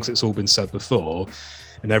about the song because it's all been said before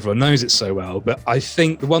and everyone knows it so well. But I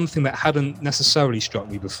think the one thing that hadn't necessarily struck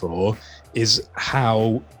me before is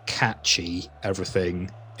how catchy everything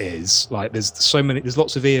is. Like there's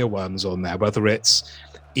lots of earworms on there, whether it's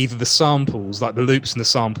either the samples, like the loops and the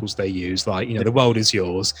samples they use, like, The World Is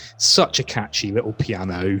Yours, such a catchy little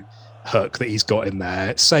piano hook that he's got in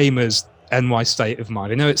there. Same as NY State of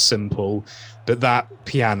Mind. I know it's simple, but that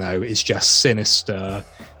piano is just sinister.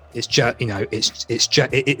 It's just,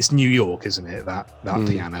 it's New York, isn't it? That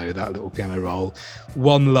piano, that little piano roll.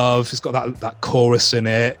 One Love has got that chorus in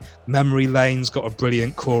it. Memory Lane's got a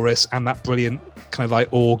brilliant chorus and that brilliant kind of like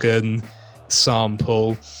organ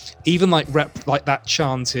sample. Even like that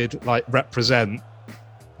chanted like Represent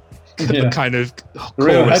kind of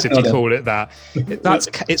chorus, if you call it that.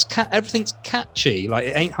 Everything's catchy. Like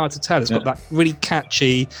it ain't hard to tell. It's got that really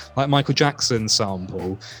catchy like Michael Jackson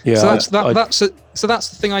sample. Yeah, so that's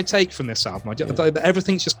the thing I take from this album.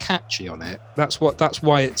 Everything's just catchy on it. That's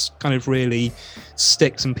why it's kind of really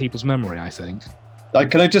sticks in people's memory, I think.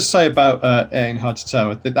 Can I just say about It Ain't Hard to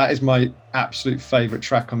Tell? That is my absolute favourite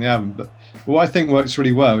track on the album. But what I think works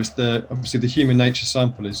really well is obviously the Human Nature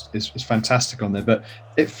sample is fantastic on there, but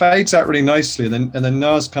it fades out really nicely, and then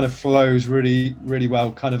Nas kind of flows really, really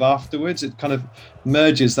well kind of afterwards. It kind of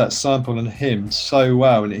merges that sample and him so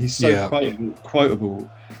well, and he's so quotable.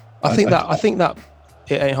 I think that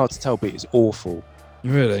It Ain't Hard to Tell beat is awful.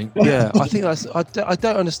 Really? Yeah, I think that's. I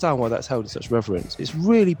don't understand why that's held in such reverence. It's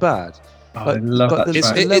really bad. I love that. It's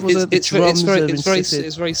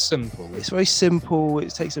very simple. It's very simple.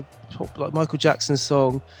 It takes a pop like Michael Jackson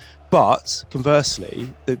song, but conversely,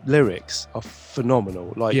 the lyrics are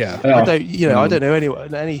phenomenal. Like, I don't know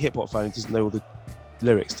any hip hop fan who doesn't know all the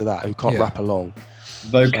lyrics to that, who can't rap along.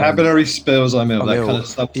 Vocabulary spills, that kind of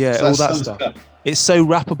stuff. Yeah, all that stuff. It's so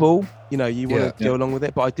rappable. You want to go along with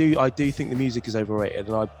it, but I do think the music is overrated,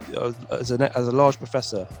 and I, as a Large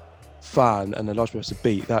Professor fan and a Large Professor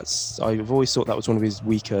beat, I've always thought that was one of his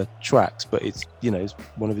weaker tracks, but it's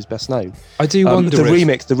one of his best known. I do wonder the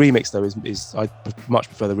remix though is I much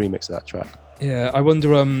prefer the remix of that track. Yeah, I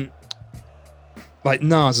wonder like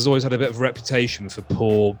Nas has always had a bit of a reputation for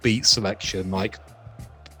poor beat selection, like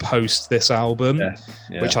post this album,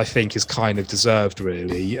 which I think is kind of deserved,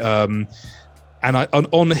 really. And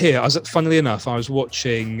on here, funnily enough, I was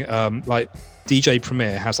watching like DJ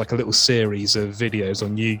Premier has like a little series of videos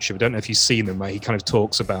on YouTube. I don't know if you've seen them, where he kind of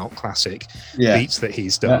talks about classic beats that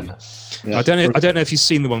he's done. Yeah. I don't know if you've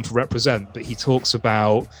seen the one for Represent, but he talks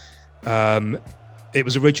about it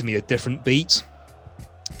was originally a different beat,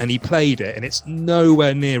 and he played it, and it's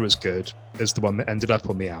nowhere near as good as the one that ended up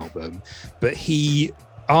on the album. But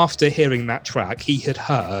after hearing that track, he had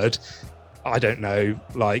heard, I don't know,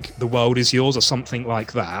 like The World Is Yours or something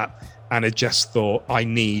like that, and had just thought, I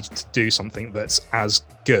need to do something that's as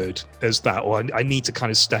good as that, or I need to kind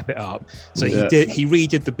of step it up. So he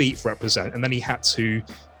redid the beat for Represent, and then he had to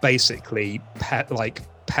basically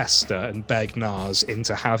pester and beg Nas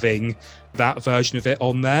into having that version of it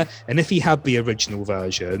on there. And if he had the original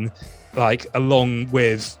version, like along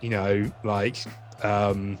with, It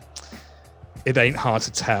Ain't Hard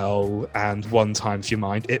to Tell and One Time for Your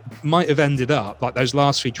Mind, it might have ended up like those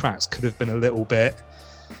last three tracks could have been a little bit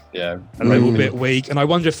bit weak. And I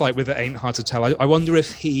wonder if with It Ain't Hard to Tell, I wonder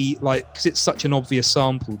if he because it's such an obvious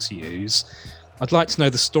sample to use, I'd like to know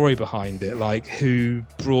the story behind it, like who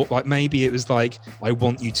brought, maybe it was I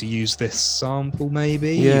want you to use this sample,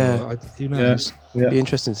 maybe. Who knows? Be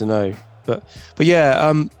interesting to know. But yeah,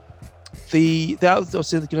 I was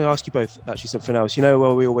going to ask you both actually something else.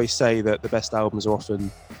 Well, we always say that the best albums are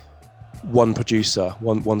often one producer,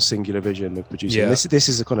 one singular vision of producing. Yeah. This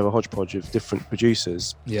is a kind of a hodgepodge of different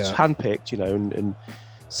producers. Yeah. It's handpicked, and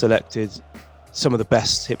selected some of the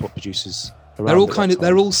best hip hop producers around.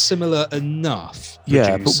 They're all similar enough.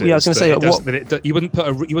 Yeah, but I was going to say you wouldn't put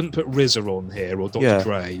RZA on here or Dr.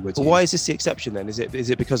 Dre. Would you? But why is this the exception then? Is it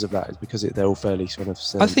because of that? Is it because they're all fairly sort of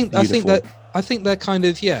I think they're kind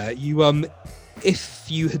of You if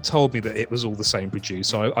you had told me that it was all the same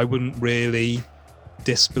producer, I wouldn't really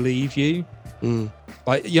disbelieve you.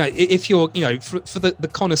 If you're for the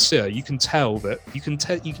connoisseur, you can tell a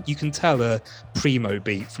Primo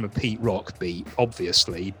beat from a Pete Rock beat,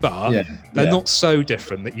 obviously, but they're not so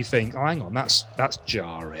different that you think, oh, hang on, that's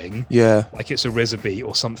jarring, like it's a RZA beat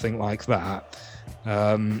or something like that.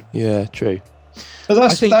 True.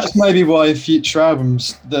 But that's maybe why in future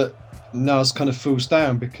albums that Nas kind of falls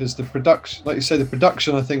down, because the production, like you say, the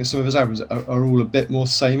production, I think some of his albums are all a bit more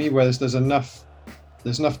samey, whereas there's enough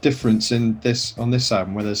difference on this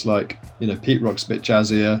album where there's Pete Rock's a bit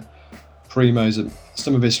jazzier, Primo's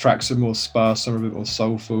some of his tracks are more sparse, some are a bit more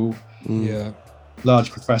soulful.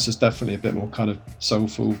 Large Professor's definitely a bit more kind of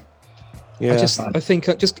soulful. I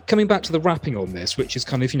think just coming back to the rapping on this, which is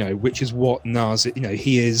kind of which is what Nas,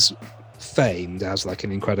 he is famed as like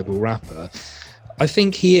an incredible rapper. I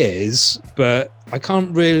think he is, but I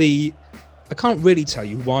can't really tell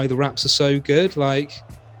you why the raps are so good.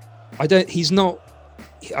 He's not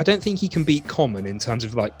I don't think he can beat Common in terms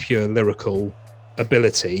of like pure lyrical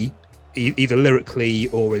ability, either lyrically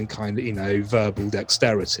or in kind of verbal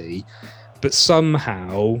dexterity. But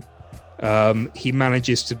somehow he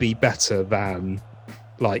manages to be better than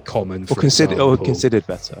like Common, or considered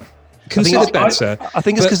better. Considered better. I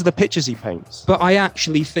think it's because of the pictures he paints. But I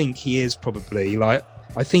actually think he is probably I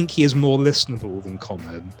think he is more listenable than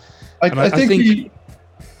Common. I think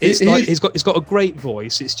it's like he's got a great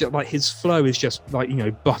voice. It's just like his flow is just like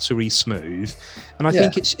buttery smooth, and I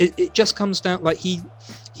think it just comes down like he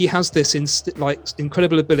has this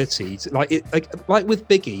incredible ability to, like with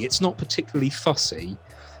Biggie. It's not particularly fussy.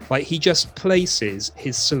 Like he just places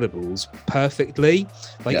his syllables perfectly.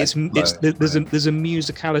 Like there's a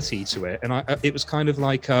musicality to it, and it was kind of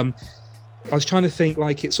like I was trying to think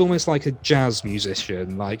like it's almost like a jazz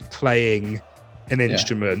musician like playing an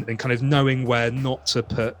instrument and kind of knowing where not to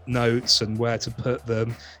put notes and where to put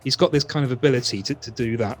them. He's got this kind of ability to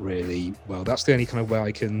do that really well. That's the only kind of way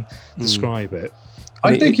I can describe it.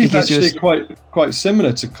 I think he's actually quite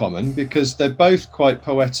similar to Common because they're both quite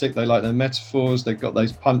poetic. They like their metaphors. They've got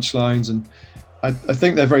those punchlines, and I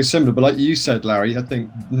think they're very similar. But like you said, Larry, I think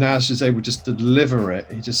Nas is able just to deliver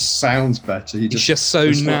it. He just sounds better. He's so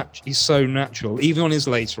natural. Even on his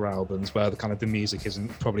later albums, where the music isn't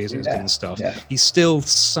as good and stuff, he still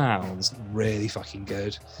sounds really fucking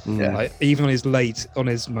good. Yeah. Like even on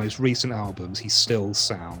his most recent albums, he still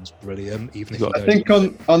sounds brilliant. I think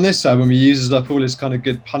on this album, he uses up all his kind of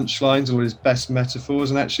good punchlines, all his best metaphors,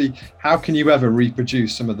 and actually, how can you ever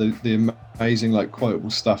reproduce some of the amazing like quotable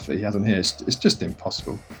stuff that he has on here? It's just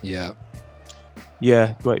impossible. Yeah,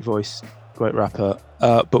 great voice, great rapper,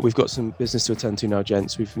 but we've got some business to attend to now,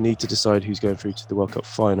 gents. We need to decide who's going through to the World Cup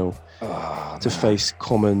final to face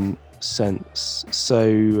Common Sense.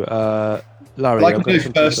 So Larry, I can go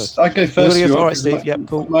first. I go first. All right, Steve. Yep,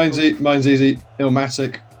 cool. Mine's easy.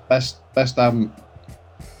 Illmatic, best album.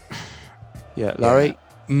 Yeah, Larry.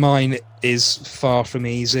 Mine is far from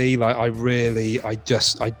easy. Like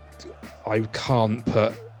I can't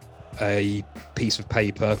put a piece of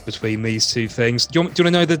paper between these two things. Do you want to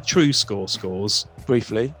know the true scores?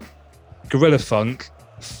 Briefly. Gorilla Funk,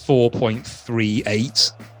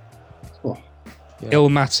 4.38. Oh. Yeah.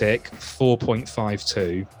 Illmatic,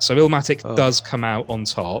 4.52. So Illmatic does come out on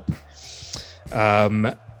top.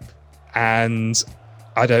 And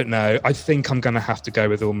I don't know. I think I'm going to have to go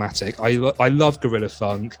with Illmatic. I love Gorilla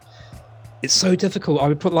Funk. It's so difficult. I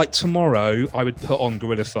would put tomorrow, I would put on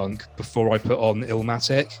Gorilla Funk before I put on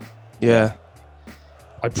Illmatic. Yeah.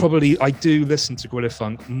 I do listen to Gorilla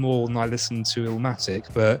Funk more than I listen to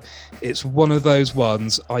Illmatic, but it's one of those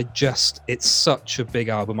ones it's such a big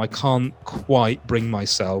album. I can't quite bring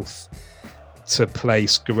myself to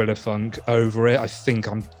place Gorilla Funk over it. I think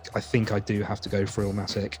I do have to go for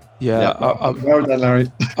Illmatic. Yeah. Well done,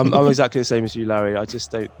 Larry. I'm exactly the same as you, Larry. I just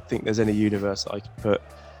don't think there's any universe that I could put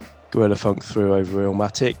Gorilla Funk through over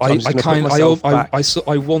Illmatic.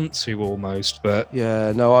 I want to almost, but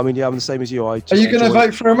yeah, no, I mean, yeah, I'm the same as you. Are you going to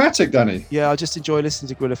vote for Illmatic, Danny? Yeah, I just enjoy listening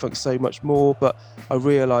to Gorilla Funk so much more, but I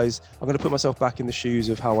realise I'm going to put myself back in the shoes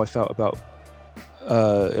of how I felt about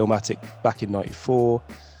Illmatic back in '94,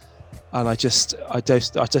 and I just don't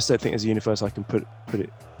think there's a universe I can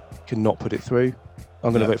cannot put it through.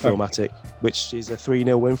 I'm going to vote for Illmatic, which is a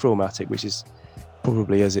 3-0 win for Illmatic, which is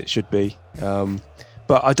probably as it should be.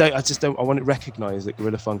 But I want to recognise that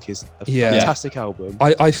Gorilla Funk is a fantastic album.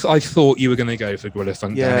 I thought you were going to go for Gorilla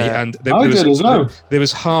Funk, Danny, and there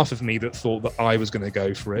was half of me that thought that I was going to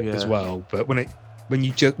go for it as well. But when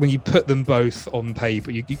you put them both on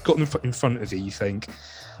paper, you got them in front of you, you think,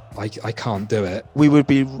 I can't do it. We would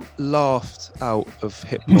be laughed out of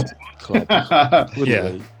Hip Hop Club,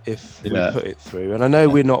 wouldn't we, if we put it through? And I know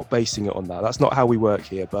we're not basing it on that. That's not how we work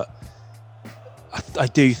here, but I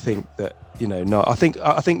do think that, no, I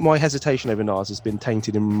think my hesitation over Nas has been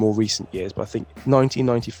tainted in more recent years, but I think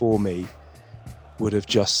 1994 me would have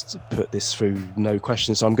just put this through, no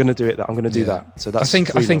question. So I'm going to do it. I'm going to do that. So that's.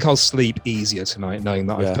 I think I'll sleep easier tonight knowing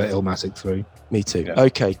that I've put Illmatic through. Me too. Yeah.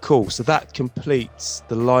 Okay, cool. So that completes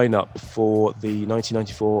the lineup for the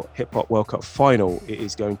 1994 Hip Hop World Cup final. It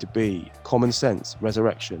is going to be Common Sense,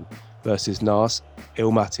 Resurrection versus Nas,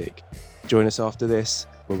 Illmatic. Join us after this,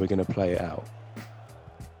 where we're going to play it out.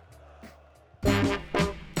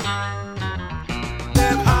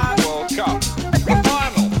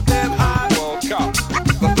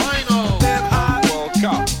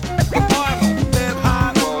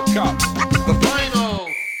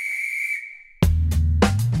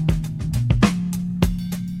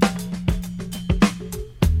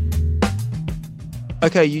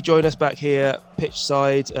 Okay, you join us back here, pitch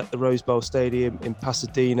side at the Rose Bowl Stadium in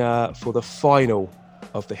Pasadena for the final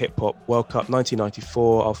of the Hip Hop World Cup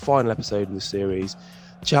 1994, our final episode in the series.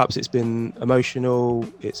 Chaps, it's been emotional,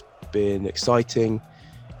 it's been exciting,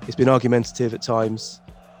 it's been argumentative at times.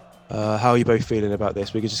 How are you both feeling about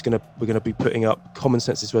this? We're gonna be putting up Common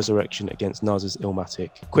Sense's Resurrection against Nas's Illmatic.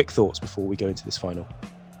 Quick thoughts before we go into this final.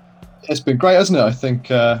 It's been great, hasn't it? I think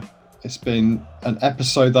it's been an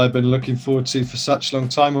episode that I've been looking forward to for such a long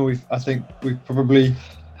time, and I think we've probably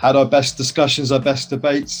had our best discussions, our best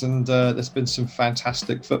debates, and there's been some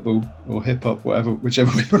fantastic football or hip hop,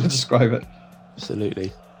 whichever way you want to describe it.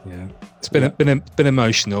 Absolutely. Yeah, it's been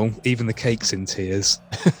emotional. Even the cake's in tears.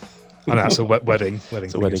 I know, it's a wedding.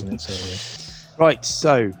 It's a wedding. Right,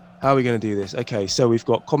 so how are we going to do this? Okay, so we've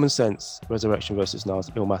got Common Sense, Resurrection versus Nas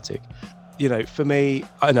Illmatic. You know, for me,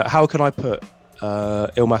 I know, how can I put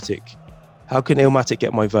Illmatic? How can Illmatic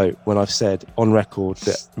get my vote when I've said on record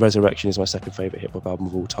that Resurrection is my second favourite hip hop album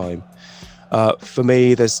of all time? For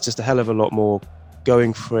me, there's just a hell of a lot more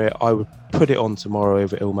going for it. I would put it on tomorrow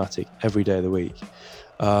over Illmatic every day of the week.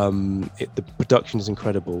 The production is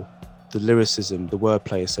incredible. The lyricism, the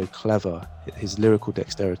wordplay is so clever. His lyrical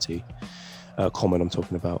dexterity, Common I'm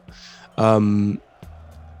talking about. For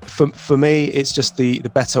me, it's just the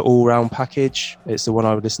better all-round package. It's the one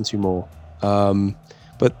I would listen to more.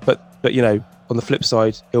 But you know, on the flip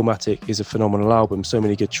side, Illmatic is a phenomenal album. So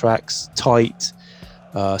many good tracks, tight.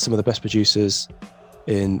 Some of the best producers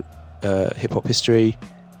in hip hop history,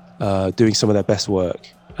 doing some of their best work.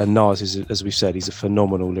 And Nas is, as we've said, he's a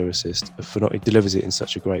phenomenal lyricist. He delivers it in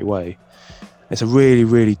such a great way. It's a really,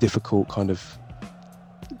 really difficult kind of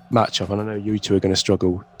matchup, and I know you two are going to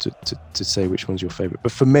struggle to say which one's your favourite.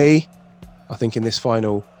 But for me, I think in this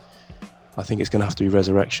final, I think it's going to have to be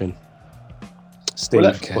Resurrection. Steve,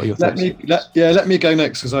 what are your thoughts? Let me go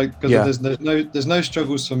next because there's no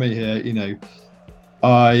struggles for me here. You know,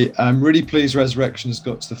 I am really pleased Resurrection has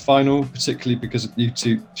got to the final, particularly because you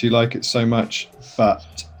two like it so much.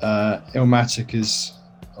 But Illmatic is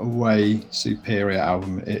a way superior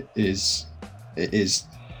album. It is.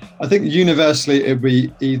 I think universally it'd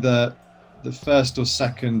be either the first or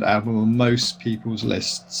second album on most people's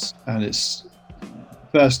lists, and it's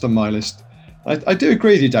first on my list. I do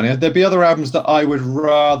agree with you, Danny. There'd be other albums that I would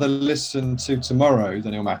rather listen to tomorrow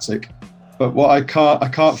than Illmatic, but what I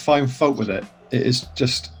can't find fault with it. It is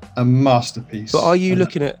just a masterpiece. But are you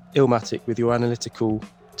looking at Illmatic with your analytical,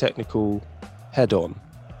 technical head on,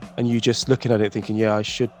 and you just looking at it thinking, yeah, I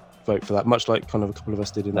should vote for that, much like kind of a couple of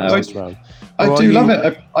us did in the last round? I do love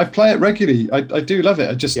it. I play it regularly. I do love it.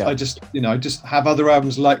 I just have other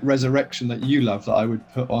albums like Resurrection that you love that I would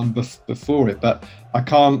put on before it, but I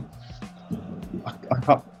can't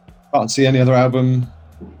see any other album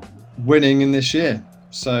winning in this year.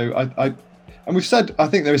 So and we've said, I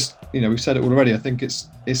think there's, we've said it already. I think it's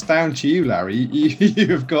down to you, Larry.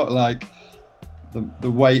 You've got like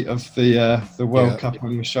the weight of the World Cup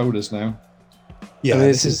on your shoulders now. Yeah,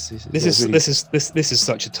 this is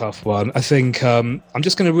such a tough one. I think I'm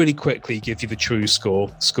just going to really quickly give you the true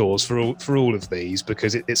scores for all of these,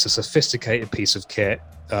 because it's a sophisticated piece of kit.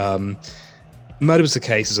 Murder Was the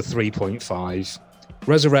Case is a 3.5.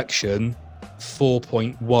 Resurrection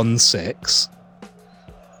 4.16.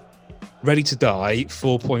 Ready to Die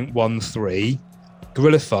 4.13.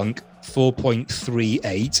 Gorilla Funk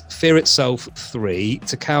 4.38. Fear Itself 3.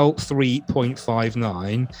 Tikal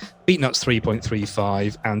 3.59. Beatnuts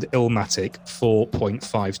 3.35. And Illmatic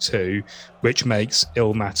 4.52, which makes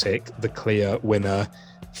Illmatic the clear winner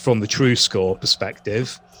from the true score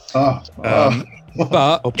perspective. But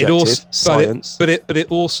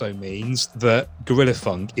it also means that Gorilla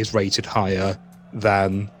Funk is rated higher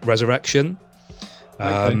than Resurrection.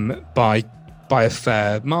 By a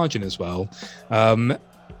fair margin as well.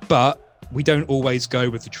 But we don't always go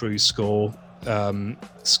with the true scores. I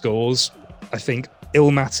think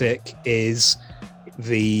Illmatic is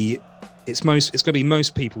it's going to be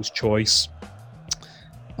most people's choice.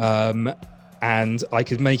 And I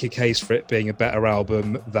could make a case for it being a better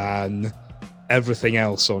album than everything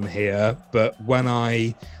else on here. But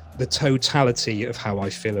the totality of how I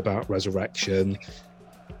feel about Resurrection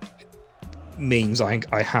means I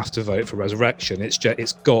have to vote for Resurrection. It's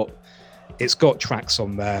got tracks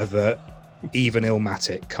on there that even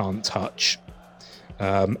Illmatic can't touch,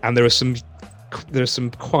 and there are some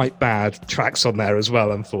quite bad tracks on there as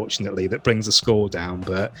well, unfortunately, that brings the score down.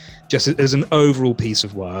 But just as an overall piece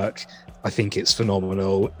of work, I think it's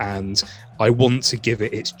phenomenal, and I want to give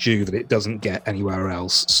it its due that it doesn't get anywhere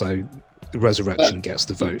else. So Resurrection gets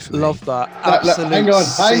the vote for me. Love that. Hang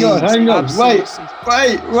on.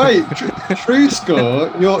 Wait. True Score,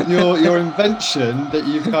 your invention that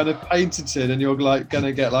you've kind of patented and you're like going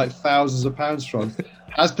to get like thousands of pounds from,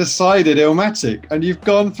 has decided Illmatic, and you've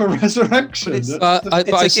gone for Resurrection. It's a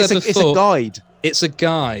guide. It's a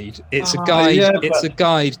guide. It's a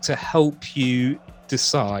guide to help you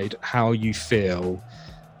decide how you feel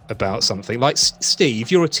about something. Like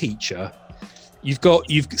Steve, you're a teacher.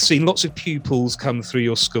 You've seen lots of pupils come through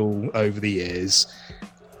your school over the years.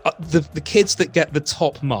 The kids that get the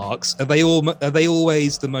top marks, are they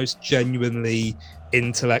always the most genuinely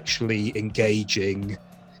intellectually engaging,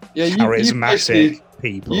 charismatic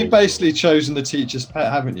people? You've basically chosen the teacher's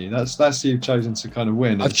pet, haven't you? That's you've chosen to kind of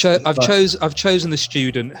win. I've chosen the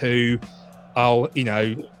student who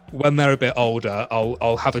when they're a bit older,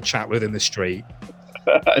 I'll have a chat with in the street.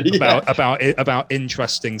 about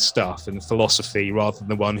interesting stuff and philosophy, rather than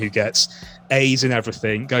the one who gets A's in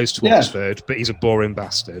everything, goes to Oxford, but he's a boring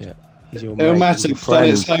bastard. Illmatic's done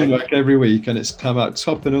its homework every week and it's come out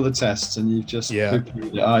top in all the tests, and you've just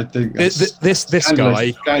I think this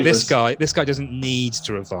guy doesn't need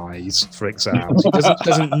to revise for exams.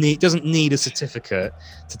 He doesn't need a certificate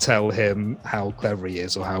to tell him how clever he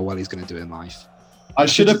is or how well he's going to do in life. I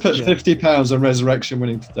should have put £50 on Resurrection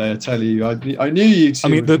winning today. I tell you, I knew you two. I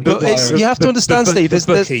mean, you have to understand, Steve. The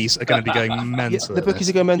bookies are going to be going mental. The bookies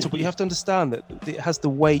are going mental, but you have to understand that it has the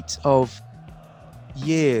weight of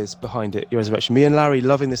years behind it. Resurrection. Me and Larry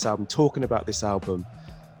loving this album, talking about this album.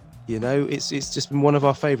 It's just been one of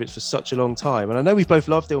our favourites for such a long time. And I know we've both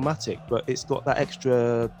loved Illmatic, but it's got that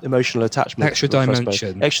extra emotional attachment, extra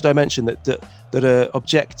dimension that a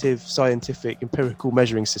objective, scientific, empirical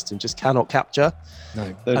measuring system just cannot capture.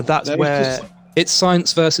 No, and that's where it's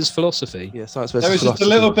science versus philosophy. Yeah, science versus philosophy. There was just a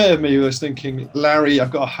little bit of me who was thinking, Larry, I've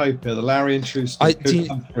got a hope here. The Larry and True Score could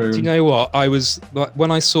come through. Do you know what? I was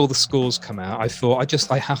when I saw the scores come out, I thought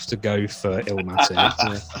I have to go for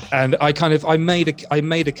Illmatic, and I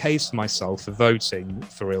made a case for myself for voting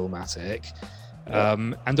for Illmatic,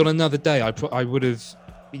 and on another day I would have.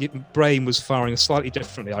 Brain was firing slightly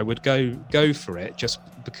differently. I would go for it just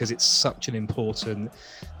because it's such an important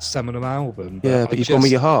seminal album. But you've gone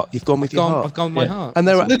with your heart. I've gone with my heart. And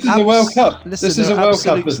this is a World Cup. This is a World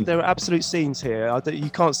Cup. There are absolute scenes here. You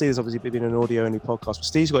can't see this obviously being an audio-only podcast, but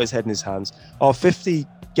Steve's got his head in his hands. Our 50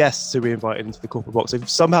 guests who we invited into the corporate box, they've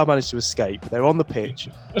somehow managed to escape. They're on the pitch.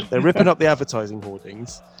 They're ripping up the advertising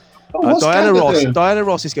hoardings. Diana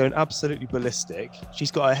Ross is going absolutely ballistic. She's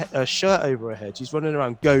got a shirt over her head. She's running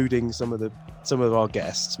around goading some of our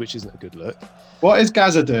guests, which isn't a good look. What is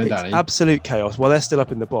Gaza doing, Danny? Absolute chaos. Well, they're still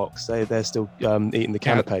up in the box. They're still eating the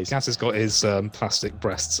canapes. Gaz has got his plastic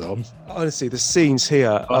breasts on. Honestly, the scenes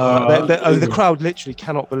here. The crowd literally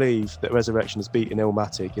cannot believe that Resurrection has beaten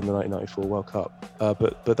Illmatic in the 1994 World Cup.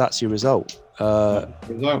 But that's your result.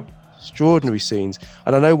 Extraordinary scenes.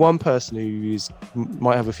 And I know one person who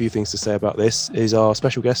might have a few things to say about this is our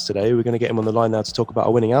special guest today. We're going to get him on the line now to talk about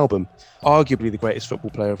our winning album. Arguably the greatest football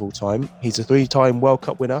player of all time. He's a 3-time World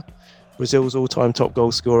Cup winner, Brazil's all-time top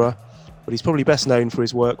goal scorer, but he's probably best known for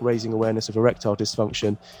his work raising awareness of erectile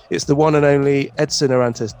dysfunction. It's the one and only Edson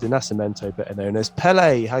Arantes de Nascimento, better known as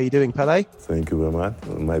Pele. How are you doing, Pele? Thank you very much.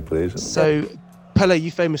 My pleasure. So, Pele,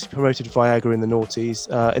 you famously promoted Viagra in the noughties,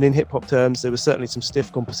 and in hip-hop terms, there was certainly some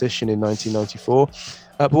stiff competition in 1994.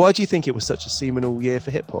 But why do you think it was such a seminal year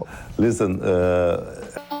for hip-hop? Listen,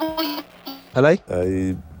 Pele?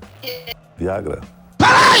 Viagra.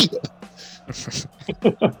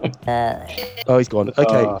 Oh, he's gone.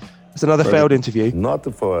 Okay. It's another failed interview. Not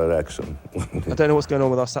for erection. I don't know what's going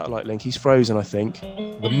on with our satellite link. He's frozen, I think.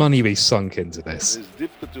 The money we sunk into this. It's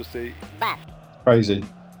difficult to say. Crazy.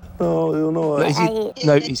 No, you know.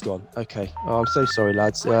 No, he's gone. Okay. Oh, I'm so sorry,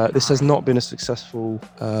 lads. This has not been a successful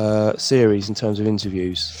series in terms of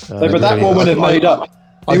interviews. But that one would have made up.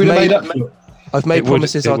 I've made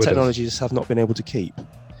promises our technology just have not been able to keep.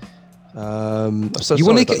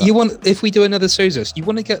 If we do another series, you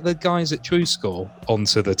want to get the guys at True Score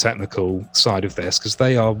onto the technical side of this because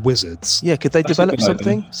they are wizards. Yeah, could they develop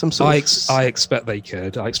something? I expect they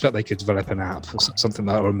could. I expect they could develop an app or something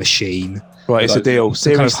like, or a machine. Right, it's a deal.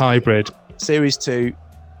 Series kind of hybrid. Series 2,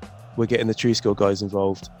 we're getting the True Score guys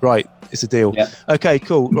involved. Right, it's a deal. Yeah. Okay,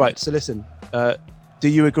 cool. Right, so listen. Do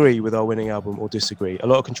you agree with our winning album or disagree? A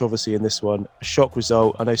lot of controversy in this one. A shock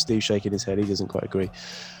result. I know Steve's shaking his head. He doesn't quite agree.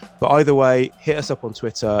 But either way, hit us up on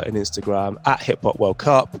Twitter and Instagram at Hip Hop World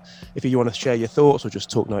Cup if you want to share your thoughts or just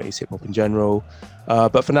talk 90s hip hop in general.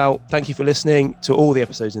 But for now, thank you for listening to all the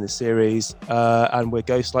episodes in this series. And we're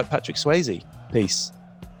ghosts like Patrick Swayze. Peace.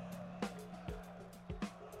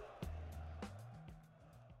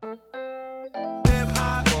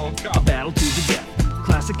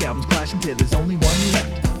 till there's only one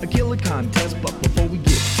left. A killer contest, but before we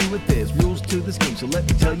get to it, there's rules to this game, so let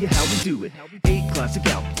me tell you how we do it. 8 classic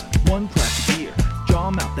albums, 1 classic year. Draw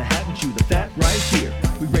 'em out the hat and chew the fat right here.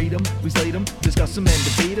 We rate 'em, we slate 'em, discuss 'em and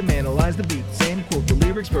debate 'em, analyze the beats and quote the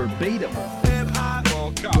lyrics verbatim.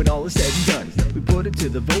 When all is said and done, we put it to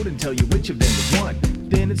the vote and tell you which of them is won.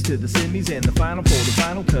 Then it's to the semis and the final for the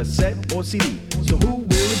final cassette or CD. So who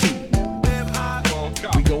will it be?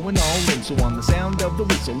 We going all in, so on the sound of the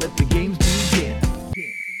whistle, let the games begin.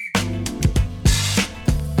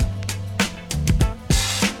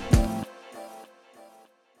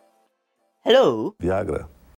 Hello. Viagra.